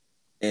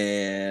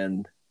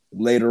 And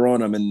later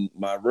on, I'm in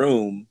my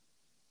room,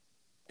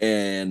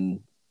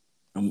 and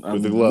I'm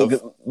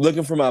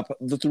looking through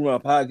my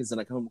pockets, and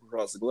I come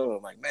across the glove.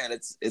 I'm like, man,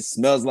 it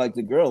smells like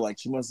the girl. Like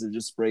she must have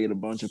just sprayed a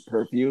bunch of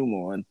perfume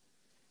on,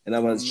 and I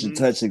must have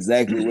touched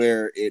exactly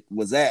where it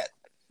was at.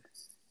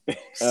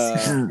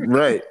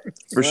 Right,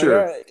 for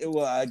sure. Right,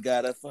 well, I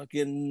got a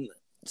fucking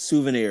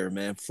souvenir,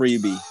 man,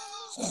 freebie.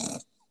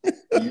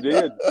 You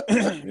did.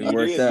 It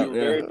worked out. You were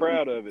very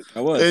proud of it.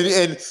 I was.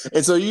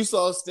 And so you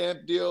saw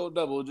Stamp Deal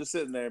Double just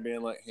sitting there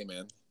being like, hey,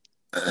 man,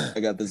 I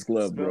got this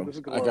glove, Smell bro. this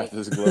I glove. got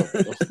this glove.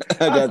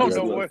 I I got don't this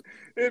know glove. what.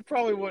 It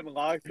probably wasn't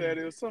like that.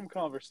 It was some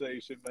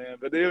conversation, man.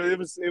 But it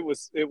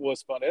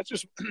was funny. It's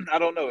just I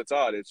don't know. It's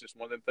odd. It's just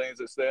one of them things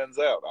that stands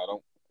out.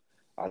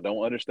 I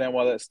don't understand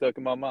why that stuck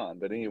in my mind.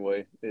 But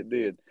anyway, it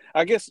did.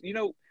 I guess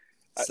y'all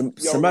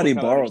Somebody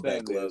really borrowed that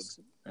understand glove. this.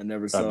 I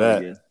never I saw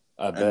bet. it again.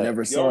 I I bet.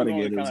 never Y'all saw are it going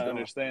again. to It was kind of gone.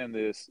 understand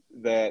this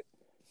that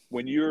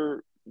when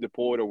you're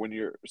deployed or when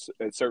you're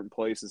at certain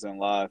places in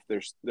life,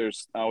 there's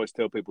I always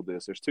tell people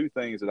this. There's two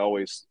things that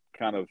always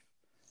kind of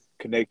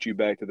connect you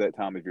back to that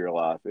time of your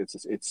life. It's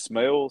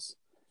smells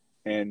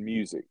and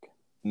music.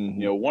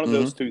 Mhm. One of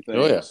those two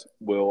Oh, yeah. things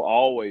will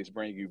always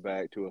bring you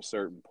back to a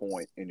certain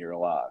point in your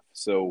life.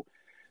 So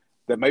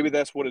that maybe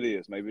that's what it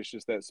is. Maybe it's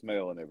just that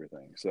smell and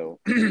everything. So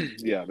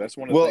yeah, that's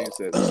one of the things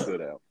that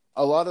stood out.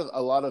 A lot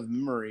of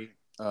memory,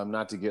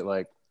 not to get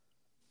like,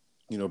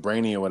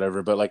 brainy or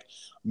whatever, but like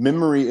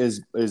memory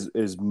is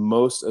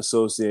most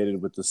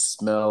associated with the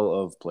smell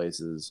of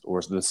places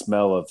or the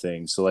smell of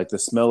things. So like the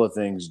smell of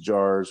things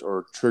jars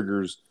or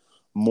triggers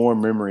more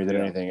memory than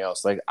Yeah. anything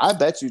else. Like I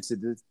bet you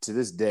to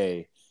this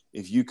day,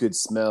 if you could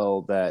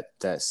smell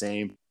that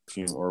same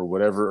perfume or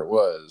whatever it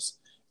was,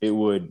 it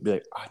would be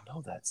like, I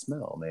know that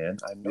smell, man.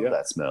 I know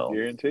that smell.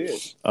 Guarantee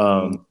it.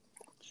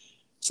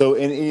 So,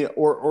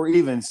 or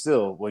even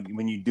still,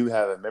 when you do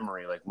have a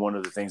memory, like one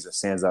of the things that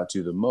stands out to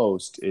you the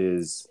most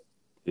is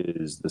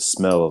the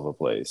smell of a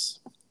place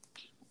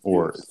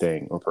or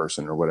thing or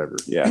person or whatever.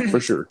 Yeah, for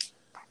sure.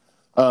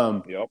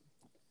 Yep.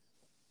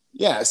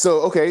 Yeah.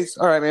 So, okay.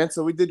 All right, man.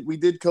 So we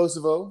did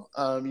Kosovo.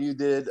 You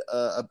did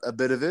a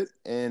bit of it,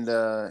 and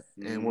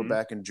we're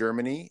back in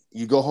Germany.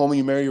 You go home and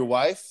you marry your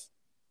wife.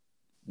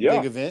 Yeah.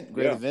 Big event,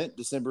 great event,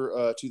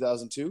 December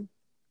 2002.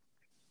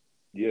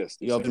 Yes.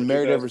 Y'all been December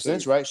married ever 2002.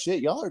 since, right?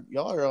 Shit, y'all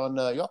are on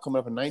y'all coming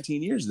up in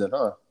 19 years then,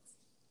 huh?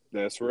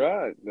 That's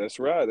right.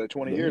 That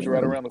 20 years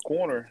right around the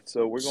corner.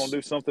 So we're gonna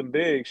do something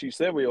big. She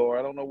said we are.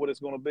 I don't know what it's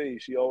gonna be.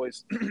 She's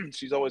always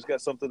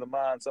got something in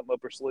mind, something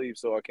up her sleeve.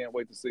 So I can't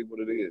wait to see what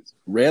it is.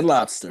 Red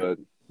Lobster. But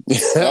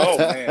oh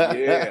man,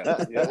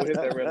 yeah, we'll hit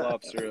that Red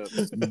Lobster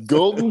up.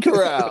 Golden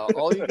Corral,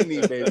 all you can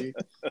eat, baby.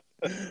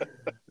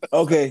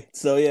 Okay,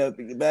 so yeah,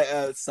 back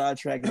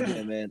sidetrack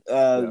again, man.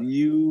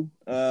 You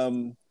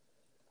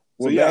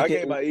So yeah, I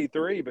gave my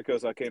E3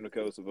 because I came to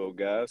Kosovo,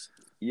 guys.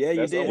 Yeah,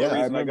 That's you did. the only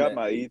reason I got that.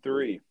 my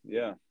E3.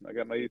 Yeah, I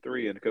got my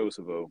E3 in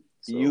Kosovo.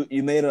 So.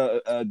 You made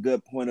a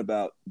good point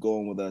about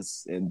going with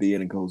us and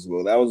being in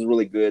Kosovo. That was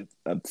really good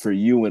for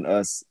you and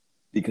us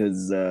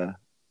because,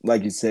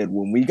 like you said,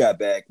 when we got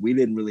back, we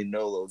didn't really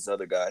know those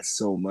other guys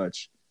so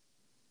much.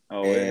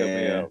 Oh, it helped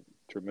me out.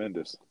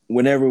 Tremendous.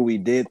 Whenever we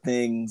did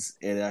things,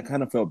 and I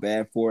kind of felt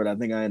bad for it, I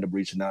think I ended up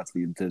reaching out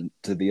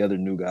to the other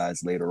new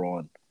guys later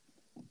on.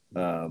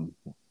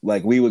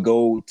 Like we would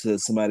go to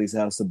somebody's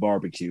house to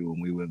barbecue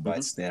and we would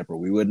invite Stamper.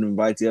 We wouldn't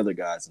invite the other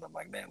guys. And I'm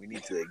like, man, we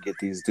need to get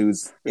these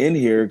dudes in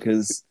here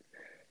because,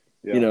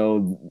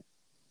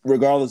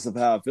 regardless of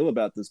how I feel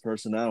about this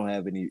person, I don't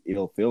have any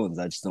ill feelings.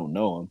 I just don't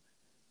know him.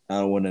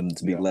 I don't want them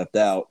to be left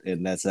out.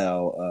 And that's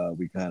how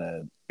we kind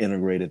of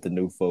integrated the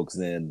new folks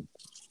in.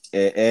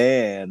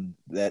 And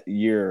that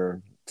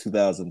year,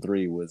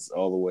 2003, was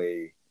all the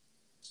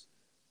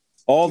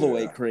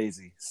way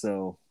crazy.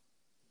 So.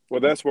 Well,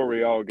 that's where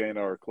we all gained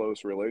our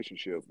close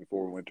relationship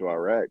before we went to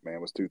Iraq,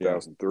 man, was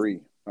 2003.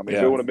 I mean,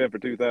 if it would have been for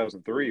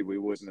 2003, we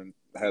wouldn't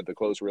have had the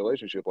close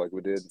relationship like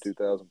we did in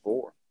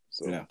 2004.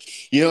 So,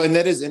 and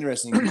that is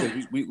interesting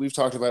because we've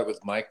talked about it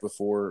with Mike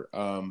before,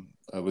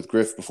 with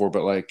Griff before,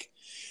 but like,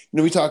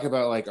 we talk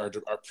about like our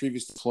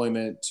previous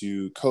deployment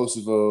to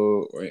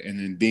Kosovo and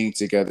then being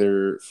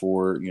together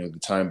for, the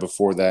time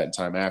before that and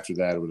time after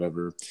that or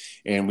whatever.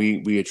 And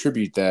we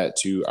attribute that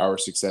to our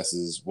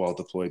successes while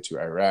deployed to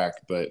Iraq.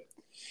 But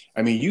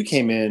I mean, you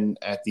came in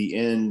at the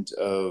end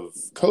of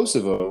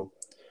Kosovo,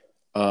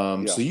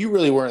 so you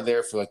really weren't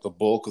there for like the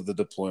bulk of the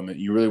deployment.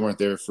 You really weren't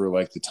there for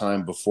like the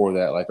time before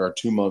that, like our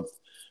 2-month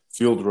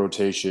field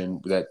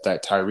rotation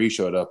that Tyree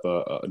showed up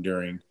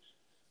during.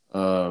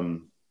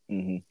 And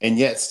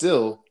yet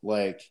still,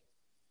 like,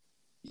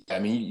 I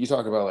mean, you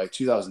talk about like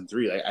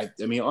 2003. Like,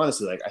 I mean,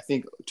 honestly, like I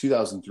think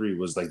 2003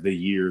 was like the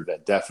year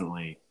that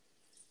definitely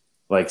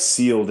like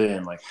sealed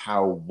in like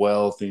how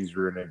well things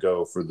were going to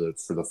go for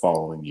the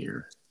following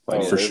year.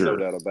 Like, for there's sure. no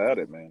doubt about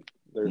it, man.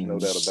 There's no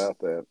doubt about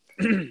that.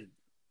 And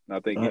I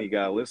think any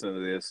guy listening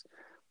to this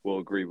will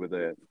agree with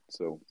that.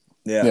 So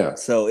yeah.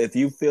 So if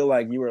you feel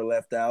like you were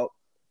left out,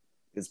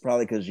 it's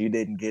probably because you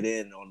didn't get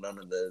in on none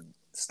of the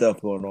stuff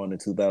going on in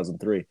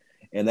 2003.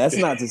 And that's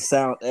not to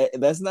sound.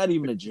 That's not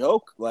even a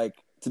joke. Like,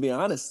 to be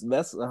honest,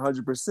 that's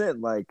 100%.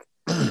 Like,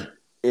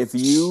 if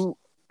you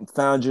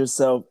found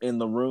yourself in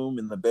the room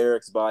in the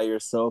barracks by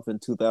yourself in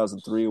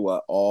 2003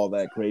 while all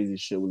that crazy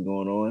shit was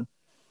going on.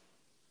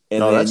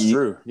 And that's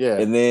true. Yeah.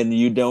 And then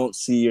you don't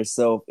see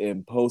yourself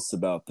in posts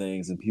about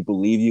things and people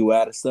leave you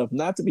out of stuff,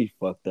 not to be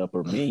fucked up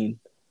or mean,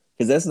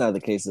 because that's not the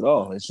case at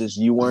all. It's just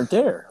you weren't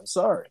there. I'm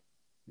sorry.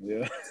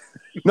 Yeah.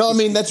 No, I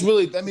mean, that's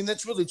really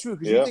true.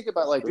 Because you think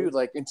about like, dude,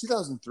 like in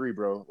 2003,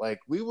 bro, like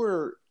we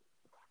were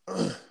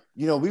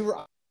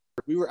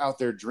out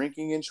there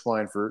drinking in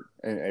Schweinfurt,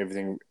 and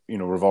everything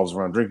revolves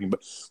around drinking.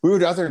 But we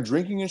were out there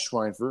drinking in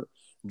Schweinfurt,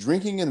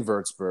 drinking in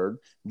Würzburg,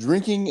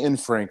 drinking in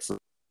Frankfurt,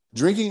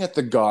 drinking at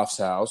the Goff's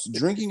house,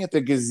 drinking at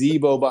the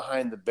gazebo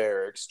behind the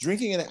barracks,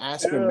 drinking in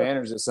Aspen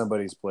Manors at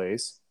somebody's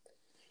place.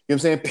 You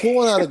know what I'm saying?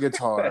 Pulling out a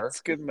guitar.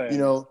 That's good,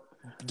 man.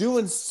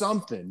 Doing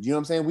something. You know what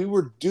I'm saying? We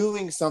were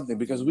doing something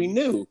because we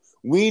knew,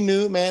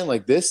 man,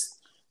 like this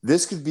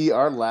could be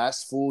our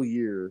last full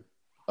year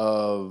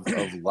of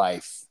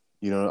life,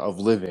 of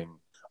living,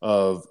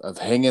 of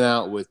hanging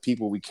out with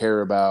people we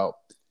care about.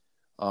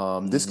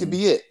 This could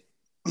be it.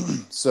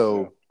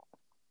 So,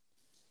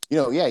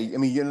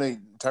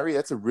 Tyree,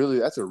 that's a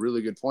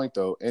really good point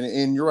though.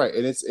 And you're right.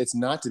 And it's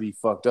not to be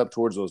fucked up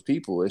towards those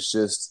people. It's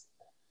just,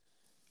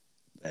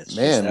 that's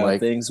just how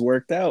things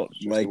worked out.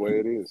 Like the way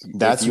it is.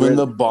 That's when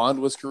the bond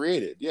was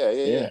created.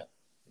 Yeah.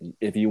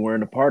 If you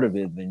weren't a part of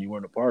it, then you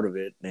weren't a part of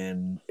it,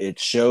 and it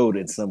showed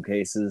in some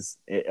cases.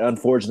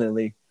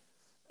 Unfortunately,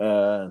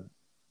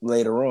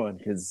 later on,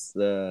 because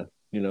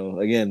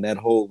again, that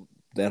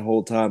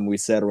whole time we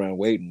sat around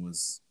waiting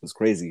was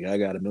crazy. I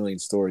got a million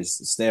stories.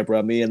 Stamp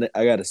brought me, and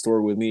I got a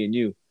story with me and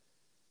you.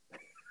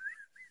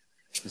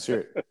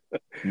 Sure,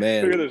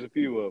 man. There's a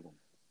few of them.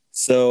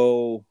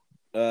 So,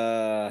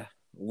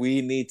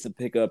 we need to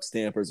pick up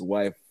Stamper's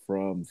wife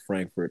from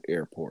Frankfurt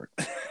Airport.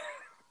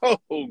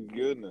 Oh,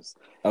 goodness.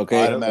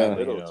 Okay.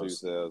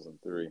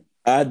 2003.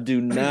 I do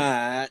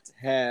not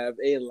have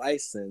a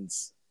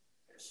license,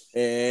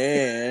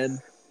 and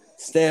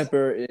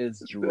Stamper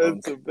is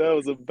drunk. That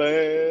was a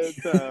bad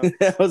time.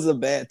 That was a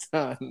bad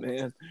time,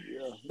 man.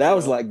 Yeah. That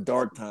was like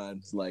dark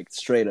times, like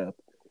straight up.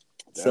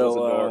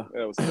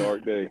 That was a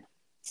dark day.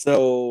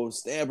 So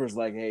Stamper's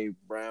like, "Hey,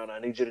 Brown, I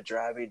need you to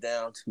drive me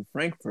down to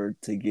Frankfurt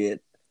to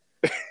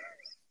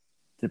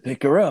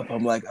pick her up."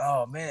 I'm like,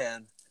 "Oh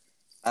man,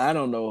 I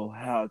don't know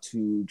how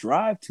to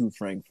drive to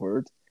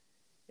Frankfurt,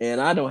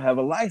 and I don't have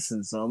a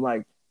license." So I'm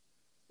like,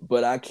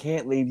 "But I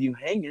can't leave you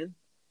hanging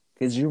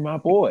because you're my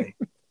boy."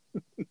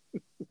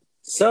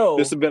 So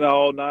this has been an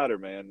all-nighter,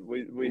 man.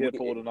 We had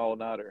pulled an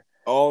all-nighter.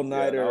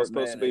 All-nighter. Yeah, I was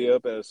supposed to be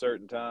up at a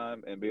certain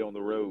time and be on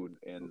the road,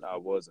 and I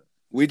wasn't.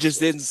 We just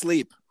didn't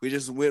sleep. We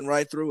just went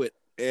right through it.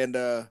 And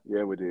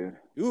yeah, we did.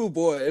 Ooh,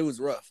 boy, it was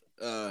rough.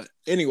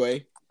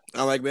 Anyway,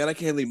 I'm like, man, I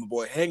can't leave my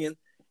boy hanging.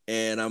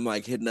 And I'm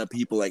like hitting up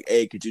people like,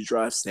 hey, could you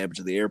drive Stamper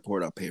to the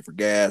airport? I'll pay for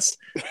gas.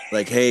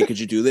 Like, hey, could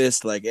you do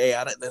this? Like, hey,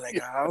 I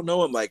don't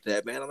know him like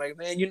that, man. I'm like,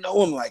 man, you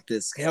know him like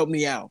this. Help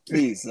me out,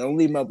 please. Don't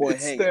leave my boy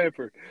hanging.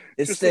 Stamper.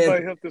 It's just Stamper.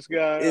 Somebody help this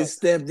guy out. It's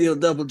Stamp Deal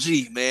Double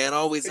G, man.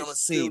 Always He's on the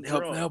scene.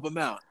 Help him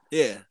out.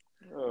 Yeah.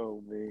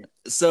 Oh man.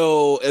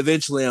 So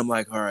eventually, I'm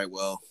like, all right,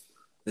 well,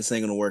 this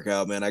ain't gonna work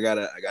out, man. I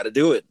gotta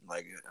do it.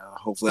 Like,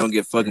 hopefully, I don't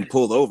get fucking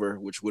pulled over,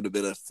 which would have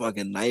been a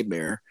fucking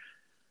nightmare.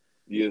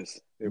 Yes,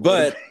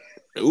 but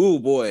ooh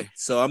boy,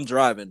 so I'm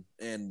driving,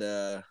 and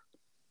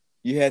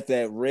you had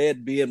that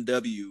red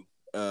BMW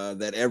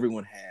that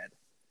everyone had.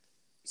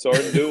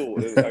 Sergeant Duel.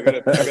 I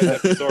got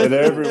that Sergeant.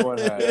 That everyone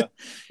had. Yeah.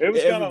 It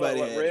was kind of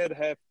Everybody like had red,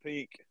 half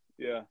pink.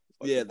 Yeah.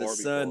 Like yeah, the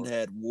sun car.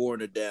 had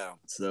worn it down,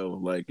 so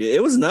like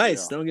it was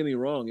nice. Yeah. Don't get me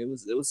wrong;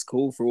 it was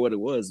cool for what it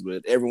was,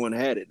 but everyone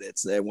had it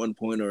at one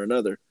point or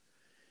another,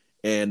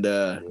 and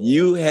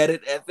you had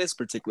it at this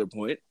particular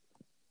point.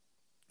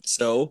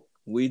 So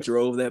we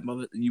drove that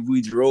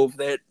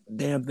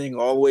damn thing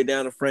all the way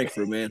down to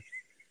Frankfurt, man,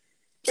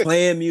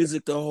 playing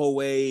music the whole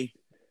way.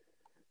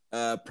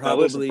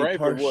 Probably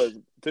Frankfurt was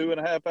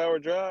 2.5 hour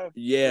drive.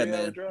 Yeah,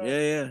 man.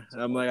 Yeah.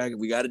 I'm like,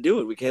 we got to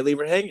do it. We can't leave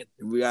her hanging.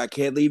 I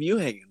can't leave you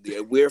hanging.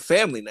 We're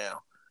family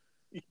now.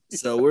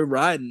 So we're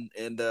riding,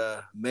 and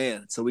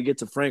man. So we get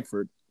to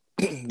Frankfurt,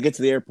 get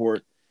to the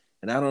airport,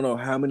 and I don't know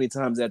how many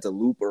times I had to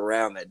loop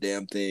around that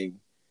damn thing.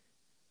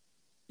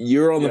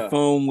 You're on the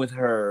phone with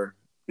her,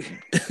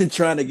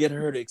 trying to get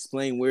her to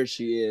explain where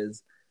she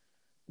is.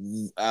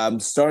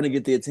 I'm starting to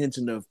get the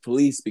attention of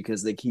police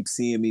because they keep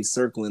seeing me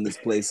circling this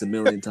place a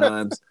million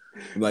times.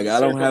 I'm like, I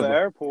don't have the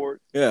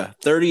airport. Yeah,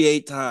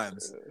 38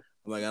 times.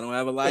 I'm like, I don't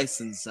have a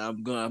license.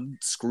 I'm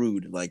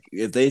screwed. Like,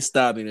 if they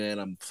stop me, man,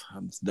 I'm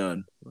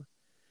done.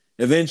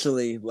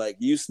 Eventually, like,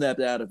 you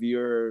snapped out of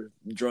your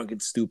drunken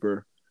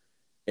stupor,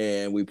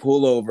 and we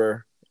pull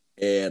over,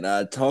 and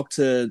I talked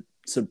to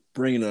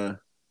Sabrina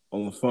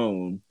on the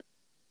phone.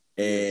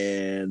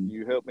 And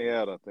you helped me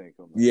out, I think.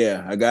 On that.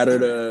 Yeah, I got her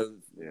to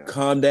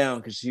calm down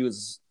because she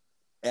was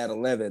at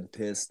 11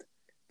 pissed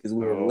because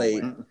we were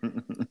late.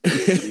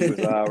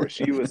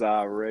 She was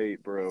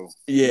irate, bro.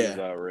 Yeah, she was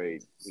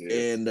irate. Yeah.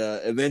 And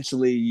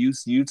eventually,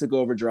 you took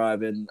over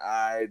driving.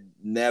 I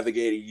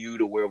navigated you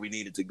to where we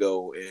needed to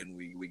go, and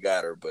we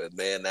got her. But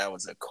man, that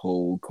was a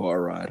cold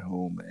car ride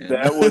home, man.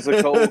 That was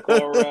a cold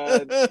car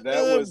ride.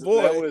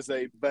 That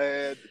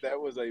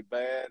was a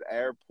bad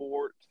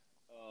airport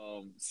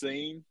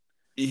scene.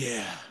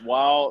 Yeah.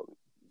 While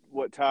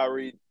what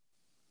Tyree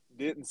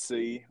didn't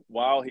see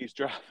while he's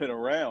driving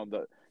around,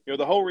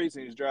 the whole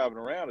reason he's driving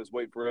around is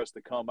wait for us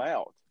to come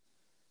out.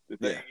 The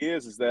thing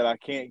is that I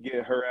can't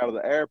get her out of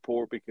the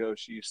airport because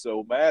she's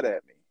so mad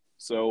at me.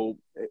 So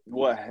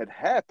what had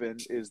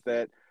happened is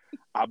that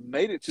I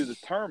made it to the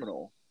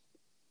terminal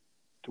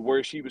to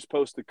where she was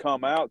supposed to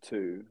come out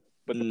to,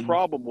 but the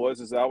problem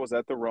was I was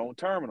at the wrong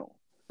terminal.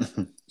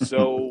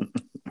 So,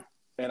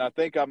 and I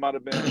think we might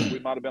have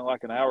been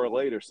like an hour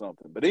late or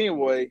something. But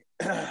anyway,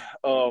 and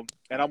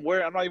I'm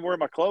not even wearing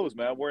my clothes,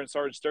 man. I'm wearing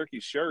Sergeant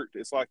Sturkey's shirt.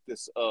 It's like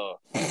this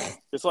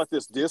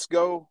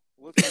disco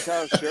looking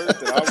kind of shirt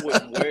that I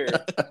wouldn't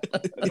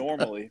wear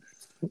normally.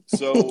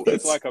 So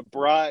it's like a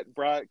bright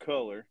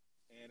color,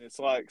 and it's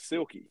like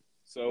silky.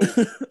 So,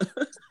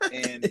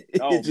 and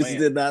it just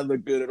did not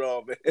look good at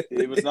all, man.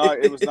 It was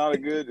not a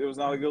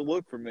good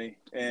look for me.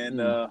 And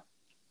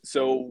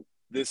so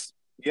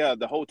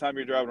the whole time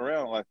you're driving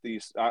around like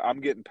these, I'm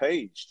getting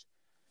paged,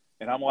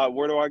 and I'm like,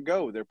 where do I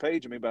go? They're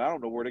paging me, but I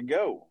don't know where to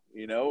go,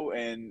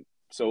 And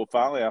so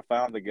finally, I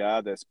found the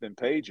guy that's been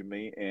paging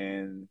me,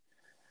 and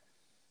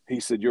he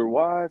said, "Your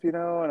wife, And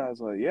I was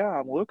like, "Yeah,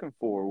 I'm looking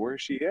for her.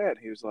 Where's she at?"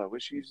 He was like, "Well,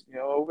 she's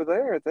over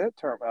there at that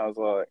term." I was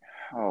like,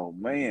 "Oh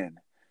man."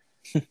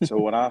 So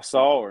when I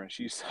saw her and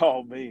she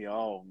saw me,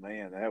 oh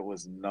man, that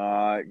was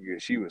not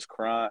good. She was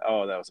crying.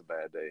 Oh, that was a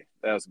bad day.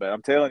 That was bad.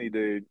 I'm telling you,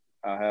 dude,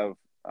 I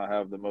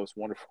have the most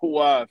wonderful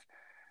wife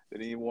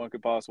that anyone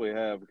could possibly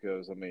have,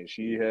 because I mean,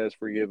 she has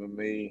forgiven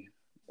me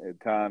at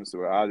times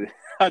where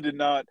I did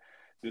not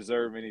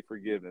deserve any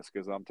forgiveness,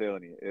 because I'm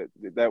telling you,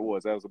 that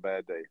was a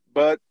bad day.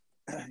 But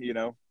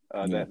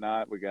that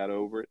night we got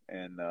over it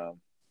and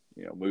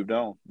moved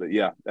on. But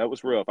yeah, that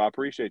was rough. I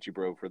appreciate you,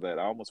 bro, for that.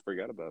 I almost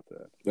forgot about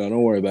that. No,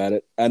 don't worry about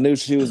it. I knew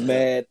she was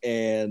mad,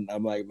 and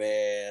I'm like,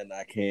 man,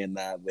 I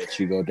cannot let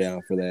you go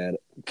down for that.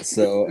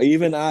 So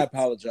even I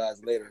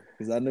apologized later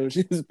because I knew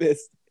she was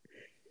pissed.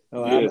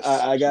 Yes,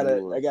 I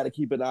gotta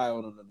keep an eye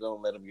on him and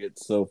don't let him get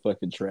so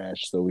fucking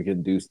trash, so we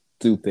can do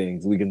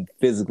things. We can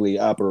physically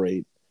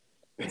operate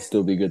and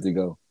still be good to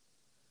go.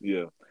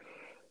 Yeah.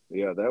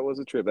 Yeah, that was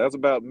a trip. That was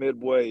about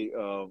midway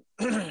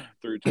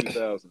through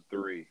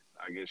 2003,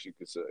 I guess you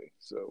could say.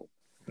 So,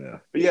 yeah.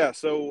 But yeah,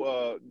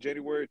 so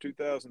January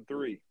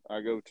 2003,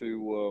 I go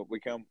to we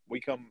come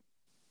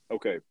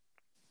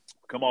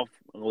off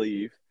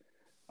leave.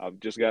 I've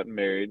just gotten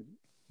married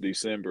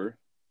December,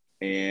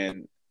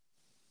 and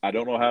I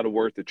don't know how to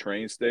work the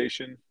train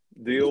station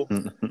deal.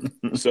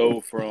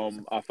 So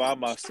I find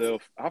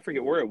myself, I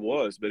forget where it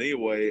was, but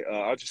anyway,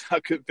 I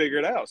couldn't figure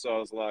it out. So I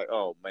was like,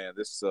 oh man,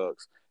 this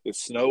sucks.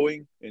 It's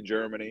snowing in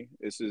Germany.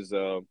 This is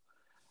I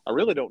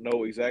really don't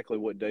know exactly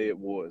what day it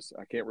was.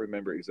 I can't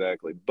remember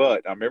exactly,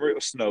 but I remember it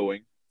was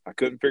snowing. I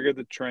couldn't figure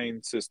the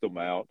train system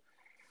out.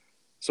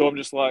 So I'm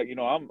just like,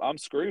 I'm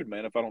screwed,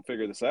 man, if I don't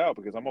figure this out,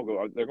 because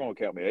they're gonna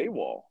count me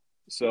AWOL.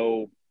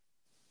 So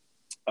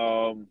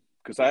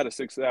because I had a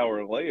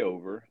 6-hour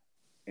layover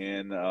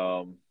in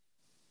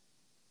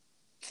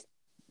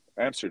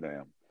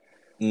Amsterdam.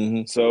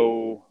 Mm-hmm.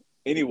 So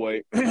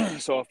anyway,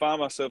 so I find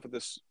myself at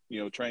this,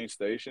 train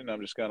station.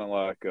 I'm just kind of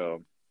like, I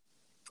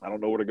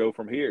don't know where to go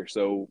from here.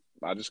 So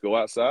I just go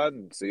outside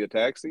and see a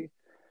taxi,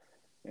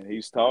 and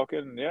he's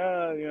talking,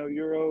 yeah,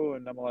 euro.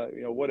 And I'm like,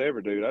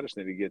 whatever, dude. I just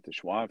need to get to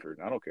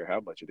Schweinfurt. I don't care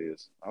how much it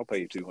is. I'll pay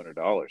you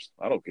 $200.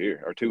 I don't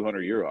care. Or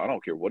 200 euro. I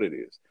don't care what it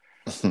is.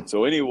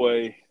 So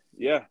anyway,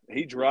 yeah,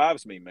 he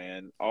drives me,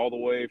 man, all the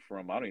way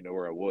from, I don't even know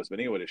where I was, but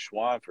anyway, to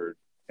Schweinfurt.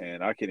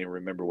 And I can't even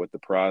remember what the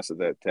price of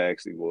that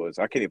taxi was.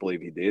 I can't even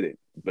believe he did it.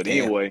 But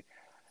anyway,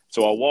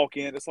 so I walk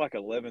in. It's like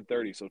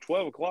 11:30. So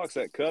 12 o'clock's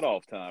that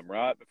cutoff time,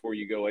 right, before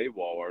you go AWOL,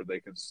 or they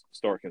can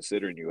start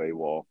considering you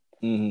AWOL.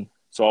 Mm-hmm.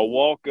 So I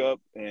walk up,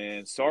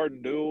 and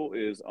Sergeant Duel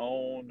is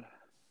on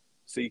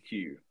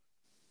CQ.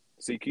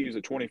 CQ is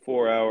a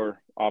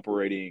 24-hour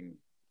operating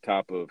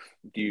type of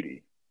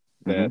duty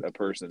that a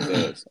person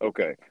does.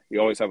 Okay.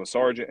 You always have a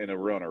sergeant and a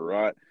runner,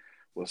 right?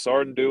 Well,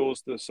 Sergeant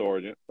Duel's the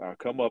sergeant. I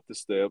come up the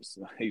steps.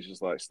 He's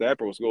just like,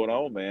 Snapper, what's going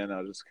on, man? I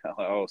was just kind of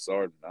like, oh,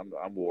 Sergeant,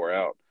 I'm wore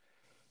out.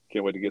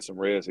 Can't wait to get some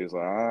rest. He's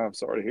like, I'm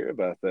sorry to hear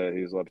about that.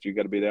 He's like, but you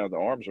got to be down in the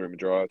arms room and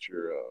draw out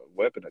your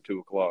weapon at 2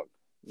 o'clock,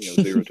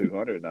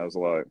 0200. And I was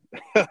like,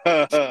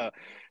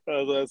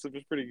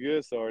 it's pretty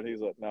good, Sergeant. He's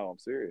like, no, I'm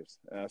serious.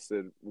 And I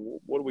said,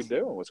 what are we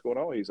doing? What's going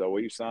on? He's like,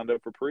 well, you signed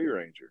up for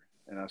pre-ranger.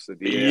 And I said,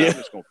 yeah. I'm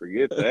just going to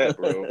forget that,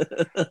 bro.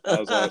 I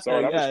was like,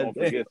 sorry, I'm just going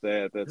to forget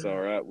that. That's all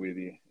right with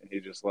you. And he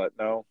just like,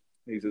 no.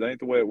 He said, ain't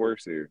the way it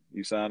works here.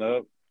 You sign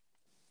up,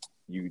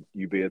 you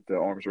be at the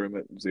arms room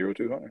at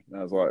 0200. And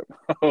I was like,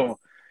 oh.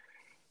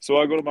 So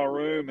I go to my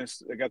room and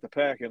I got the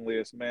packing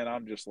list. Man,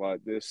 I'm just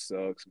like, this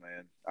sucks,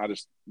 man.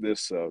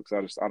 This sucks.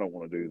 I don't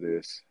want to do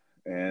this.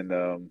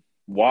 And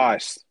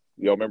Weiss,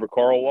 y'all remember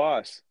Carl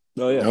Weiss?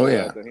 Oh, yeah. Oh,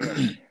 yeah.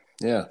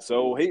 Yeah.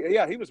 So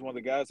he was one of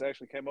the guys that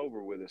actually came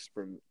over with us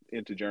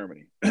into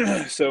Germany.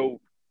 So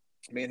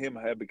me and him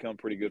have become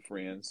pretty good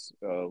friends,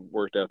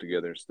 worked out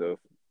together and stuff.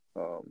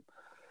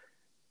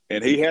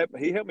 And he helped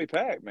me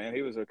pack, man.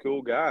 He was a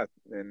cool guy,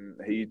 and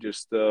he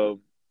just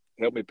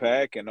helped me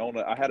pack. And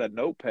I had a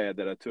notepad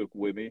that I took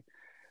with me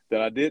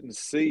that I didn't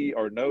see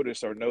or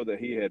notice or know that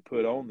he had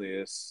put on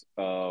this,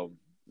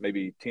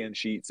 maybe 10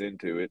 sheets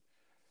into it.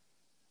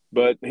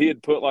 But he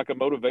had put like a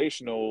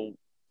motivational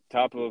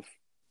type of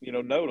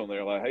note on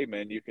there like, hey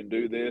man, you can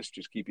do this.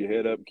 Just keep your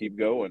head up and keep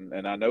going.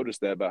 And I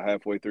noticed that about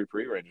halfway through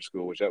pre-ranger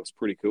school, which that was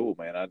pretty cool,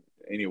 man.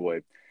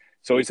 Anyway,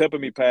 so he's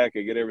helping me pack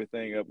and get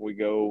everything up. We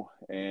go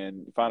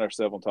and find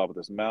ourselves on top of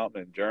this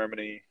mountain in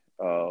Germany,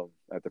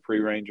 at the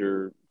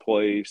pre-ranger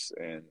place.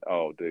 And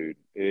oh, dude,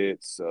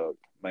 it sucked,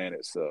 man.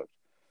 It sucked.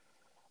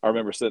 I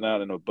remember sitting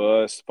out in a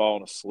bus,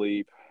 falling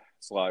asleep.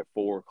 It's like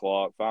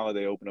 4:00. Finally,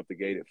 they open up the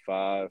gate at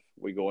 5.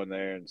 We go in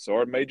there, and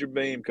Sergeant Major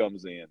Beam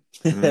comes in.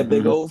 That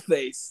big old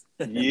face.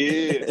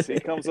 Yes, he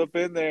comes up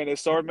in there, and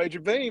it's Sergeant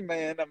Major Beam,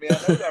 man. I mean,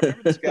 I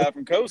remember this guy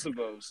from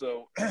Kosovo.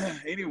 So,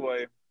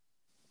 anyway,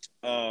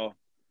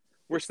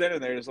 we're standing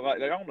there. There's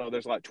like, I don't know,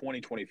 there's like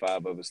 20,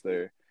 25 of us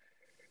there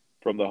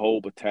from the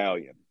whole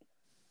battalion.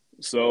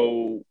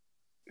 So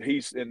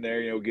he's in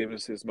there, giving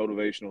us his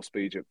motivational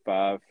speech at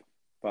 5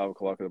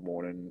 o'clock in the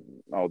morning,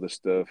 all this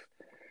stuff.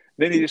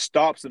 Then he just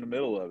stops in the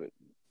middle of it.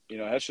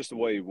 That's just the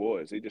way he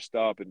was. He just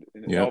stopped, and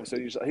all of a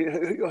sudden he's like,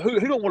 who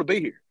don't want to be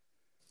here?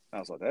 I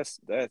was like, that's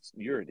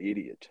you're an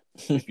idiot.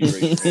 If you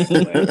raise your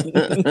hand,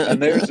 man.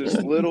 And there's this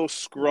little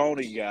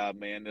scrawny guy,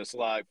 man, that's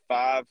like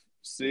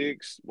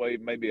 5'6",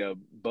 weighed maybe a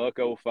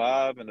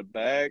 $105 in the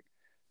back,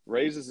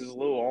 raises his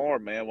little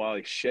arm, man, while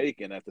he's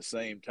shaking at the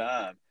same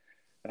time.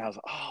 And I was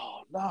like,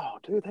 oh no,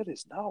 dude, that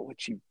is not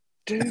what you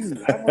do.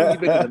 How long have you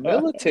been in the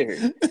military?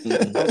 I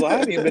was like, I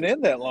haven't even been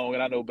in that long,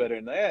 and I know better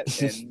than that.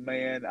 And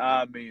man,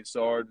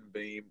 Sergeant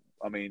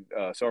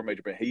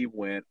Major Beam, he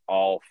went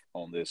off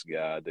on this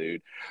guy,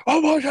 dude.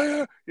 Oh my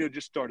God!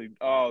 Just started.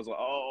 I was like,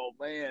 oh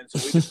man. So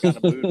we just kind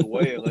of moved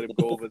away and let him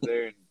go over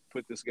there and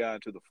put this guy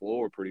into the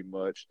floor, pretty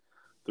much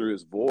through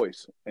his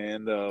voice.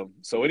 And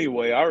so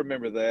anyway, I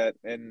remember that.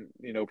 And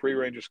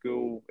pre-ranger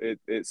school,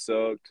 it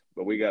sucked,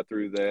 but we got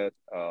through that.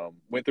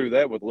 Went through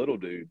that with little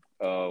dude.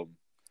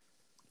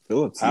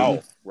 Phillips.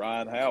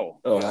 Ryan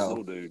Howell. Oh, that Howell.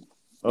 little dude.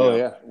 Oh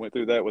yeah. Went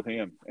through that with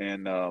him.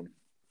 And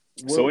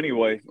so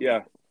anyway,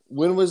 yeah.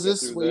 When was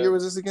this? What year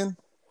was this again?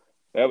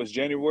 That was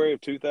January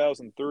of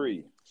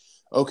 2003.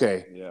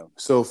 Okay. Yeah.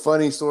 So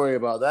funny story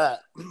about that.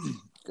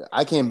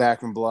 I came back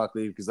from block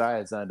leave because I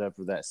had signed up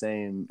for that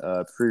same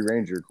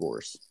pre-ranger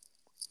course.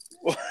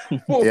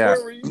 Well, Yeah.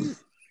 where were you?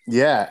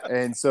 Yeah,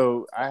 and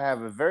so I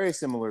have a very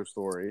similar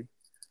story.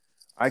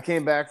 I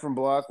came back from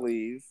block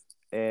leave,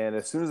 and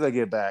as soon as I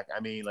get back,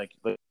 I mean, like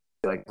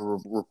we're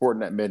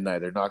reporting at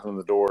midnight. They're knocking on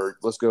the door.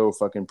 Let's go,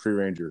 fucking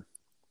pre-ranger.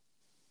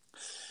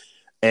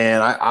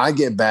 And I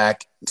get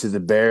back to the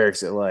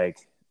barracks at like,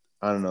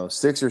 I don't know,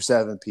 6 or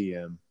 7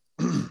 p.m.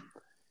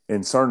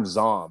 and Sergeant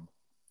Zom,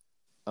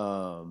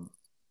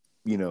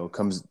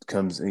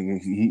 comes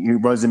and he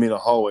runs into me in the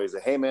hallway. He's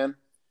like, "Hey man,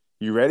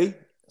 you ready?"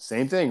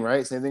 Same thing,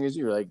 right? Same thing as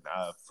you. You're like,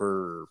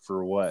 for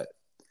what?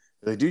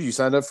 Like, dude, you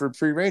signed up for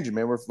pre-ranger,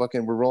 man. We're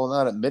rolling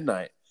out at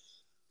midnight.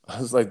 I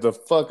was like, the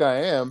fuck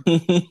I am.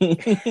 And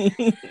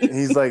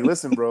he's like,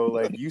 listen, bro,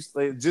 like just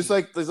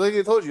like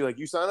I told you, like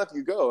you sign up,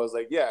 you go. I was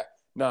like, yeah,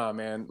 nah,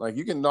 man. Like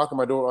you can knock on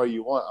my door all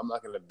you want. I'm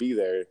not gonna be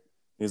there.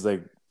 He's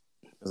like,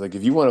 I was like,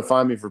 if you want to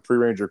find me for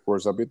pre-ranger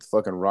course, I'll be at the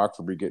fucking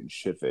Rockford getting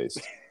shit faced.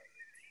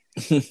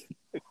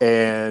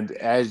 And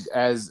as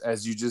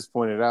you just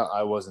pointed out,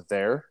 I wasn't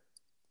there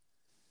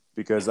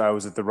because I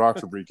was at the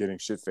Rockford getting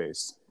shit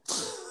faced.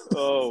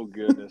 Oh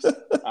goodness,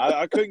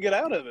 I couldn't get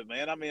out of it,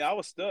 man. I mean, I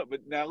was stuck.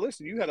 But now,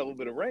 listen, you had a little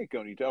bit of rank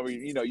on you. Tell me,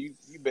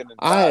 you've been in.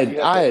 I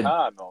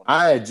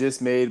had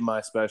just made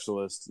my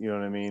specialist. You know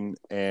what I mean?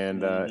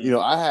 And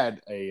I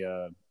had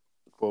a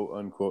quote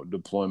unquote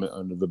deployment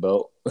under the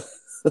belt.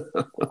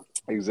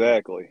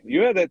 Exactly.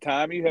 You had that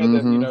time. You had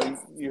that.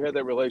 You had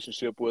that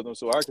relationship with them,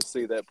 so I could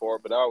see that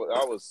part. But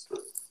I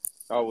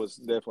was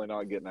definitely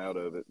not getting out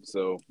of it.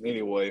 So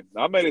anyway,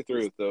 I made it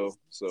through it though.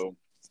 So.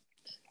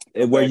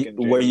 Were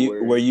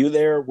you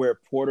there where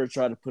Porter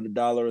tried to put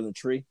 $1 in the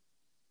tree?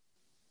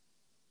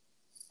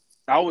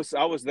 I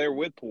was there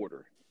with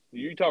Porter.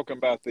 You talking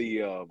about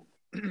the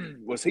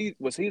was he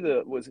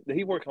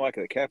working like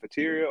at a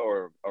cafeteria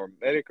or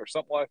medic or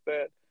something like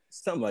that?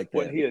 Something like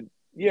that.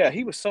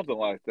 He was something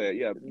like that.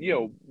 Yeah,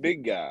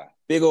 big guy.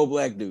 Big old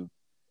black dude.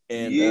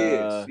 And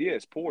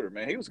yes, Porter,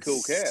 man. He was a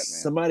cool cat, man.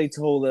 Somebody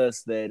told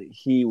us that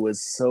he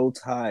was so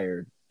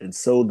tired and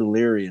so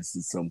delirious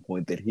at some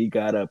point that he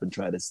got up and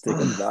tried to stick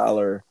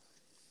 $1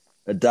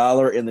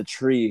 in the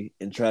tree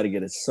and try to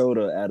get a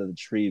soda out of the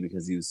tree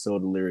because he was so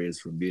delirious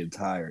from being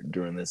tired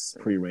during this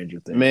pre-ranger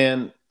thing.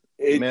 Man,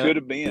 it could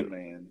have been,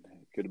 man.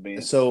 It could have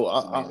been. So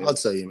I'll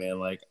tell you, man.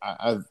 Like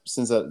I've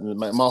since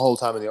my whole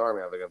time in the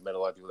Army, I've met a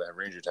lot of people that have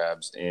ranger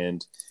tabs,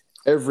 and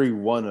every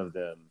one of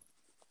them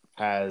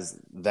has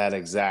that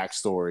exact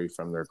story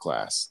from their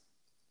class.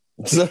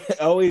 So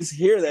I always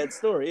hear that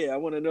story. Yeah, I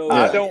want to know.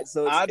 I don't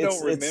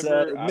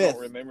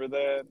remember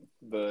that,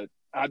 but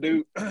I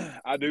do.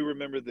 I do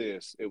remember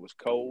this. It was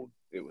cold.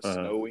 It was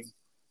snowing.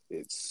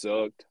 It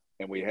sucked,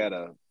 and we had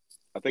I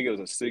think it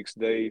was a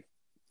 6-day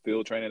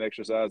field training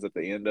exercise at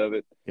the end of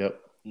it. Yep.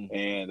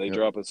 And they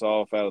dropped us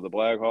off out of the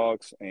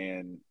Blackhawks,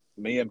 and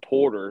me and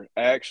Porter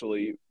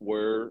actually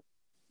were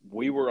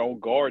on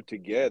guard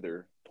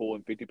together,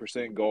 pulling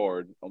 50%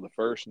 guard on the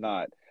first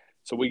night.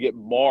 So we get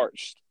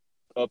marched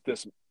up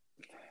this.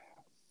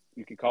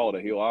 You can call it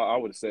a hill. I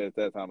would have said at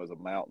that time it was a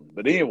mountain.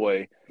 But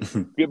anyway,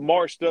 get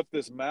marched up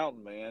this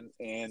mountain, man,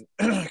 and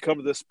come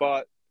to this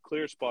spot,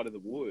 clear spot in the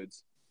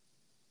woods.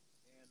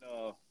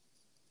 And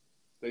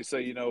they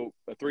say,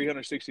 a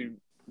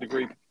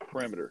 360-degree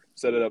perimeter.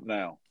 Set it up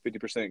now,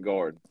 50%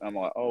 guard. I'm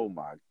like, oh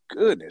my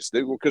goodness,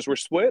 because we're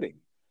sweating,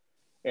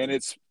 and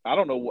I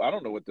don't know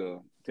what the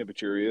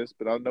temperature is,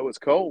 but I know it's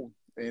cold.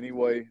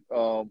 Anyway,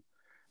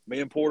 me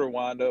and Porter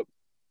wind up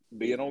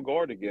being on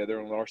guard together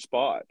on our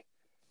spot.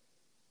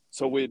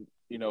 So we'd,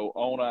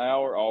 on an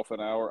hour, off an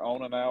hour,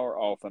 on an hour,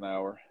 off an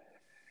hour.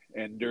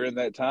 And during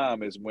that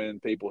time is when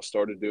people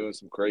started doing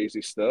some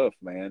crazy stuff,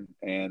 man.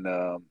 And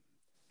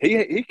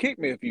he kicked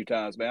me a few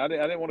times, man. I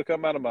didn't want to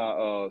come out of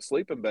my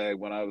sleeping bag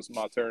when I was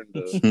my turn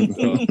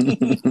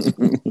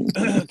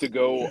to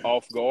go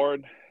off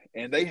guard.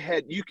 And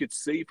you could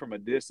see from a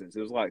distance,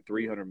 it was like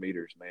 300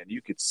 meters, man.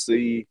 You could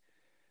see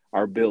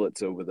our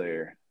billets over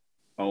there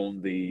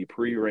on the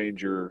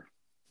pre-ranger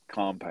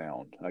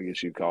compound, I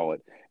guess you'd call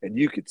it, and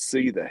you could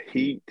see the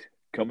heat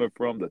coming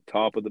from the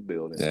top of the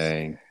building.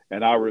 Dang.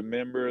 And I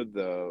remember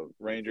the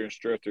ranger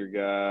instructor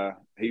guy.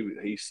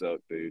 He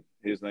sucked, dude.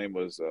 His name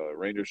was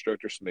Ranger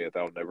Instructor Smith.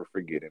 I'll never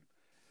forget him.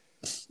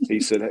 He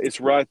said,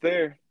 "It's right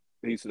there."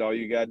 He said, "All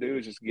you gotta do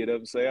is just get up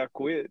and say I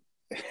quit."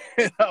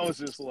 And I was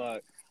just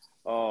like,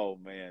 oh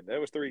man, there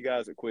was 3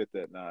 guys that quit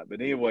that night. But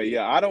anyway,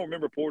 yeah, I don't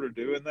remember Porter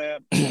doing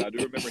that. I do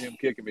remember him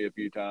kicking me a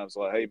few times,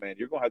 like, "Hey man,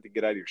 you're gonna have to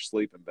get out of your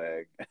sleeping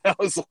bag." I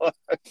was like,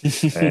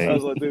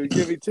 dude,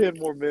 give me 10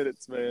 more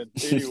minutes, man.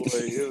 Anyway,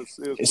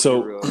 it was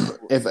so rough.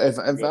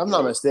 if I'm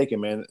not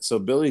mistaken, man, so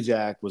Billy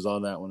Jack was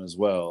on that one as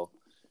well,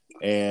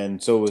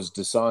 and so was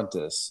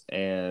DeSantis.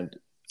 And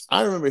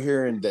I remember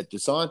hearing that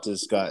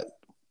DeSantis got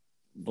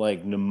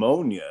like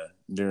pneumonia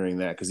during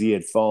that because he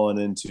had fallen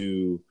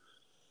into,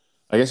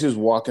 I guess he was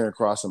walking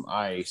across some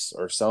ice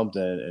or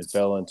something and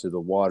fell into the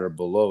water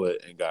below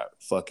it and got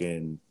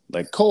fucking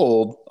like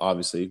cold,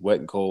 obviously wet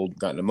and cold,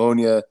 got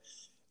pneumonia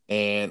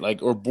and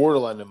like, or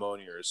borderline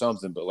pneumonia or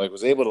something, but like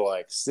was able to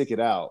like stick it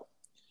out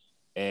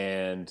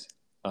and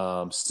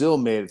still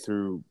made it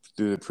through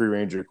the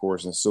pre-ranger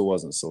course and still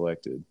wasn't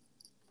selected.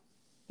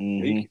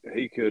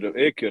 He could have,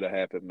 it could have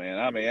happened, man.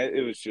 I mean,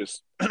 it was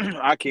just,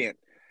 I can't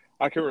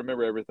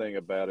remember everything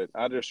about it.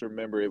 I just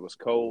remember it was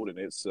cold and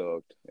it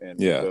sucked. And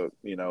so,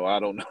 I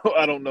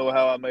don't know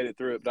how I made it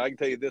through it, but I can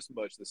tell you this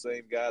much: the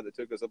same guy that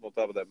took us up on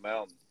top of that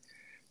mountain,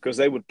 because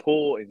they would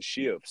pull in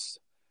shifts.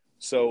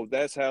 So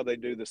that's how they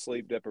do the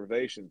sleep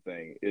deprivation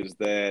thing, is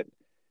that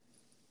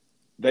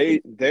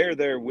they're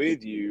there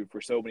with you for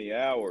so many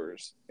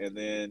hours, and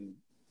then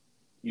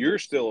you're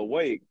still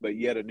awake, but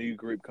yet a new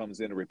group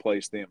comes in to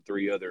replace them,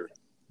 3 other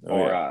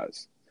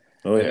RIs.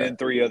 And then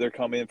 3 other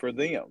come in for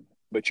them.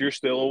 But you're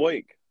still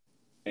awake.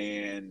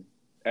 And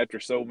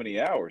after so many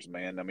hours,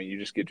 man, I mean, you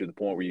just get to the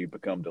point where you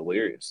become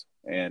delirious.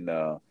 And,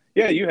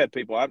 you had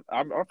people, I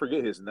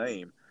forget his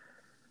name,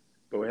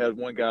 but we had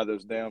one guy that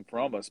was down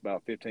from us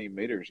about 15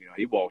 meters.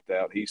 He walked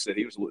out. He said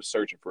he was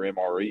searching for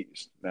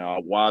MREs.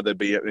 Now, why they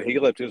be, he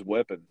left his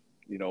weapon,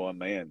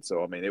 unmanned.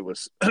 So, I mean, it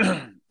was,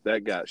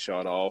 that got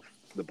shot off,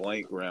 the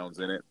blank rounds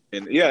in it.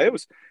 And,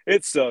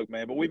 it sucked,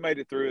 man. But we made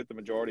it through it, the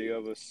majority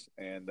of us.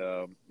 And,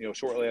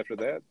 shortly after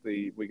that,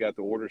 we got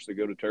the orders to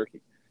go to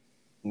Turkey.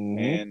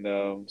 Mm-hmm.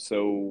 And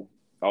so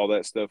all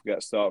that stuff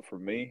got stopped for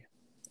me.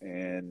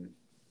 And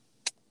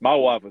my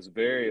wife was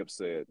very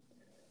upset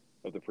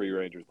of the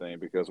pre-ranger thing,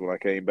 because when I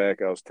came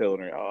back, I was telling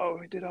her, "Oh,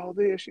 we did all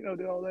this, did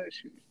all that."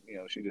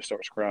 She just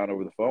starts crying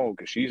over the phone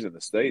because she's in the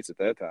States at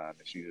that time,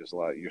 and she's just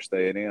like, "You're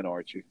staying in,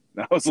 aren't you?"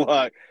 And I was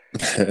like,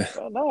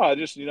 "Oh, no, I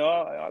just,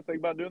 I think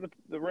about doing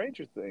the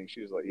ranger thing." She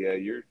was like, "Yeah,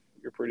 you're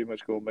pretty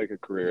much going to make a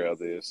career out of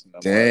this." And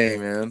I'm Dang, like,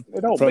 man.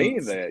 It don't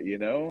mean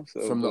that,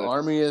 So from the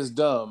army is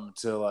dumb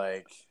to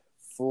like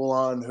full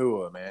on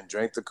hua, man.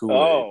 Drank the Kool-Aid.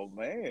 Oh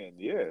man,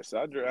 yes,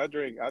 I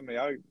drink. I mean,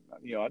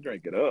 I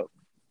drink it up.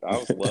 I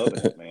was loving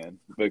it, man,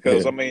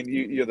 because I mean,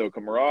 you the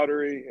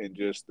camaraderie and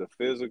just the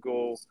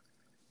physical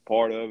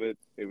part of it.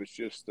 It was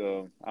just,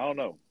 I don't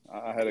know.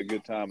 I had a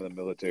good time in the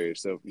military.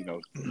 So,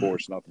 of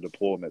course, not the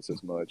deployments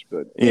as much,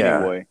 but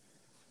anyway.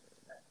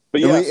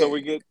 But so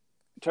we get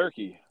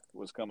Turkey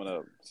was coming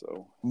up.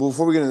 So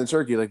before we get into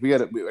Turkey, like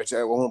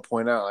I want to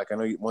point out, like I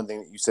know one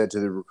thing that you said to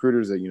the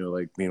recruiters that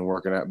like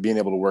being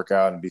able to work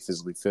out and be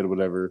physically fit or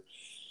whatever,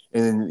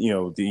 and then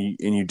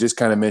and you just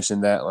kind of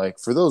mentioned that, like,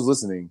 for those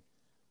listening,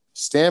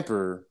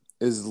 Stamper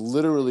is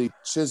literally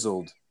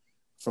chiseled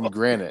from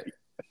granite.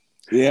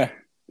 Yeah.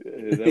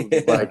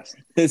 Like,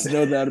 there's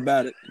no doubt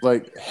about it.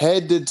 Like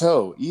head to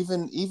toe,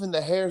 even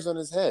the hairs on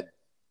his head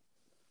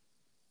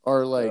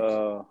are like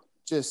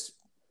just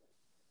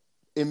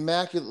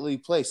immaculately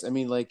placed. I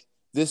mean, like,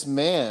 this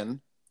man.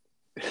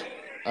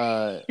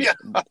 Listen,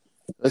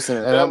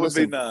 and that would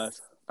be nice.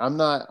 I'm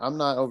not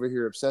over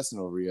here obsessing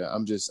over you.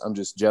 I'm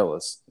just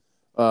jealous.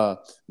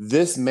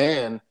 This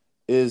man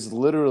is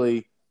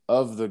literally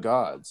of the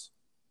gods,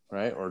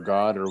 right? Or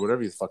God, or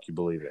whatever the fuck you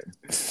believe in. You know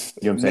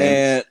what I'm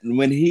saying? Man,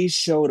 when he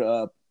showed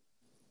up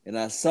And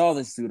I saw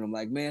this dude. I'm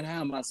like, man,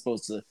 how am I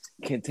supposed to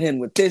contend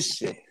with this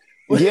shit?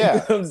 When Yeah.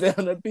 it comes down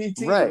to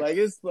PT, Right. like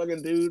this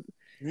fucking dude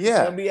is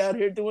Yeah. gonna be out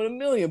here doing 1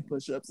 million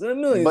push-ups and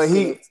 1 million But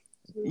sit-ups.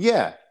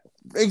 yeah,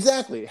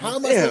 exactly. How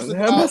am I Damn, supposed to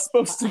how go am I out?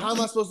 supposed to? How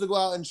am I supposed to go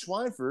out in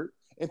Schweinfurt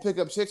and pick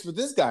up chicks with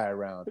this guy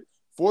around?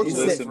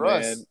 Fortunately Listen, for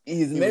us, man,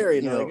 He's he was,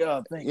 married. you I'm like, know,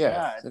 oh, thank yeah.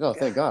 God. Like, oh,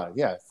 thank God.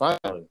 Yeah,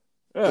 finally.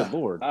 Yeah. Good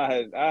Lord.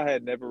 I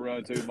had never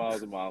run 2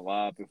 miles in my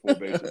life before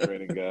basic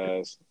training,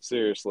 guys.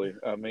 Seriously,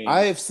 I mean,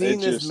 I have seen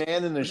it this just-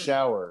 man in the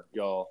shower,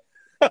 y'all.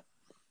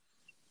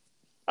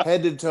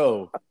 Head to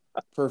toe,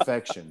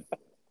 perfection.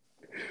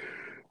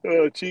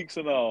 cheeks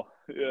and all.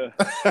 Yeah.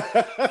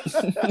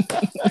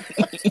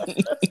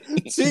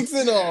 Cheeks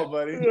and all,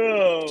 buddy.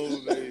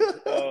 Oh man.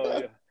 Oh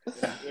yeah.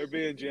 They're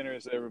being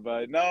generous,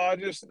 everybody. No, I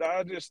just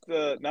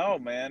no,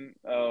 man.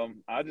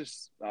 I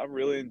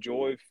really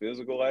enjoy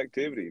physical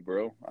activity,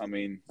 bro. I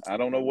mean, I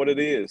don't know what it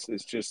is.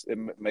 It's just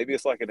maybe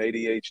it's like an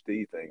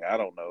ADHD thing. I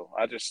don't know.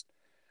 I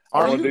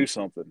Are want to you? do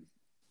something.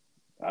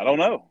 I don't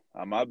know.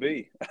 I might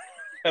be.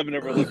 I've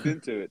never looked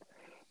into it.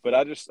 But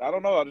I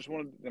don't know. I just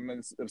want to. I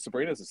mean,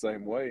 Sabrina's the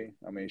same way.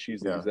 I mean, she's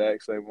the Yeah.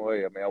 exact same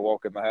way. I mean, I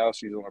walk in the house,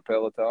 she's on her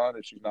Peloton,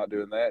 and she's not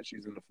doing that.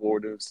 She's in the floor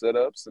doing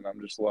sit-ups, and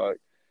I'm just like,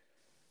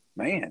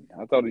 man,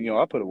 I thought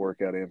I put a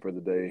workout in for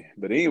the day.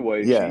 But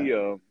anyway, Yeah. she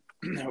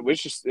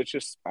it's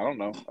just I don't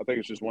know. I think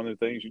it's just one of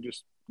the things you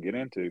just get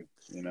into.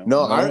 You know.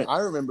 No, Right. I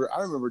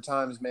remember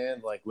times,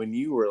 man, like when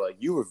you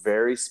were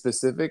very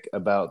specific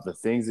about the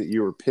things that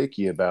you were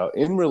picky about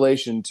in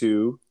relation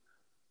to,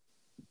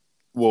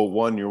 well,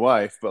 one, your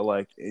wife, but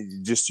like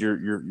just your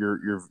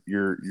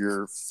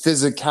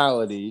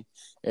physicality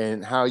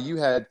and how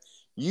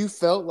you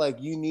felt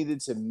like you needed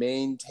to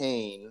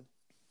maintain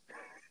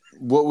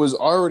what was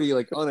already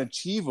like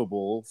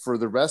unachievable for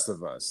the rest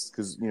of us,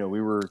 because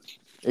we were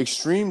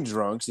extreme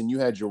drunks and you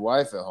had your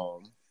wife at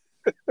home.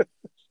 You know what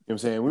I'm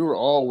saying? We were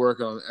all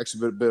working on an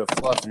extra bit of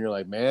fluff, and you're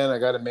like, man, I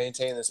got to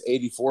maintain this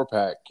 84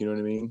 pack. You know what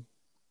I mean?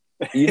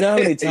 You know how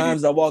many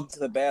times I walked to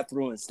the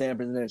bathroom and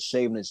Stamper's in there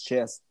shaving his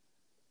chest?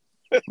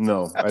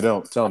 No, I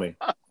don't. Tell me.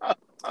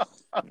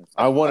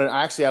 I want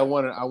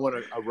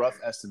a rough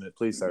estimate,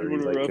 please, You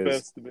want Tyrese. a rough 'Cause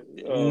estimate?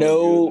 Oh,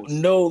 no,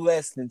 goodness. no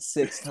less than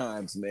 6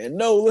 times, man.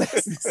 No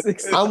less than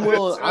 6 times.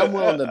 I'm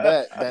willing to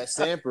bet that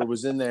Samper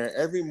was in there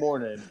every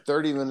morning,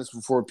 30 minutes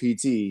before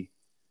PT,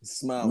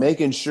 Smiling.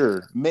 making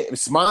sure,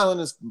 smiling,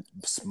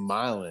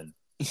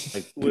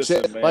 like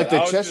Listen, man. like the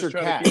I was Cheshire just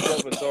trying Cat. to keep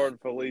up with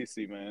Sergeant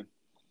Felici, man.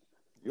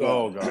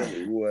 Oh God,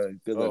 Boy,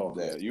 good luck Oh,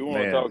 with Yeah, that. you want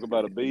to Man. talk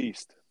about a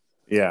beast?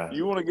 yeah,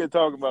 You want to get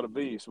talking about a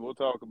beast? We'll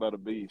talk about a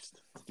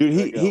beast. dude,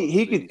 That guy was a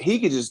he could beast. he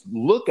could just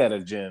look at a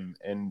gym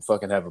and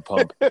fucking have a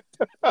pump.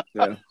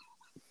 Yeah.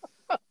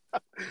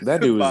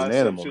 That dude was an Biceps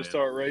animal, just man.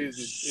 start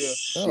raising.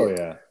 Yeah, Oh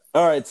yeah.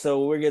 All right,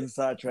 so we're getting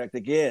sidetracked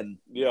again.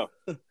 yeah.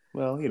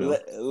 Well,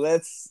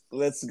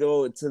 Let's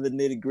go to the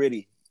nitty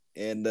gritty.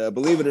 And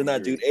believe it or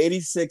not, dude,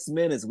 86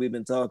 minutes we've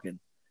been talking,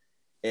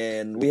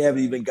 and we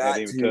haven't even got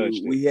Hadn't even touched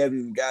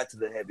it. to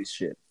the heavy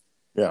shit.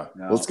 yeah.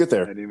 No, Let's get I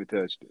there. hadn't even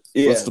touched it.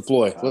 Yeah. Let's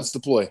deploy. Let's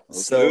deploy.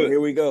 Let's So do it.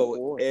 here we go,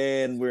 Boy.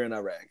 and we're in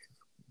Iraq.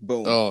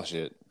 Boom. Oh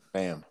shit!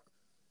 Bam.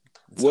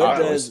 what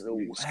hot, does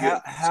You how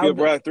skip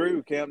does- right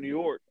through Camp New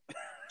York.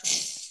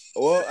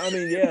 Well, I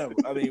mean, yeah.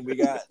 I mean, we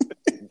got.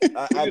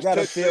 I We just got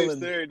a touched base feeling.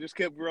 there and just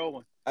kept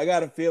rolling. I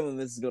got a feeling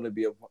this is going to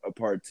be a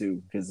part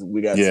 2 because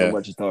we got Yeah. so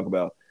much to talk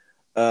about.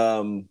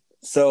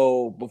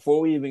 So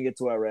before we even get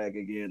to Iraq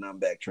again, I'm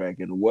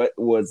backtracking. What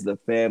was the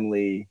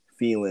family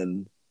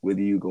feeling with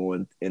you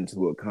going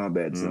into a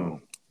combat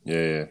zone?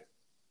 Yeah.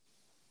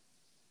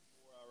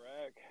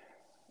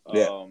 Iraq.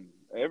 Yeah.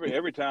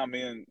 Every time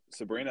me and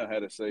Sabrina had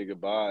to say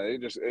goodbye,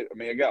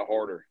 it got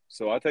harder.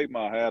 So I take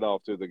my hat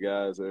off to the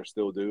guys that are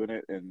still doing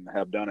it and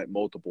have done it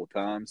multiple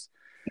times,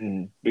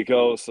 Mhm.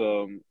 because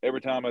every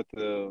time at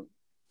the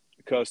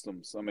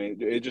customs, I mean,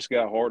 it just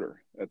got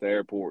harder at the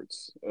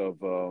airports of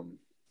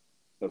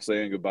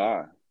saying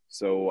goodbye.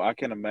 So I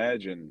can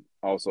imagine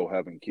also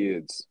having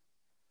kids.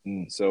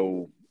 Mm.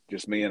 So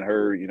just me and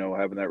her,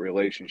 having that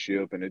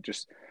relationship, and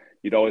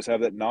you'd always have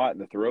that knot in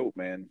the throat,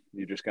 man.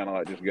 You just kind of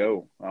like, just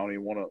go. I don't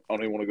even want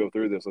to go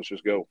through this. Let's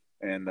just go.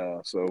 And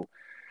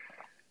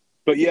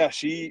but yeah,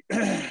 she,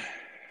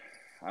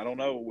 I don't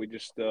know. We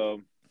just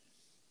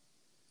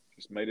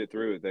made it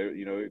through it.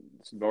 There,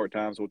 some dark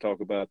times. We'll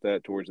talk about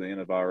that towards the end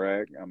of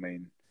Iraq. I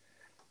mean,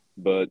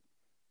 but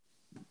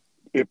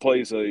it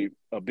plays a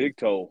big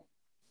toll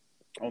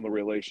on the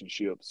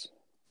relationships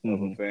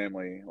of a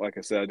family. Like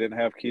I said, I didn't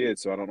have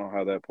kids, so I don't know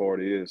how that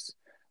part is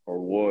or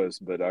was,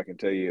 but I can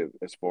tell you,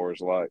 as far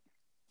as like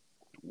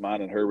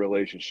mine and her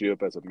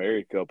relationship as a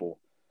married couple,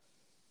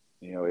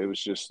 it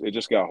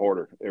just got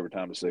harder every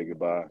time to say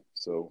goodbye.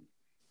 So,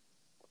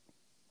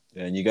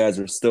 And you guys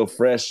are still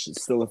fresh,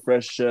 still a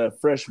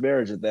fresh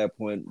marriage at that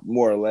point,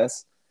 more or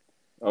less.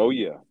 oh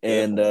yeah,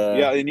 And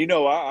yeah, and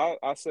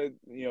I say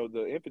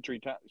the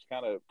infantry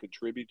kind of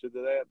contribute to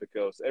that,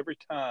 because every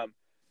time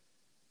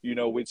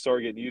we'd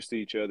start getting used to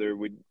each other,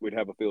 we'd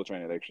have a field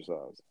training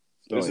exercise.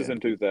 This is in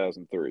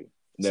 2003.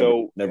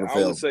 Never I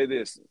failed. would say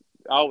this: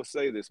 always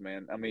say this,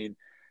 man. I mean,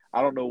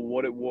 I don't know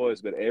what it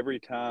was, but every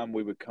time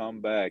we would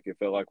come back, it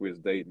felt like we was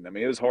dating. I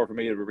mean, it was hard for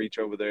me to reach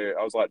over there.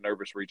 I was like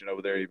nervous reaching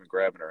over there, even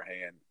grabbing her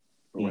hand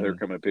when they were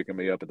coming and picking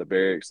me up at the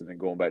barracks and then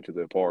going back to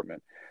the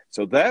apartment.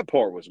 So that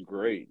part was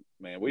great,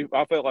 man.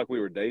 I felt like we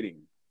were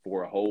dating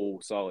for a whole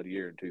solid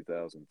year in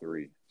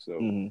 2003.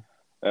 So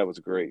that was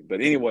great.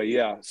 But anyway,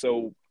 yeah.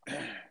 So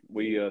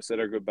we said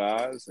our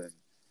goodbyes and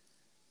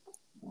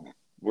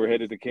we're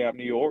headed to Camp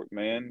New York,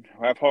 man.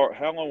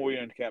 How long were we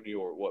in Camp New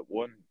York? What,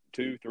 1,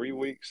 2, 3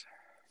 weeks?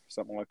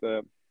 Something like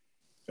that?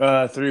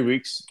 3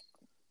 weeks.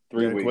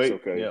 3 weeks,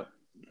 okay. Yeah.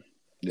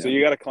 So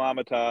you got to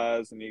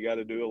acclimatize and you got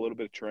to do a little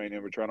bit of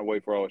training. We're trying to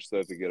wait for all our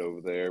stuff to get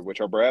over there,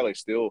 which all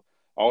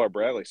our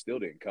Bradley still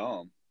didn't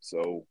come.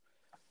 So,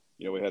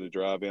 we had to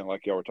drive in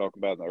like y'all were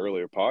talking about in the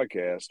earlier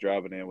podcast,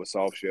 driving in with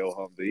soft shell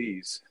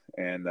Humvees.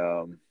 And,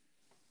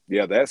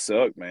 yeah, that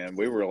sucked, man.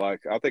 We were I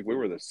think we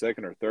were the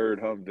second or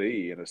third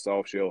Humvee in a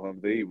soft shell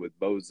Humvee with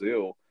Bo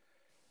Zill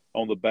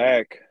on the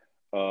back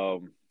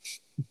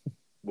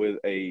with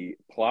a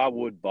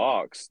plywood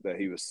box that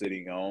he was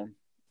sitting on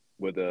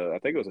with I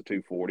think it was a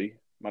 240,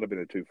 might have been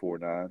a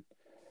 249.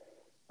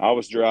 I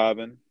was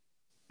driving,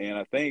 and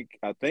I think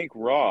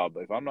Rob,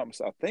 if I'm not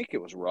mistaken, I think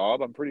it was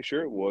Rob. I'm pretty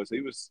sure it was.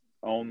 He was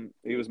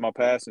my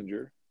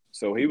passenger,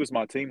 so he was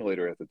my team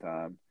leader at the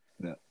time.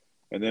 Yeah.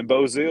 And then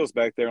Bo Zill's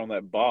back there on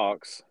that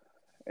box.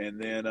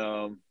 And then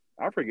I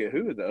forget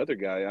who the other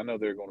guy. I know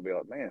they're going to be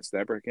like, man,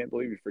 Snapper, I can't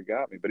believe you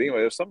forgot me. But anyway,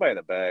 there's somebody in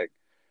the back.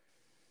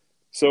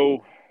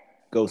 So,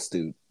 Ghost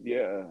dude.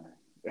 yeah,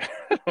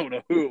 I don't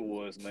know who it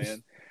was,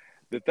 man.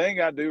 The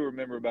thing I do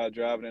remember about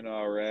driving into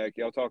Iraq,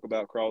 y'all talk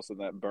about crossing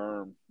that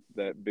berm,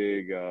 that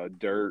big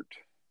dirt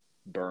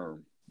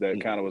berm that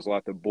kind of was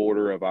like the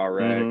border of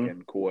Iraq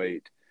and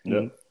Kuwait.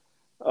 Yeah.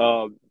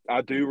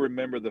 I do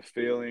remember the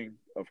feeling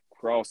of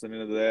crossing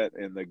into that,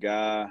 and the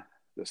guy,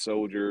 the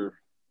soldier,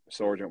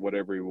 sergeant,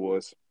 whatever he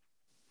was,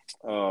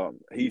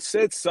 he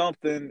said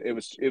something. It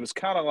was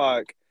kind of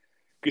like,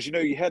 because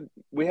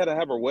we had to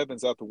have our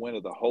weapons out the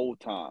window the whole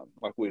time,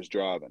 like we was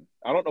driving.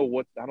 I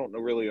don't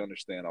really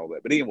understand all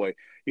that, but anyway,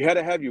 you had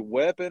to have your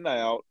weapon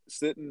out,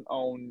 sitting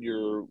on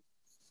your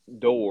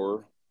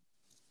door,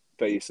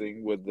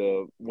 facing with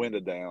the window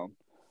down,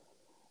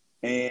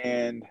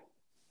 and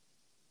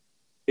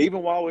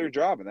even while we were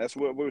driving, that's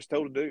what we was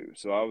told to do.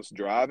 So I was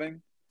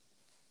driving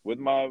with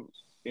my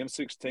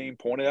M16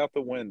 pointed out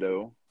the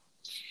window,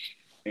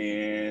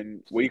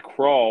 and we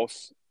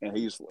cross, and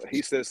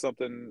he says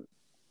something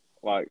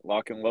like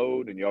lock and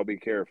load and y'all be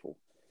careful.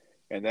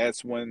 And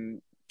that's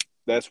when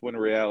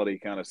reality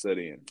kind of set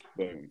in.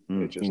 Boom.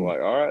 It's just like,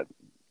 all right,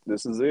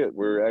 this is it.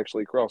 We're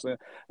actually crossing. I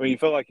mean, you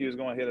felt like you was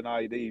going to hit an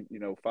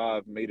IED,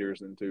 5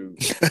 meters into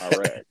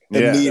Iraq.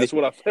 Yeah. That's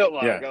what I felt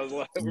like. Yeah. I was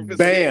like,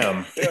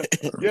 bam.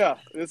 Yeah,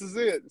 this is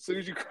it. As soon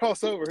as you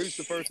cross over, who's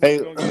the first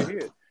one going to get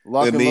hit?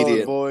 Lock and load,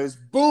 Immediate. boys.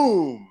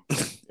 Boom.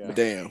 Yeah.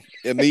 Damn.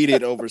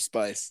 Immediate over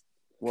spice.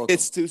 Welcome.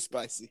 It's too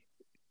spicy.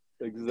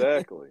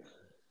 Exactly.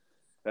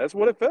 That's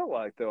what it felt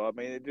like, though. I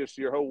mean,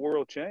 your whole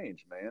world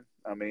changed, man.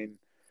 I mean,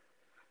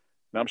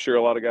 I'm sure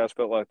a lot of guys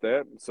felt like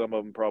that, and some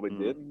of them probably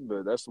didn't,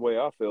 but that's the way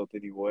I felt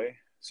anyway.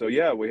 So,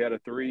 yeah, we had a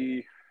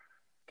 3-day,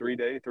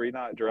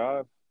 3-night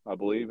drive, I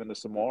believe, into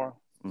Samara.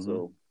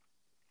 So,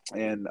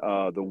 and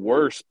the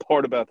worst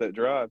part about that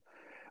drive,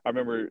 I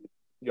remember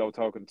y'all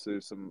talking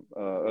to some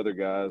other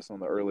guys on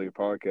the earlier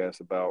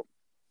podcast about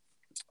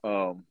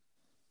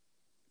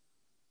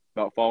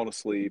falling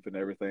asleep and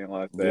everything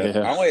like that.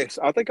 Yeah.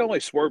 I think I only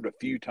swerved a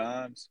few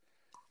times,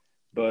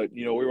 but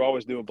we were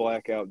always doing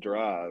blackout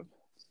drive,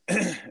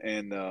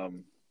 and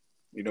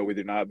with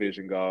your night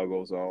vision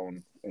goggles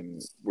on,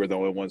 and we're the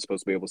only ones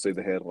supposed to be able to see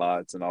the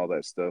headlights and all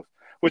that stuff,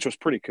 which was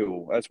pretty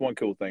cool. That's one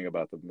cool thing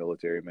about the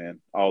military, man.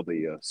 All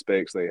the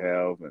specs they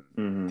have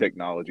and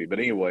technology. But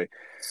anyway,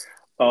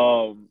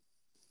 so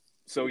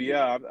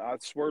yeah, I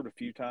swerved a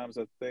few times,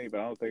 I think, but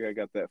I don't think I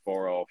got that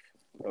far off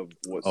of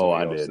what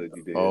somebody else said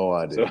you did. Oh,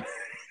 I did. So,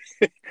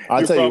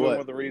 I'll tell you what. One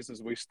of the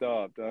reasons we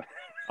stopped.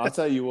 I'll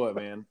tell you what,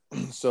 man.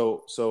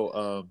 So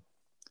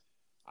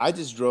I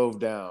just drove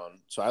down.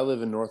 So I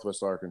live in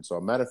Northwest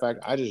Arkansas. Matter of fact,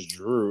 I just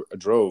drove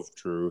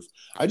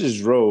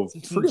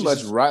pretty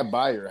much right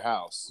by your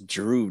house.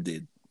 Drew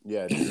did.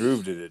 Yeah,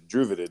 Drew did.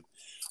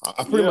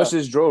 I pretty much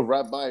just drove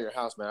right by your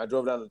house, man. I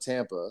drove down to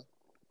Tampa.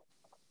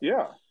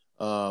 Yeah.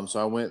 So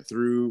I went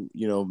through,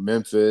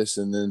 Memphis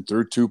and then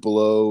through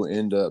Tupelo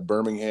into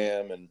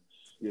Birmingham and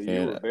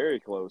you were very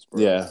close,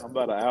 bro. Yeah. I'm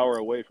about an hour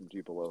away from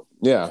Tupelo.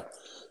 Yeah.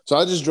 So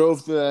I just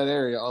drove through that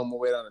area on my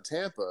way down to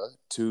Tampa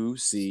to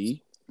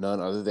see none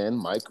other than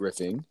Mike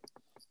Griffin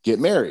get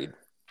married.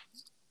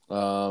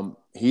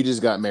 He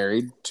just got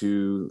married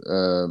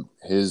to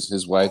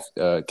his wife,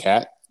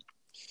 Kat.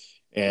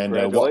 And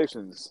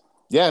congratulations.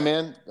 Yeah,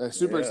 man.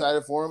 Super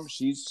excited for him.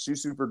 She's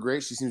super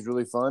great. She seems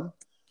really fun.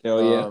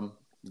 Hell yeah.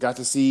 Got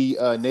to see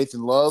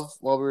Nathan Love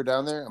while we were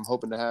down there. I'm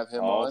hoping to have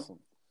him on.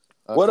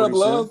 What up,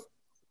 Love?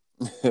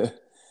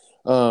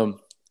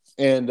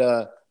 And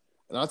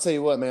I'll tell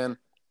you what, man.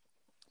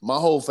 My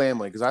whole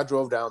family, because I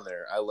drove down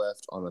there. I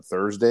left on a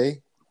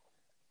Thursday,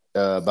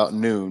 about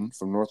noon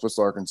from Northwest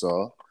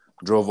Arkansas.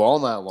 Drove all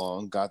night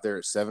long. Got there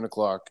at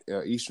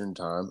 7:00 Eastern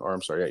time, or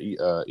I'm sorry,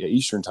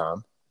 Eastern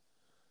time.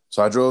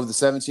 So I drove the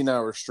 17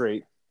 hours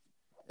straight,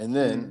 and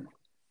then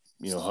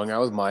hung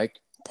out with Mike,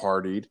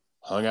 partied,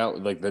 hung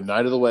out like the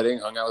night of the wedding,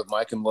 hung out with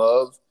Mike and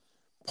Love,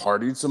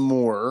 partied some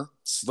more,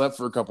 slept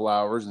for a couple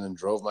hours, and then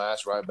drove my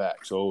ass right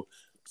back. So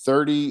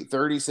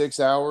 36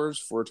 hours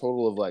for a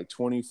total of like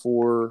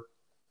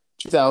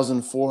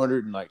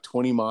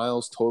 2,420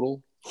 miles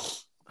total.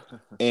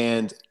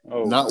 And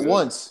not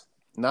once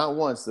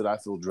did I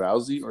feel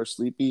drowsy or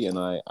sleepy. And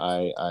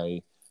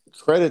I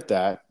credit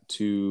that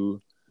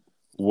to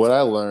what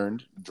I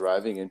learned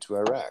driving into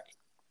Iraq.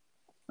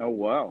 Oh,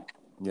 wow.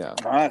 Yeah.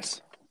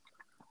 Nice.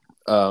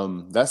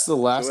 That's the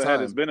last so it time.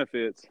 had its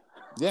benefits.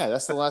 Yeah,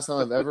 that's the last time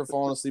I've ever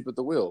fallen asleep at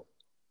the wheel.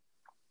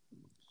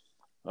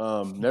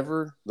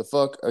 Never the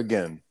fuck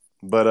again.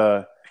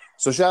 But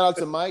so shout out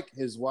to Mike,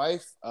 his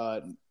wife,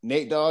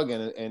 Nate Dogg,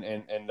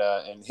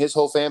 and his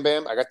whole fam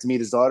bam. I got to meet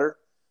his daughter,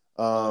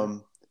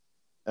 and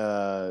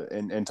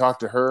talk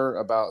to her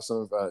about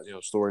some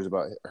stories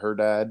about her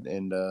dad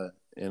and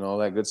all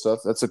that good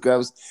stuff.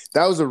 That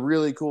was a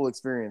really cool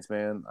experience,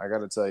 man. I got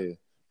to tell you,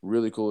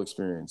 really cool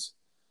experience.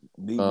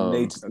 Meeting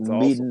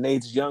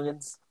Nate's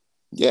youngins.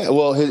 Yeah,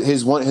 well, I think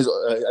his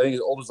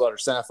oldest daughter,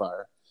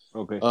 Sapphire.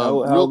 Okay,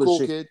 real old is cool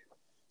she? kid.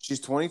 She's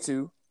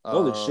 22.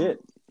 Holy shit!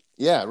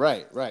 Yeah,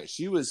 right.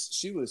 She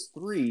was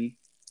 3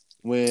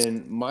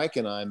 when Mike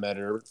and I met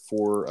her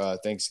for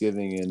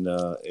Thanksgiving in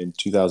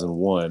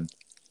 2001,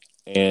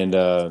 and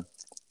I'm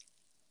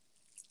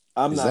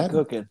not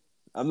cooking.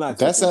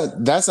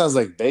 That sounds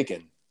like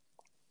bacon.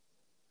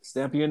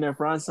 Stamp, you in there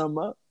frying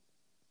something up?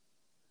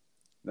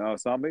 No,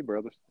 it's not me,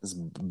 brother. It's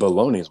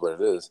bologna is what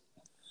it is.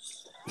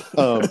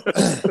 Frying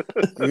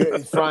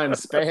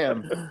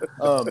spam.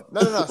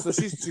 No. So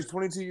she's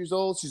 22 years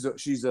old. She's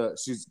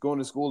going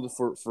to school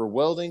for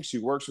welding. She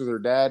works with her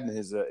dad in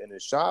his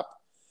shop.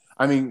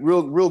 I mean,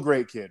 real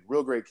great kid. You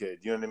know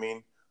what I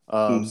mean?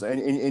 So,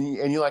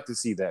 and you like to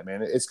see that,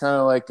 man. It's kind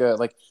of like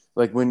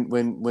when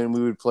we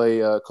would play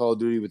Call of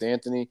Duty with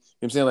Anthony. You know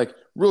what I'm saying? Like,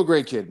 real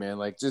great kid, man.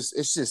 Like,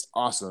 it's just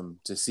awesome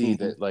to see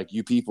that like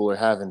you people are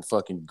having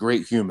fucking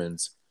great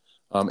humans.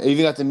 I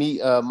even got to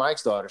meet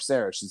Mike's daughter,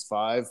 Sarah. She's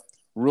 5.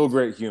 Real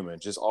great human,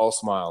 just all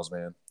smiles,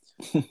 man.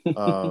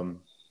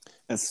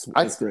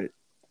 That's great.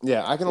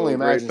 Yeah, I can only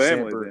imagine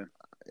family, Samper. then.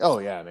 Oh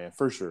yeah, man,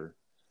 for sure.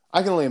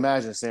 I can only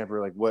imagine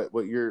Samper like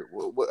what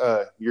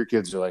your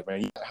kids are like,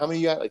 man. How many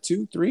you got? Like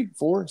 2, 3,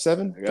 4,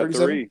 7? I got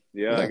 3.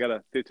 Yeah, I got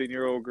a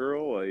 15-year-old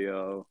girl,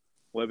 a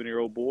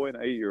 11-year-old boy, and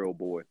an 8-year-old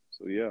boy.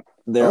 So yeah,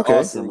 they're Okay.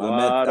 awesome.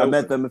 I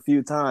met them a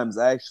few times.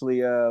 I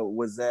actually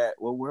was at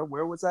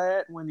where was I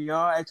at when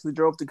y'all actually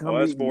drove to come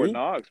that's meet Fort me?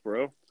 Knox,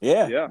 bro.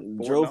 Yeah,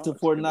 Fort drove to Knox,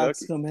 Fort Knox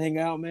to Kentucky. come hang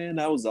out, man.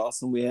 That was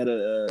awesome. We had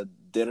a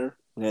dinner.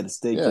 We had a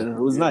steak Yeah. dinner.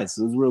 It was nice.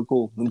 It was real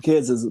cool. Them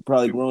kids is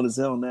probably grown as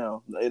hell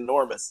now.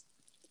 Enormous.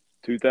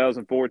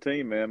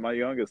 2014, man. My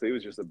youngest, he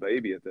was just a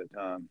baby at that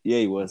time. Yeah,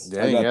 he was.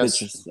 Dang, I got yes.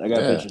 pictures. I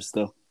got Yeah. pictures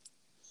still.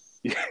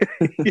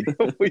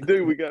 We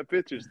do. We got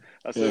pictures.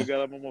 I still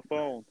got them on my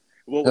phone.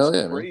 What Hell was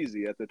yeah, man.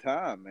 crazy at the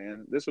time,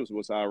 man, this was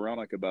what's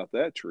ironic about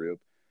that trip,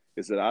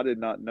 is that I did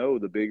not know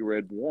the Big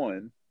Red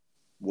One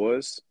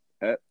was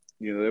at,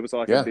 there was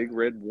like Yeah. a Big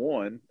Red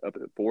One up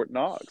at Fort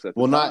Knox at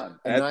the Well, time.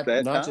 not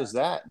just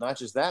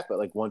that, but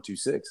like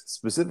 126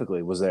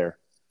 specifically was there.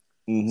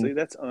 Mhm. See,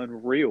 that's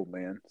unreal,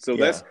 man. So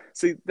Yeah.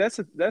 that's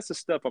the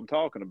stuff I'm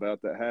talking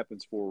about that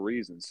happens for a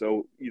reason.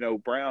 So,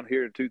 Brown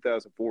here in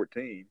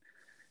 2014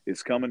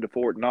 is coming to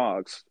Fort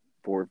Knox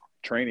for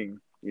training,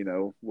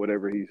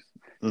 whatever he's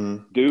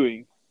Mhm.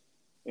 doing.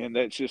 And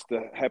that's just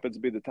happens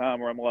to be the time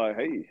where I'm like,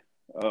 hey,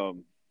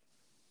 I'd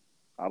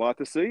like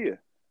to see you.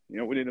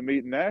 We need to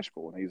meet in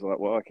Nashville. And he's like,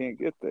 well, I can't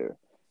get there.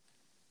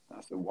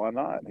 I said, why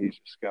not? And he's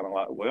just kind of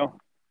like, well,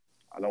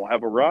 I don't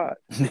have a ride.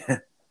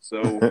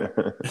 So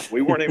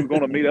we weren't even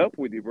going to meet up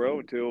with you, bro,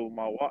 until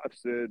my wife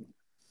said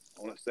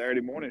on a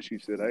Saturday morning, she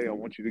said, hey, I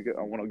want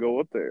to go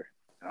up there.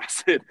 And I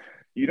said,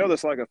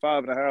 that's like a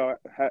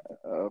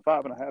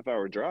 5.5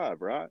 hour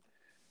drive, right?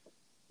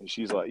 And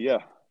she's like, yeah.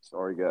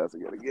 Sorry, guys, I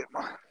got to get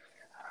my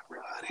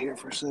ride here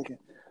for a second.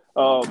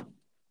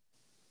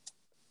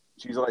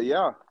 She's like,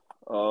 yeah,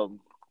 I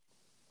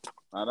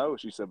know.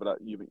 She said, but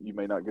you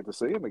may not get to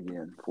see him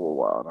again for a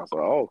while. And I was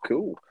like, oh,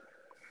 cool.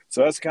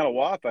 So that's the kind of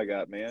wife I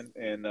got, man.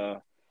 And,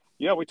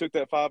 we took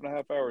that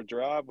 5.5 hour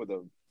drive with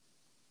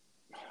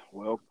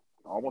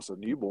almost a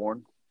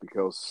newborn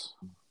because.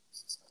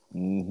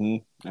 I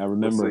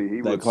remember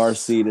he that was- car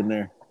seat in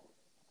there.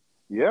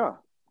 Yeah.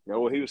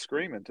 Well, he was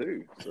screaming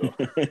too.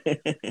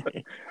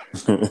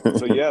 So,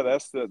 so yeah,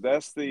 that's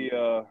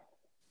the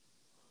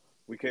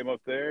we came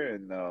up there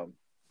and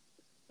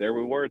there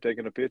we were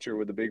taking a picture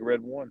with the Big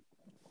Red One.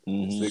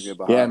 Insignia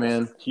behind Yeah, us.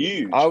 man.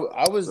 Huge.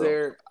 I was So-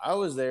 there. I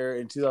was there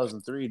in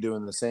 2003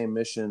 doing the same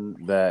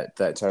mission that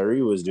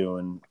Tyree was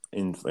doing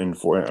in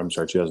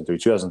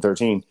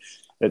 2013,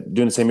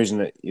 doing the same mission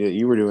that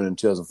you were doing in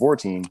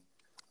 2014.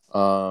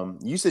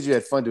 You said you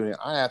had fun doing it.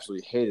 I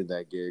absolutely hated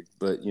that gig,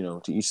 but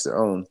to each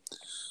their own.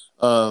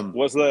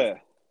 What's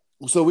that?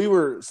 So we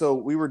were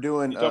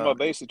doing. You talking about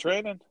basic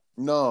training?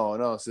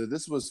 No. So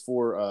this was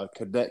for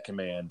cadet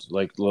command,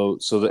 like low.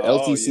 So the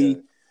Oh, yeah.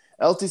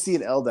 LTC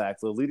and LDAC,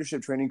 the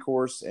leadership training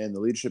course and the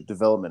leadership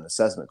development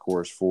assessment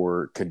course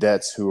for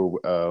cadets who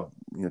are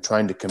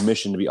trying to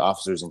commission to be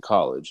officers in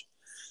college.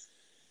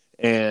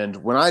 And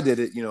when I did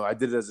it, I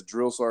did it as a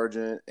drill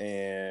sergeant,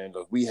 and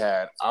we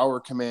had our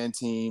command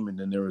team, and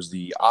then there was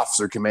the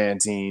officer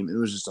command team. It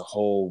was just a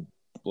whole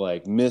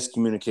like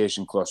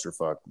miscommunication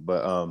clusterfuck.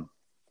 But I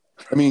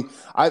mean,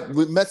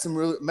 we met some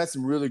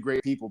really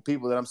great people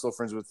that I'm still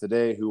friends with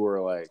today, who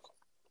are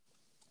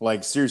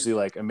like seriously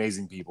like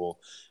amazing people.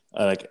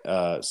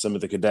 Some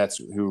of the cadets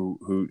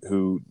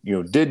who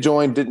did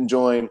join, didn't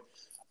join,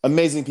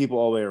 amazing people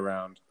all the way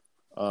around.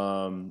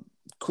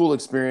 Cool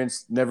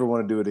experience. Never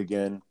want to do it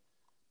again.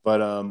 But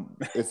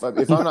if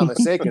I'm not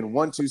mistaken,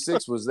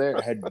 126 was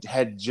there,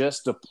 had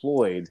just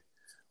deployed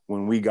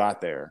when we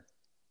got there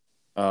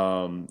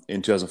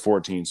in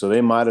 2014. So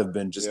they might have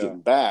been just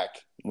getting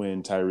back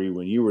when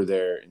you were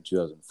there in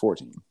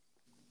 2014.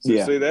 So,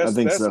 yeah, see, that's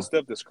the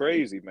stuff that's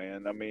crazy,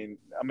 man. I mean,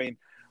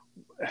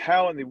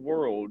 how in the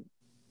world,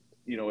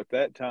 at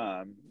that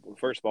time, well,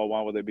 first of all,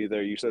 why would they be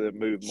there? You said they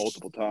moved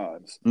multiple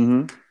times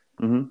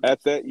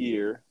at that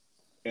year,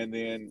 and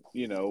then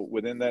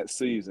within that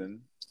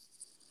season.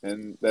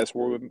 And that's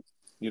where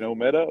we,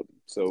 met up.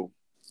 So,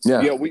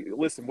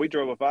 we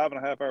drove a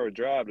 5.5-hour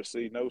drive to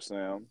see No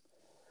Sound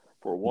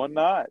for one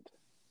night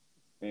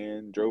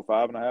and drove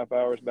 5.5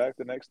 hours back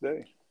the next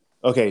day.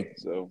 Okay.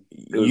 So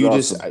you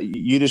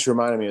just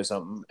reminded me of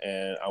something,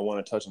 and I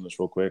want to touch on this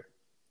real quick.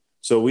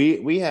 So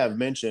we have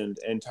mentioned,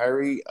 and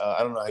Tyree, I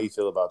don't know how you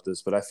feel about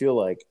this, but I feel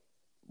like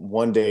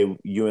one day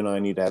you and I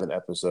need to have an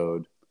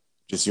episode,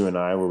 just you and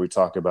I, where we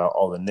talk about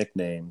all the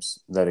nicknames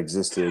that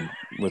existed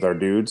with our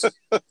dudes.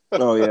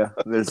 Oh yeah,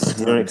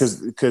 there's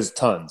because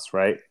tons,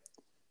 right?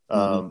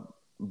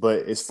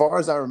 But as far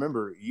as I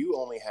remember, you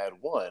only had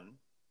one,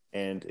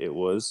 and it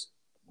was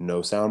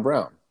No Sound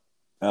Brown.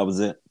 That was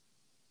it.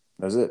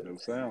 That's it. No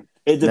Sound.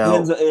 It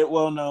depends.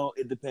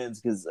 It depends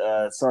because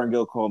Sergeant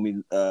Gill called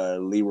me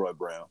Leroy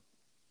Brown.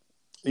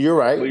 You're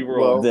right.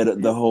 Leroy.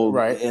 The whole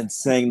right, and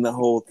sang the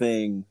whole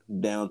thing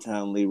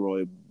downtown.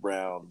 Leroy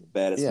Brown, the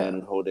baddest man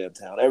in the whole damn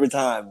town. Every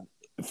time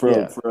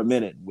for a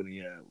minute when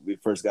we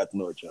first got to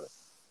know each other.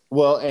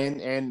 Well,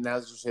 and now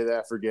that you say that,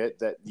 I forget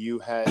that you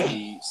had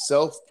the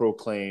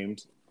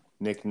self-proclaimed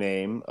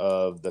nickname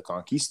of the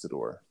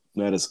Conquistador.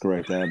 That is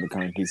correct. I have the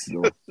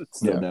Conquistador.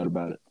 No doubt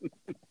about it.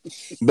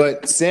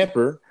 But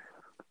Stamper,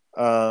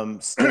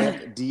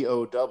 Stamp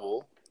D-O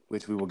double,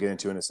 which we will get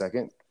into in a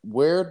second.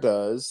 Where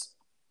does,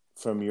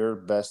 from your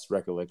best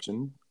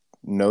recollection,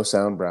 No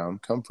Sound Brown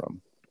come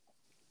from?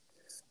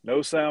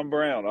 No Sound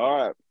Brown.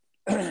 All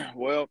right.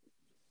 Well,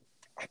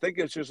 I think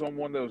it's just on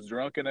one of those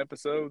drunken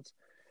episodes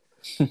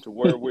to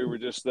where we were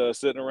just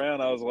sitting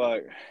around. I was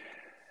like,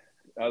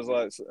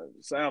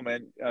 Sound,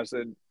 man. I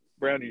said,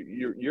 Brown,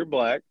 you're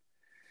black,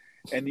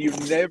 and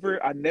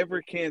I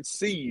never can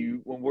see you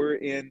when we're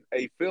in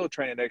a field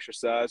training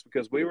exercise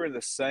because we were in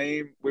the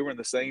same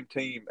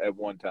team at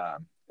one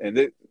time.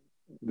 And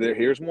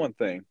here's one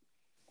thing,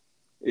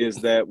 is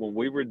that when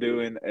we were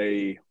in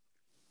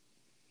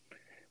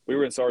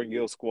Sergeant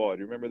Gill's squad.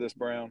 You remember this,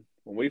 Brown?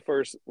 When we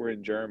first were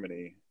in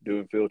Germany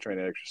doing field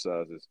training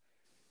exercises,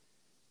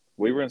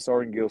 we were in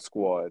Sergeant Gill's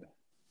squad,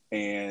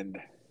 and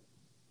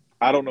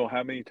I don't know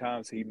how many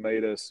times he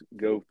made us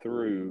go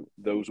through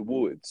those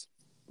woods.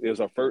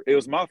 It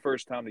was my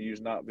first time to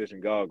use night vision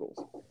goggles.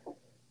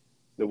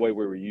 The way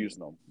we were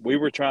using them, we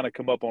were trying to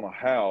come up on a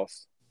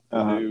house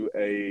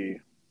to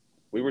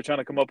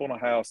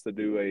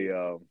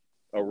do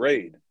a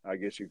raid, I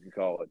guess you could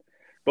call it.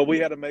 But we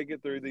had to make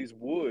it through these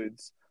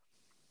woods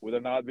with our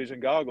night vision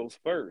goggles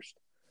first.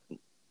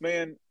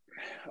 Man,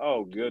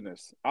 oh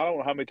goodness, I don't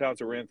know how many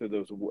times I ran through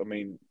those. I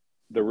mean,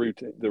 the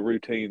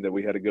routine that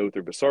we had to go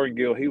through. But Sergeant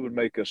Gill, he would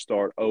make us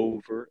start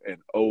over and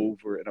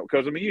over and over.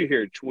 Because I mean, you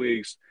hear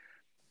twigs,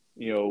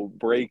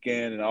 breaking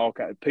and all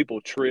kind of people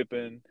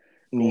tripping,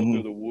 going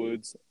through the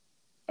woods.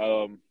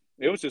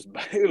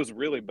 It was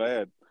really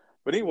bad.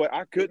 But anyway,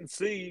 I couldn't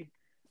see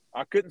you.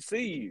 I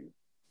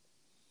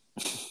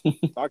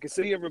could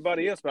see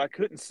everybody else, but I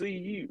couldn't see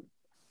you.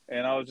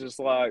 And I was just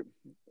like,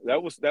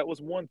 that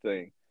was one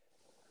thing.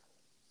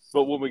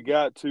 But when we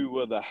got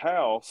to the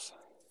house,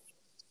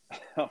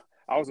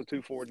 I was a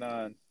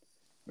 249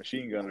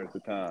 machine gunner at the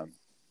time.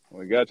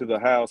 When we got to the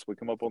house, we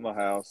come up on the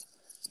house,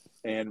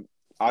 and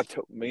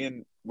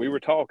we were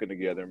talking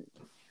together,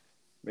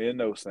 me and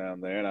No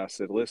Sound there, and I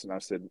said, listen,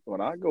 when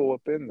I go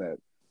up in there,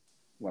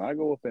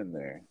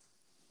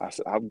 I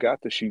said, I've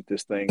got to shoot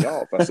this thing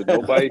off. I said,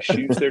 nobody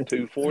shoots their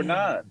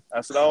 249.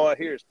 I said, all I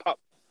hear is pop,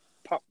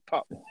 pop,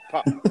 pop,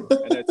 pop.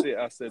 And that's it.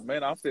 I said,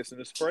 man, I'm fixing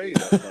to spray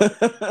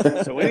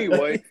that. So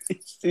anyway,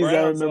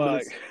 Brown's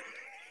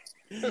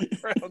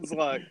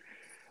like,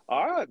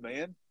 all right,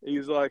 man.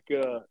 He's like,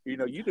 you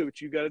do what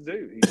you got to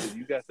do. He said,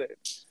 you got that.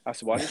 I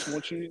said, well, I just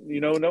want you,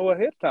 know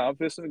ahead of time,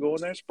 fixing to go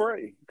in there and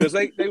spray. Because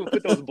they would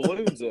put those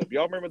balloons up.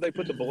 Y'all remember they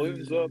put the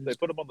balloons up? They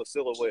put them on the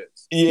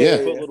silhouettes. Yeah.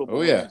 They put little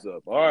Oh, yeah. balloons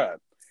up. All right.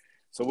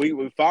 So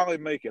we finally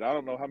make it. I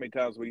don't know how many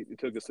times it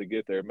took us to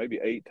get there. Maybe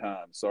 8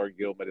 times. Sergeant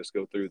Gill made us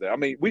go through that. I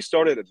mean, we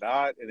started at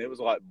night, and it was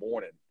like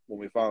morning when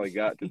we finally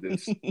got to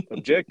this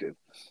objective.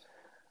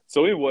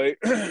 So anyway,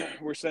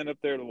 we're sitting up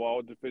there at the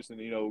wall, just fixing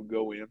to,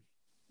 go in.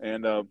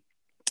 And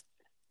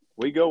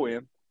we go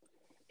in.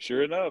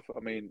 Sure enough, I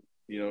mean,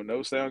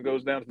 no sound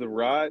goes down to the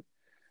right.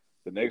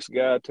 The next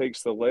guy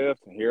takes the left.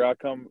 And here I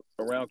come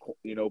around,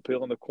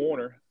 peeling the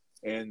corner.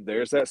 And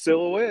there's that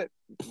silhouette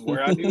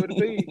where I knew it to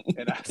be.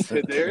 And I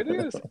said, there it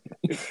is.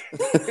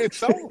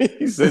 It's on.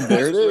 He said,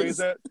 there it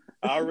is.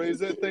 I raised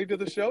that thing to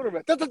the shoulder.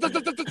 Man. I'm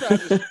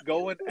just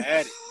going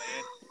at it,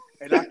 man.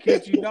 And I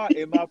kid you not,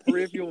 in my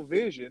peripheral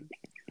vision,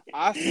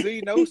 I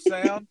see no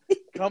sound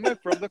coming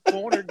from the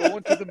corner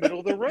going to the middle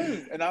of the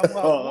room. And I'm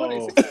like, what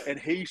is it? And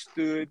he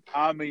stood,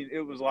 I mean,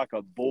 it was like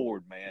a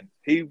board, man.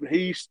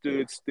 He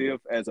stood stiff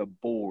as a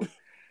board.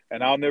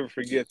 And I'll never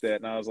forget that.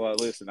 And I was like,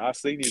 listen, I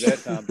seen you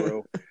that time,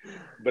 bro.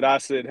 But I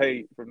said,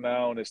 hey, from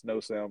now on, it's No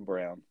Sound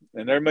Brown.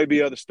 And there may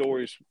be other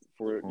stories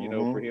for,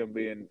 for him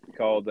being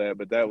called that.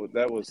 But that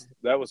was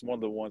one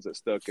of the ones that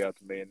stuck out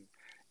to me.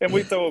 And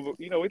we throw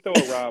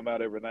a rhyme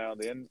out every now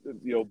and then,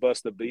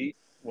 bust a beat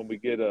when we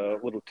get a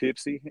little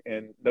tipsy.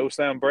 And No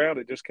Sound Brown,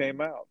 it just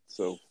came out.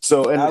 So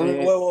Go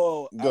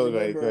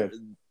ahead.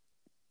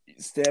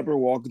 Stamper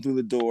walking through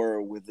the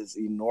door with this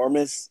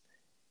enormous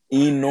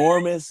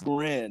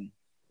grin.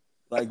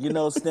 Like,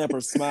 Stamper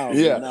smiles.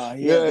 Yeah. No,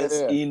 he had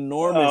this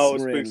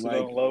enormous grin.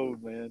 Like,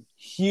 unload, man.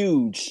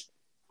 Huge.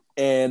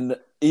 And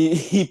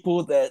he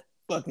pulled that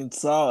fucking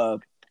saw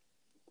up.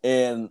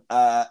 And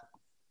I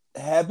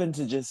happened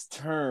to just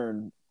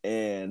turn,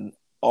 and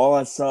all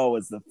I saw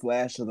was the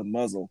flash of the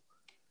muzzle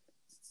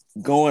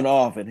going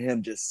off and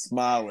him just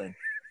smiling.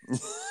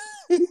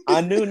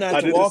 I knew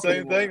not to walk. I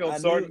did the same anymore. thing on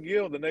Sergeant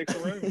Gill, the next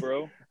room,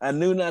 bro. I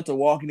knew not to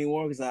walk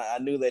anymore because I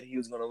knew that he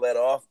was going to let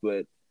off,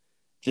 but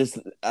just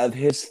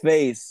his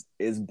face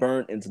is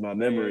burnt into my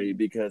memory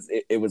because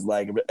it was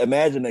like,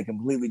 imagine a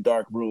completely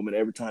dark room, and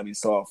every time you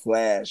saw a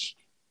flash,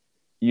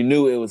 you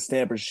knew it was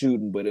Stamper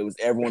shooting, but it was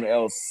everyone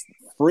else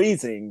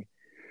freezing,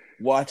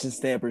 watching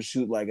Stamper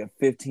shoot like a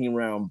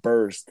 15-round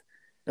burst.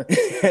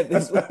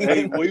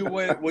 Hey, we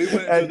went to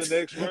the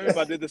next room.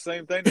 I did the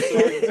same thing to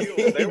Sergeant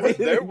Gill.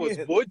 There was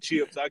wood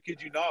chips. I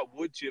kid you not,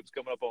 wood chips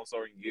coming up on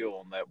Sergeant Gill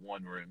on that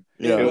one room.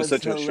 Yeah, it was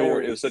such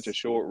a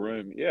short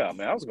room. Yeah, I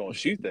mean, I was going to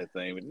shoot that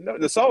thing. No,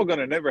 the saw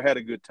gunner never had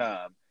a good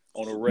time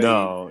on a raid.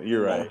 No,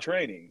 you're right.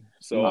 Training.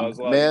 So I was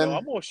like, man,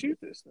 I'm going to shoot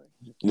this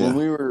thing. When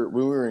we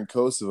were in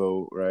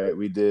Kosovo, right?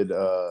 We did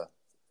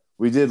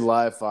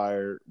live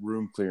fire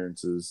room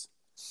clearances,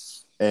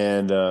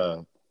 and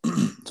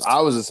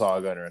I was a saw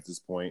gunner at this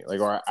point.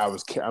 I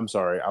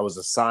was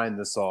assigned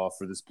the saw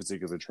for this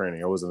particular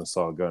training. I wasn't a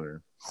saw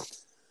gunner.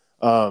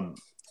 I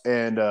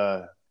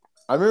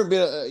remember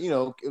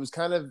being, it was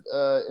kind of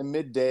in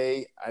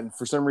midday, and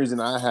for some reason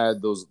I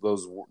had those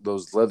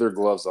leather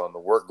gloves on, the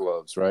work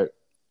gloves, right?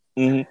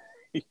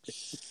 Mm-hmm.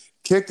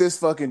 Kick this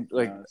fucking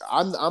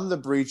I'm the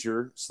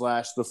breacher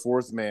 / the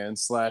fourth man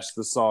 /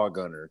 the saw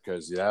gunner,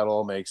 because that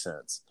all makes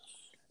sense.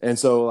 And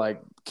so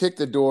kick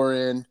the door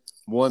in.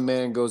 1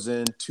 man goes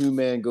in, 2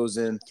 man goes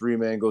in, 3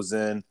 man goes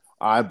in.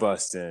 I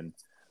bust in.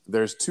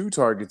 There's 2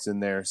 targets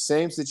in there.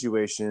 Same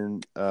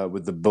situation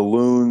with the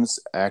balloons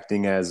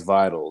acting as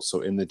vitals,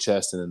 so in the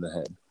chest and in the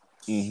head.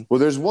 Mm-hmm. Well,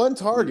 there's 1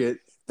 target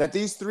that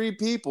these 3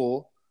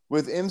 people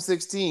with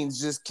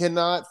M16s just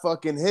cannot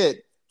fucking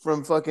hit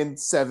from fucking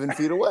 7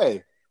 feet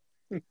away.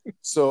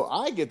 So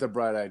I get the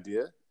bright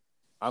idea.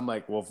 I'm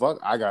like, well, fuck,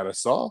 I got a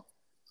saw.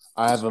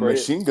 I have a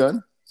machine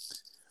gun.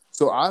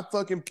 So I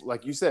fucking,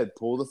 like you said,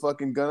 pull the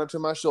fucking gun up to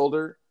my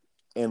shoulder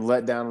and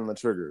let down on the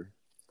trigger.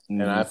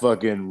 Mm-hmm. And I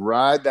fucking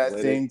ride that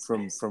thing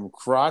from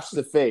crotch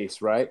to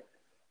face, right?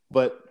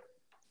 But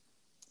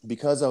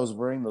because I was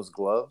wearing those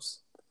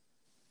gloves,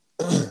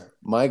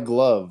 my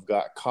glove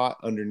got caught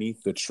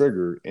underneath the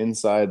trigger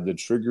inside the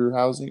trigger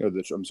housing, or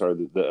the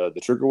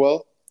trigger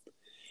well.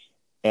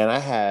 And I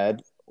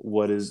had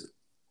what is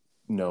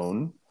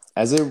known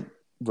as a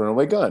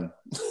runaway gun.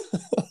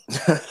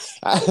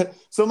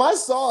 So my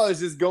saw is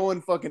just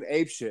going fucking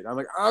ape shit. I'm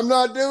like, I'm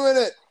not doing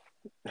it.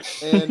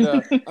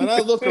 And I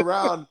look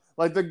around,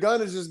 like the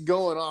gun is just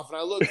going off, and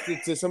I look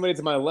to somebody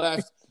to my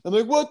left. I'm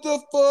like, what the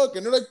fuck?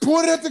 And they're like,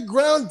 point it at the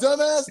ground,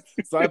 dumbass.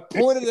 So I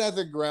pointed at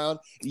the ground,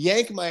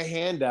 yank my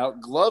hand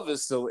out. Glove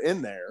is still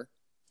in there.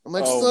 I'm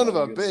like, son of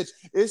a bitch.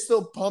 It's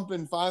still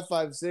pumping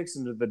 5.56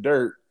 into the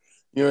dirt.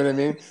 You know what I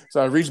mean?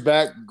 So I reach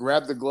back,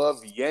 grab the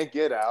glove, yank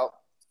it out.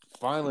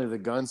 Finally, the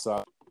gun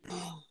saw.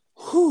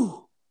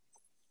 Whew.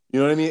 You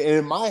know what I mean? And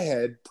in my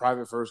head,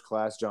 Private First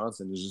Class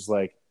Johnson is just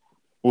like,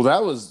 well,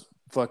 that was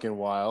fucking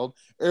wild.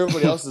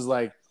 Everybody else is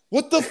like,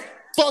 what the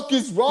fuck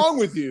is wrong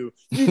with you?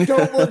 You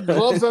don't wear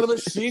gloves on a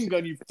machine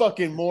gun, you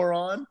fucking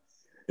moron.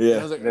 Yeah,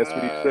 I was like, that's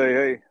what you say.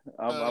 Hey,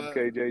 I'm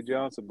KJ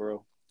Johnson,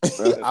 bro. That's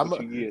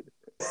what you get.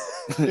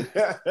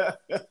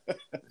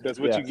 That's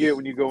what you get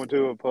when you go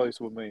into a place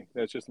with me.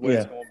 That's just the way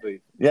it's going to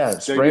be. Yeah,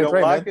 So spray you and don't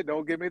pray, like man. it,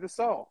 don't give me the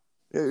saw.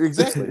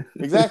 Exactly.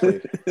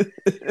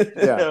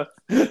 Yeah.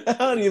 I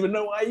don't even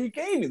know why you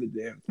came to the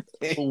damn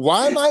thing.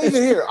 Why am I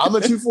even here? I'm a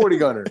 240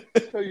 gunner.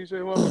 Tell you,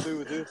 what I'm going to do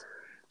with this.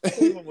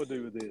 Tell you what I'm going to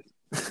do with this.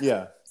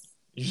 Yeah.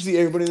 You see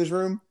everybody in this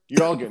room?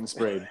 You're all getting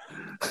sprayed.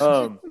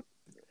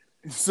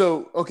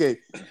 So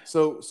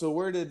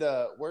where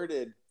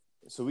did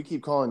so we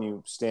keep calling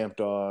you Stamp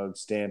Dog,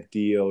 Stamp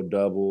Dio,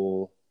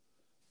 Double.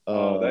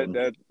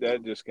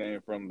 That just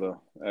came from the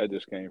that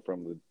just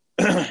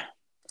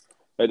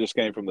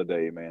came from the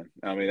day, man.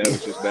 I mean, that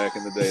was just back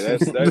in the day.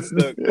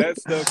 That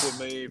stuck with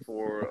me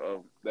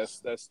for that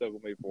stuck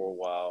with me for a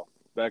while.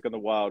 Back in the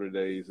wilder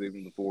days,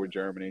 even before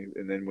Germany,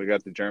 and then we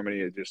got to Germany.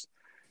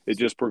 It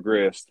just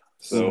progressed.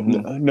 So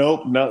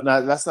Nope, no,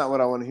 that's not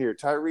what I want to hear.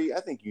 Tyree,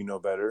 I think you know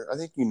better. I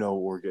think you know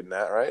what we're getting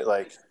at, right?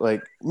 Like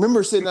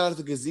remember sitting out at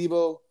the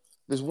gazebo?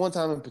 There's one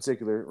time in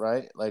particular,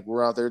 right? Like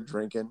we're out there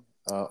drinking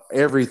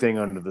everything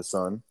under the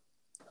sun,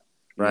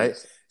 right?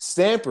 Yes.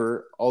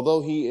 Stamper,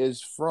 although he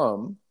is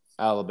from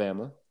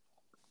Alabama,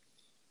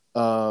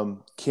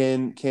 can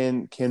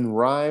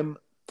rhyme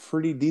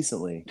pretty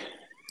decently.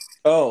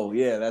 Oh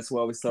yeah, that's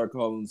why we start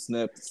calling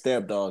him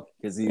Stamp Dog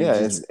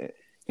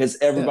because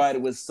everybody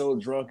was so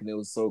drunk and it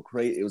was so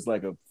crazy. It was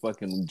like a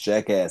fucking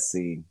jackass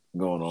scene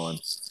going on.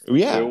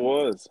 Yeah, it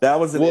was. That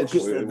was an Well,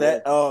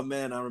 interesting. Oh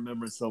man, I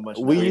remember so much.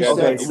 We now. used to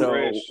okay, have- so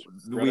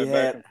running we back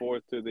had and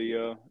forth to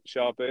the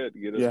shop to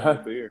get us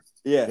a beer.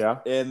 yeah,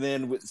 and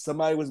then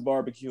somebody was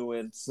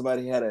barbecuing.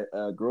 Somebody had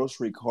a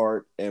grocery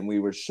cart, and we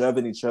were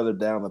shoving each other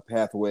down the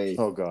pathway.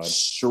 Oh God,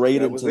 straight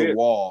That into was the it.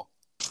 wall.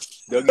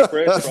 Dougie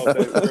Fresh brought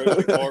that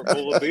grocery cart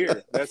full of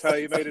beer. That's how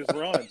he made his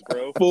runs,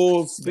 bro.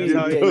 Full That's speed.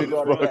 how he Yeah, made he his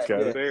brought it runs back. from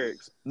Okay. the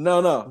barracks.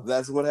 No,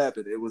 that's what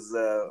happened. It was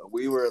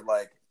we were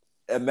like,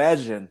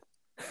 imagine.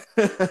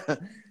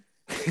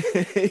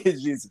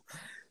 Jesus.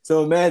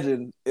 So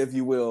imagine, if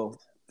you will,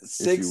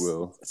 six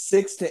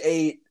to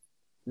eight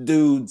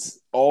dudes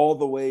all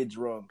the way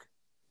drunk,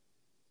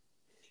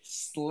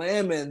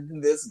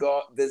 slamming this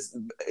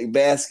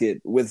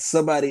basket with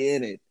somebody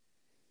in it,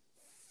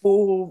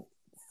 full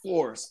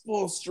force,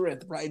 full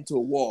strength, right into a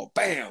wall.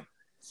 Bam,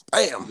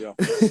 bam. Yeah.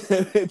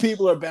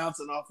 People are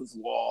bouncing off this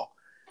wall.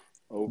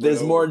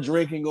 There's more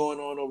drinking going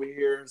on over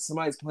here.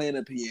 Somebody's playing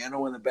a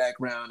piano in the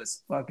background.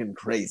 It's fucking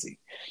crazy.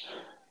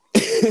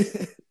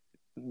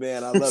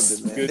 Man, I loved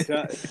it, man. Good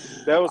time.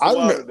 That was the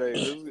wilder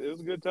days. It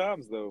was good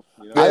times though.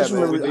 You know? I just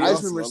man, remember, it was I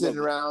just awesome. remember I sitting loved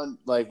it. around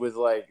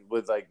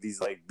with these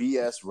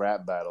BS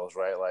rap battles,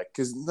 right? Like,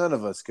 because none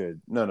of us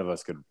could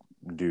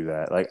do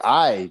that. Like,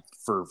 I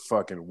for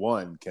fucking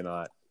one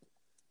cannot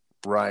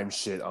rhyme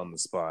shit on the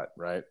spot,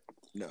 right?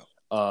 No.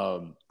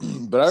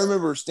 But I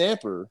remember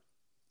Stamper,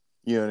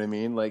 you know what I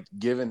mean, like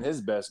giving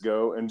his best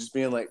go and just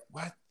being like,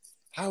 "What?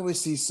 How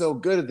is he so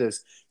good at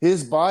this?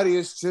 His body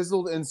is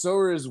chiseled, and so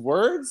are his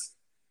words."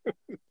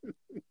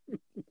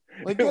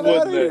 Like, get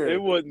out of here!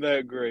 It wasn't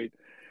that great.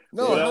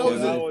 No, But how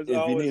is it?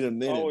 If you need a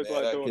minute, always man,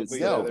 like I throwing could a beat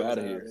step every out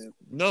of now here. and then.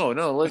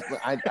 No,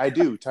 I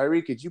do.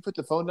 Tyree, could you put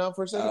the phone down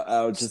for a second?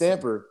 I'll just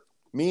Stamper,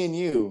 me and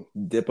you,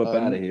 dip up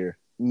out of here.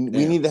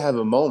 we need to have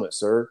a moment,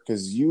 sir,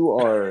 because you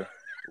are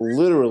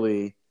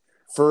literally,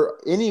 for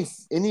any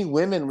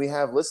women we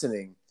have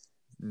listening,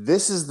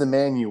 this is the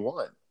man you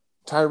want.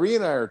 Tyree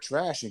and I are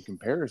trash in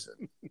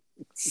comparison.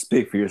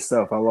 Speak for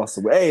yourself. I lost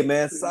the way. Hey,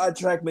 man,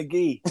 sidetrack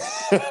McGee.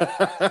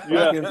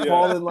 Fucking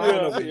fall in line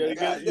over here.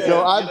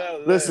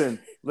 Listen.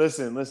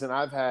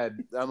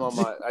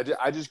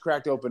 I just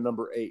cracked open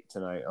number 8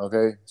 tonight.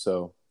 Okay,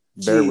 so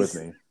bear with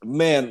me,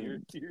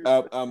 man.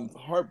 I'm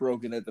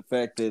heartbroken at the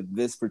fact that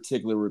this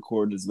particular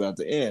recording is about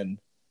to end.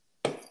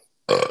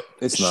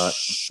 It's not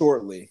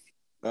shortly.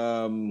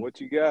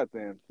 What you got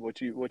then? What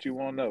you want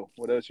to know?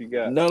 What else you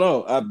got?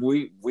 No.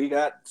 We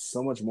got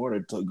so much more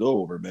to go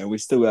over, man. We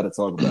still got to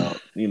talk about,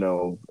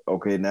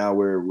 okay, now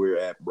we're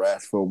at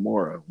Brasford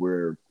Mora.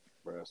 We're,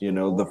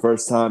 the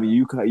first time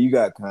you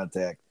got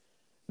contact,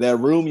 that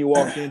room you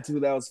walked into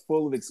that was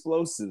full of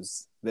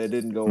explosives that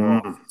didn't go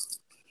off.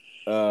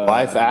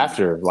 Life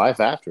after,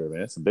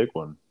 man. It's a big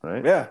one,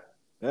 right?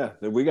 Yeah.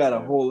 We got a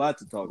whole lot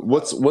to talk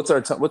about. What's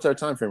our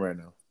time frame right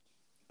now?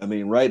 I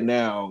mean, right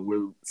now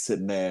we're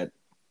sitting at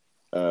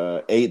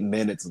 8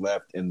 minutes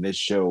left in this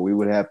show. We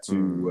would have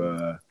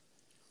to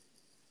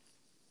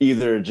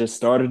either just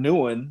start a new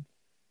one,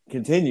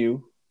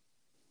 continue,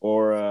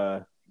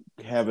 or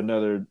have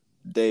another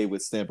day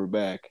with Stamper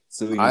back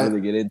so we can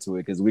really get into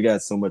it, because we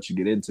got so much to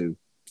get into.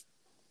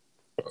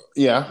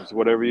 Yeah, it's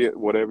whatever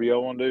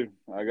y'all want to do.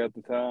 I got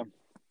the time,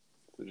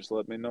 so just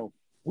let me know.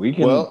 We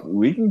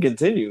can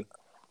continue.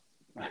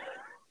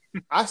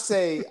 I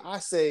say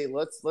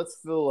let's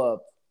fill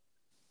up.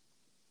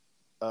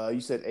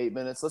 You said 8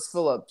 minutes. Let's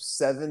fill up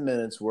 7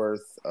 minutes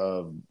worth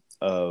of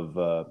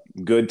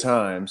good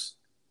times,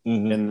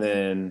 and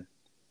then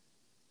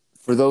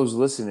for those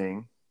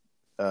listening,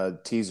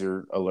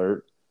 teaser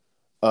alert.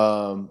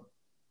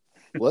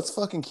 Let's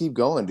fucking keep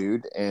going,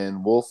 dude,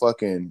 and we'll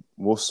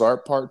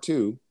start part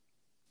 2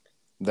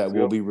 that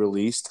will be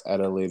released at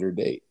a later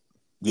date.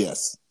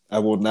 Yes. I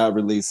will not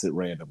release it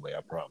randomly,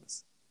 I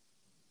promise.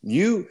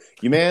 You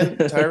man,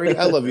 Tyree,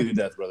 I love you to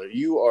death, brother.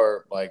 You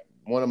are like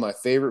one of my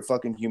favorite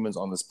fucking humans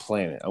on this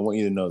planet. I want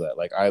you to know that.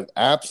 Like, I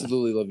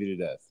absolutely love you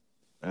to death.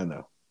 I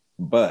know.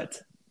 But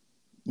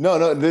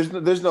no,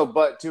 there's no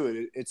but to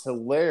it. It's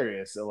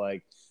hilarious.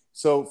 Like,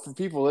 so for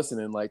people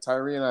listening, like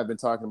Tyree and I have been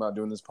talking about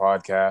doing this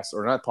podcast,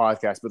 or not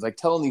podcast, but like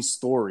telling these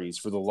stories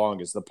for the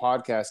longest. The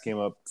podcast came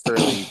up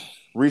fairly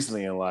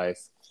recently in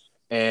life,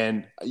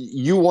 and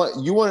you want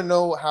to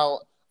know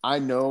how I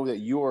know that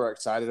you are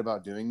excited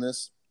about doing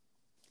this?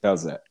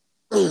 How's that?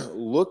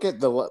 Look at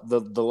the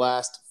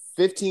last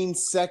 15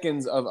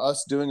 seconds of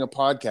us doing a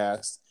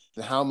podcast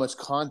and how much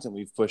content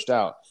we've pushed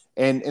out.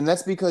 And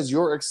that's because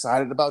you're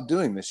excited about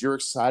doing this. You're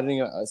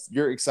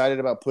excited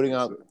about putting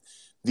out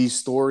these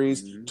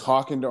stories,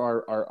 talking to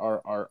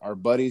our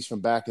buddies from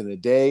back in the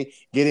day,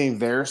 getting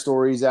their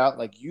stories out.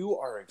 Like, you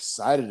are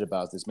excited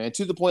about this, man,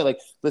 to the point, like,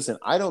 listen,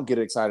 I don't get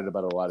excited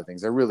about a lot of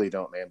things. I really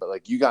don't, man. But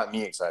like, you got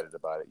me excited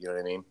about it. You know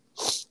what I mean?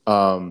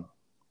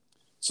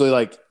 So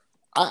like,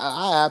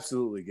 I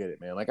absolutely get it,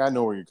 man. Like, I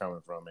know where you're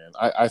coming from, man.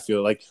 I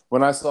feel like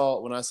when I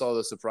saw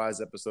the surprise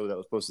episode that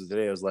was posted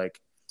today, I was like,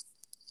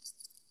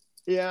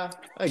 yeah,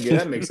 I get it.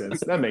 That makes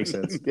sense. That makes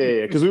sense.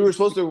 Yeah. Because we were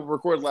supposed to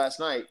record last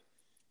night,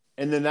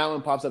 and then that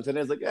one pops up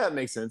today. It's like, yeah, that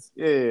makes sense.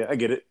 Yeah, I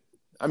get it.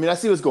 I mean, I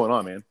see what's going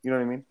on, man. You know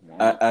what I mean?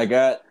 I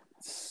got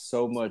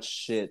so much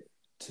shit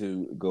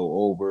to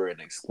go over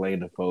and explain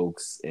to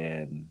folks,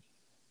 and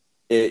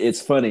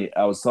it's funny.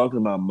 I was talking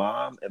to my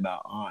mom and my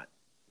aunt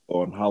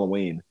on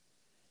Halloween,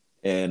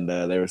 and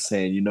they were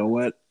saying, you know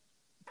what?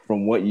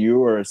 From what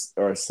you are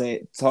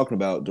talking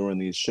about during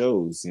these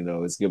shows, you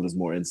know, it's giving us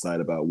more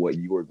insight about what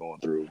you were going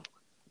through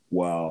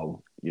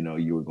while, you know,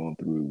 you were going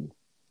through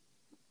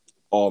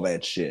all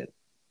that shit,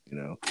 you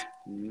know.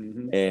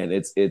 And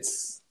it's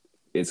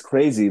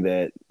crazy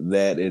that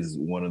is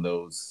one of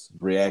those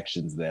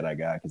reactions that I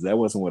got, because that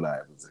wasn't what I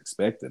was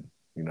expecting,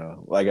 you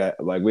know. Like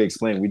we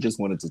explained, we just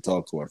wanted to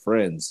talk to our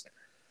friends,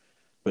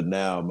 but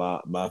now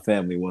my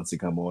family wants to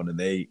come on, and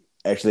they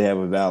actually have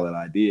a valid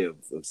idea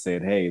of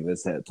saying, hey,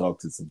 let's talk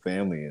to some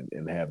family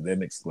and have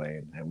them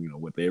explain, you know,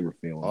 what they were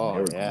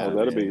feeling.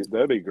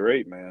 That'd be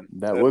great, man.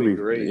 That'd be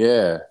great.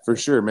 Yeah, for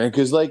sure, man.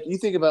 Because like, you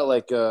think about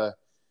like you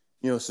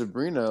know,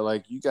 Sabrina,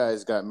 like, you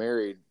guys got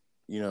married,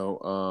 you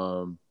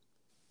know,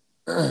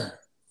 kind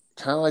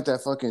of like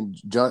that fucking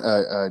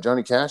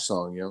Johnny Cash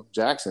song, you know,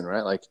 Jackson,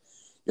 right? Like,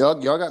 y'all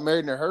got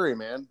married in a hurry,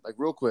 man. Like,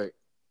 real quick,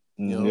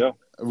 you know,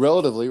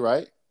 relatively,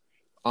 right?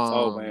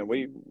 Oh man,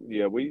 we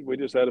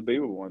just had to be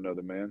with one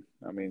another, man.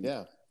 I mean,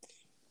 yeah.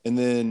 And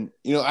then,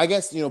 you know, I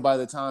guess, you know, by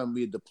the time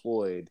we had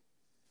deployed,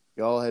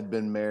 y'all had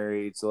been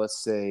married, so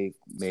let's say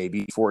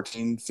maybe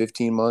 14,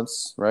 15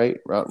 months, right?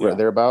 Right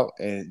thereabout,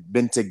 and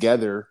been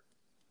together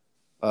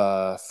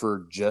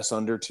for just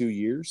under 2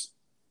 years.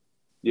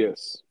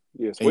 Yes.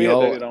 And we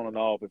had dated on and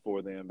off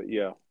before then, but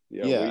yeah.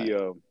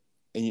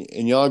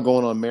 And y'all are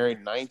going on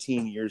married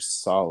 19 years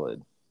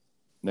solid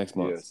next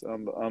month. Yes,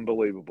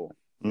 unbelievable.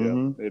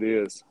 Mm-hmm. Yeah, it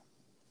is.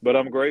 But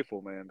I'm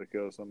grateful, man,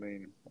 because, I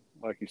mean,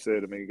 like you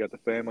said, I mean, you got the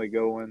family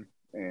going,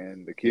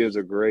 and the kids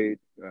are great,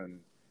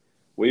 and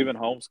we even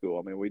homeschool.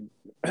 I mean,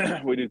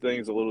 we do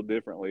things a little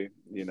differently,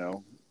 you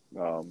know,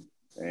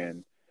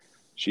 and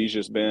she's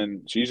just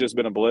been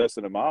a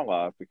blessing in my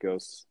life,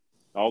 because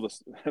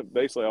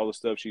basically all the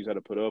stuff she's had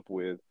to put up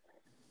with,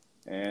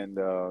 and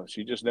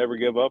she just never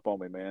give up on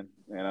me, man.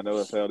 And I know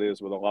that's how it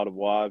is with a lot of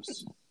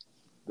wives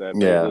that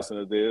may listen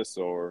to this,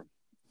 or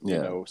you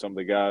know, some of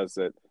the guys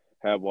that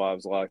have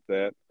wives like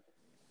that.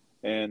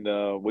 And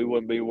we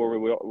wouldn't be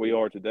where we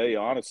are today,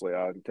 honestly.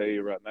 I can tell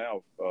you right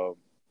now,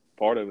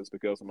 part of it's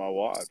because of my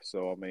wife.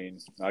 So, I mean,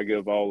 I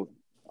give all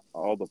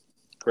the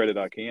credit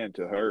I can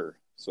to her.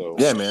 So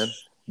yeah, man,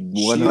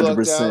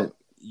 100%.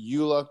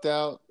 You lucked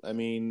out. I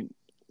mean,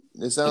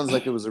 it sounds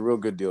like it was a real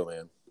good deal,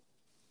 man.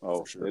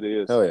 Oh, sure. It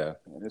is. Hell yeah.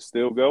 And it's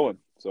still going.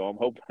 So I'm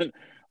hoping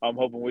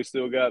we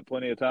still got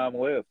plenty of time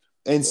left.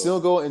 And still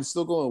going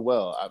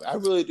well. I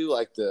really do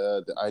like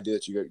the idea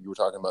that you were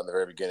talking about in the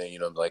very beginning. You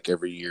know, like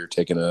every year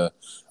taking a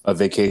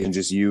vacation,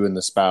 just you and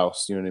the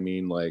spouse. You know what I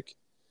mean? Like,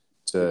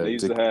 it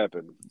needs to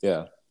happen.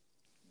 Yeah.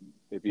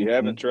 If you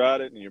haven't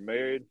tried it and you're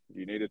married,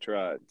 you need to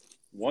try it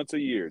once a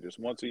year. Just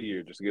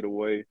get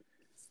away.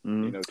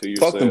 You know, to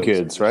yourself. Fuck them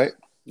kids, right?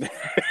 They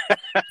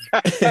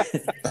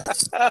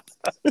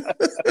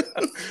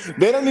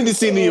don't need to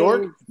see New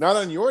York. Not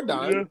on your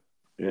dime.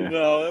 Yeah.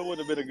 No, that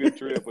wouldn't have been a good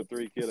trip with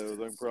 3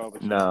 kiddos, I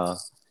promise you. Nah.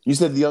 You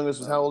said the youngest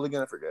was how old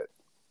again? I forget.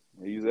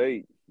 He's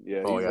 8.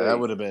 Yeah. Oh, yeah. 8. That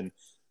would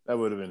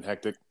have been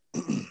hectic.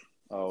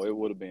 Oh, it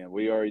would have been.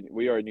 We already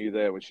knew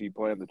that when she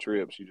planned the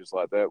trip. She just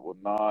like, that will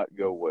not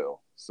go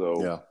well.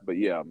 So, yeah. But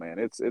yeah, man,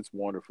 it's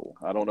wonderful.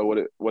 I don't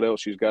know what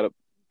else she's got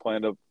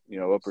planned up, you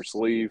know, up her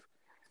sleeve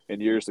in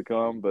years to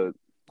come, but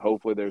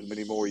hopefully there's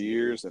many more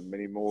years and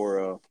many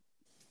more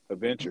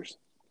adventures.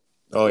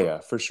 Oh yeah,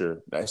 for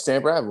sure. Now,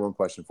 Stamper, I have one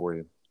question for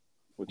you.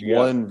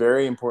 One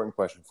very important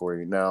question for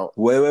you. Now,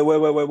 wait.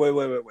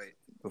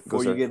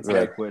 Before you get to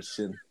that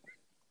question,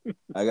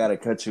 I gotta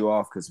cut you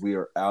off because we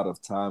are out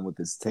of time with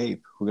this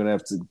tape. We're gonna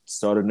have to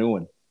start a new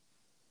one.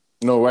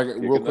 No, Kick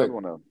real quick. another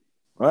one up.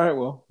 All right,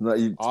 well,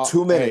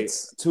 2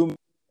 minutes.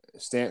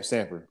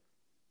 Stamper.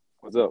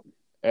 What's up?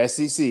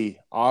 SEC,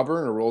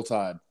 Auburn or Roll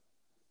Tide?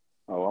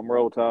 Oh, I'm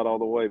Roll Tide all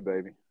the way,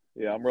 baby.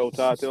 Yeah, I'm Roll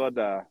Tide till I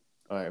die.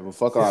 All right, well,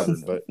 fuck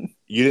Auburn, but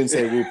you didn't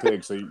say Woo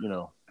Pig, so you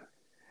know.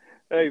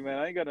 Hey, man,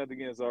 I ain't got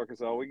nothing against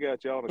Arkansas. We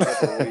got y'all in a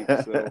couple of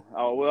weeks. So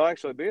we'll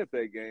actually be at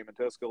that game in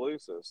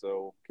Tuscaloosa.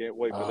 So can't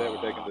wait for that.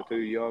 We're taking the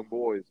two young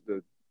boys,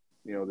 the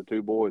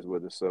two boys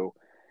with us. So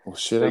well,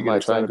 shit, I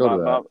might try and go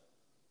to that.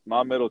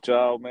 My middle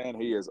child, man,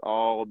 he is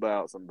all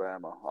about some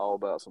Bama, all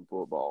about some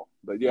football.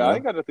 But, yeah, I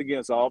ain't got nothing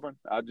against Auburn.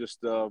 I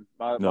just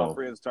my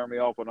friends turned me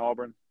off on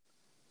Auburn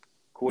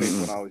quick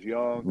when I was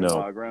young.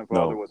 My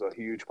grandfather was a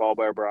huge Paul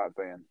Bear Bryant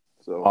fan.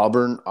 So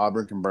Auburn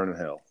can burn in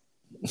hell.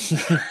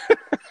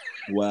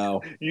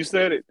 Wow. You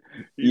said it.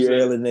 You're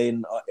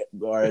alienating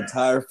our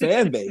entire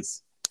fan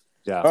base.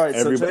 Yeah. All right,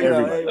 everybody. so check it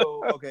out. Hey,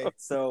 okay,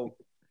 so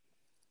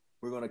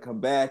we're going to come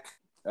back,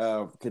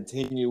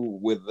 continue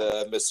with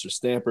Mr.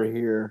 Stamper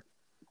here.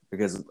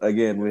 Because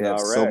again, we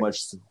have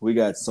we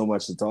got so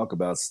much to talk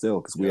about still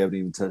because we haven't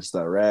even touched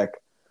Iraq.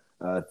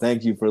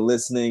 Thank you for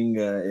listening.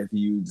 If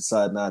you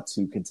decide not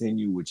to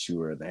continue, which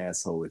you are an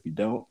asshole if you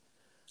don't.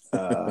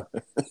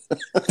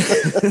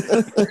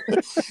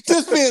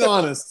 Just being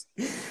honest.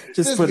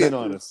 Just being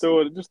honest.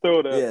 Just throw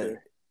it out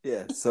there.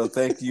 Yeah. So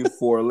thank you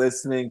for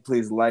listening.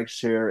 Please like,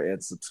 share,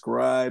 and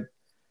subscribe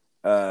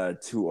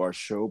to our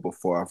show.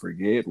 Before I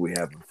forget, we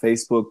have a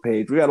Facebook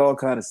page. We got all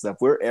kind of stuff.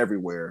 We're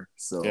everywhere.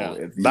 So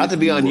about to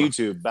be on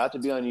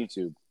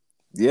YouTube.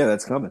 Yeah,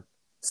 that's coming.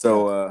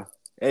 So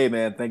hey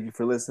man, thank you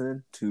for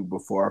listening to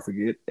Before I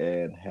Forget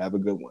and have a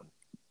good one.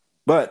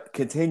 But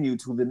continue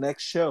to the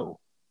next show.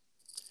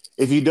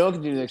 If you don't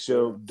continue the next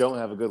show, don't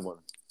have a good one.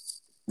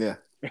 Yeah.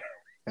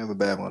 Have a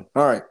bad one.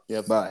 All right.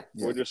 Yeah. Bye.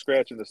 We're just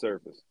scratching the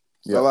surface.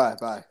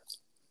 Bye.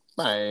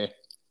 Bye.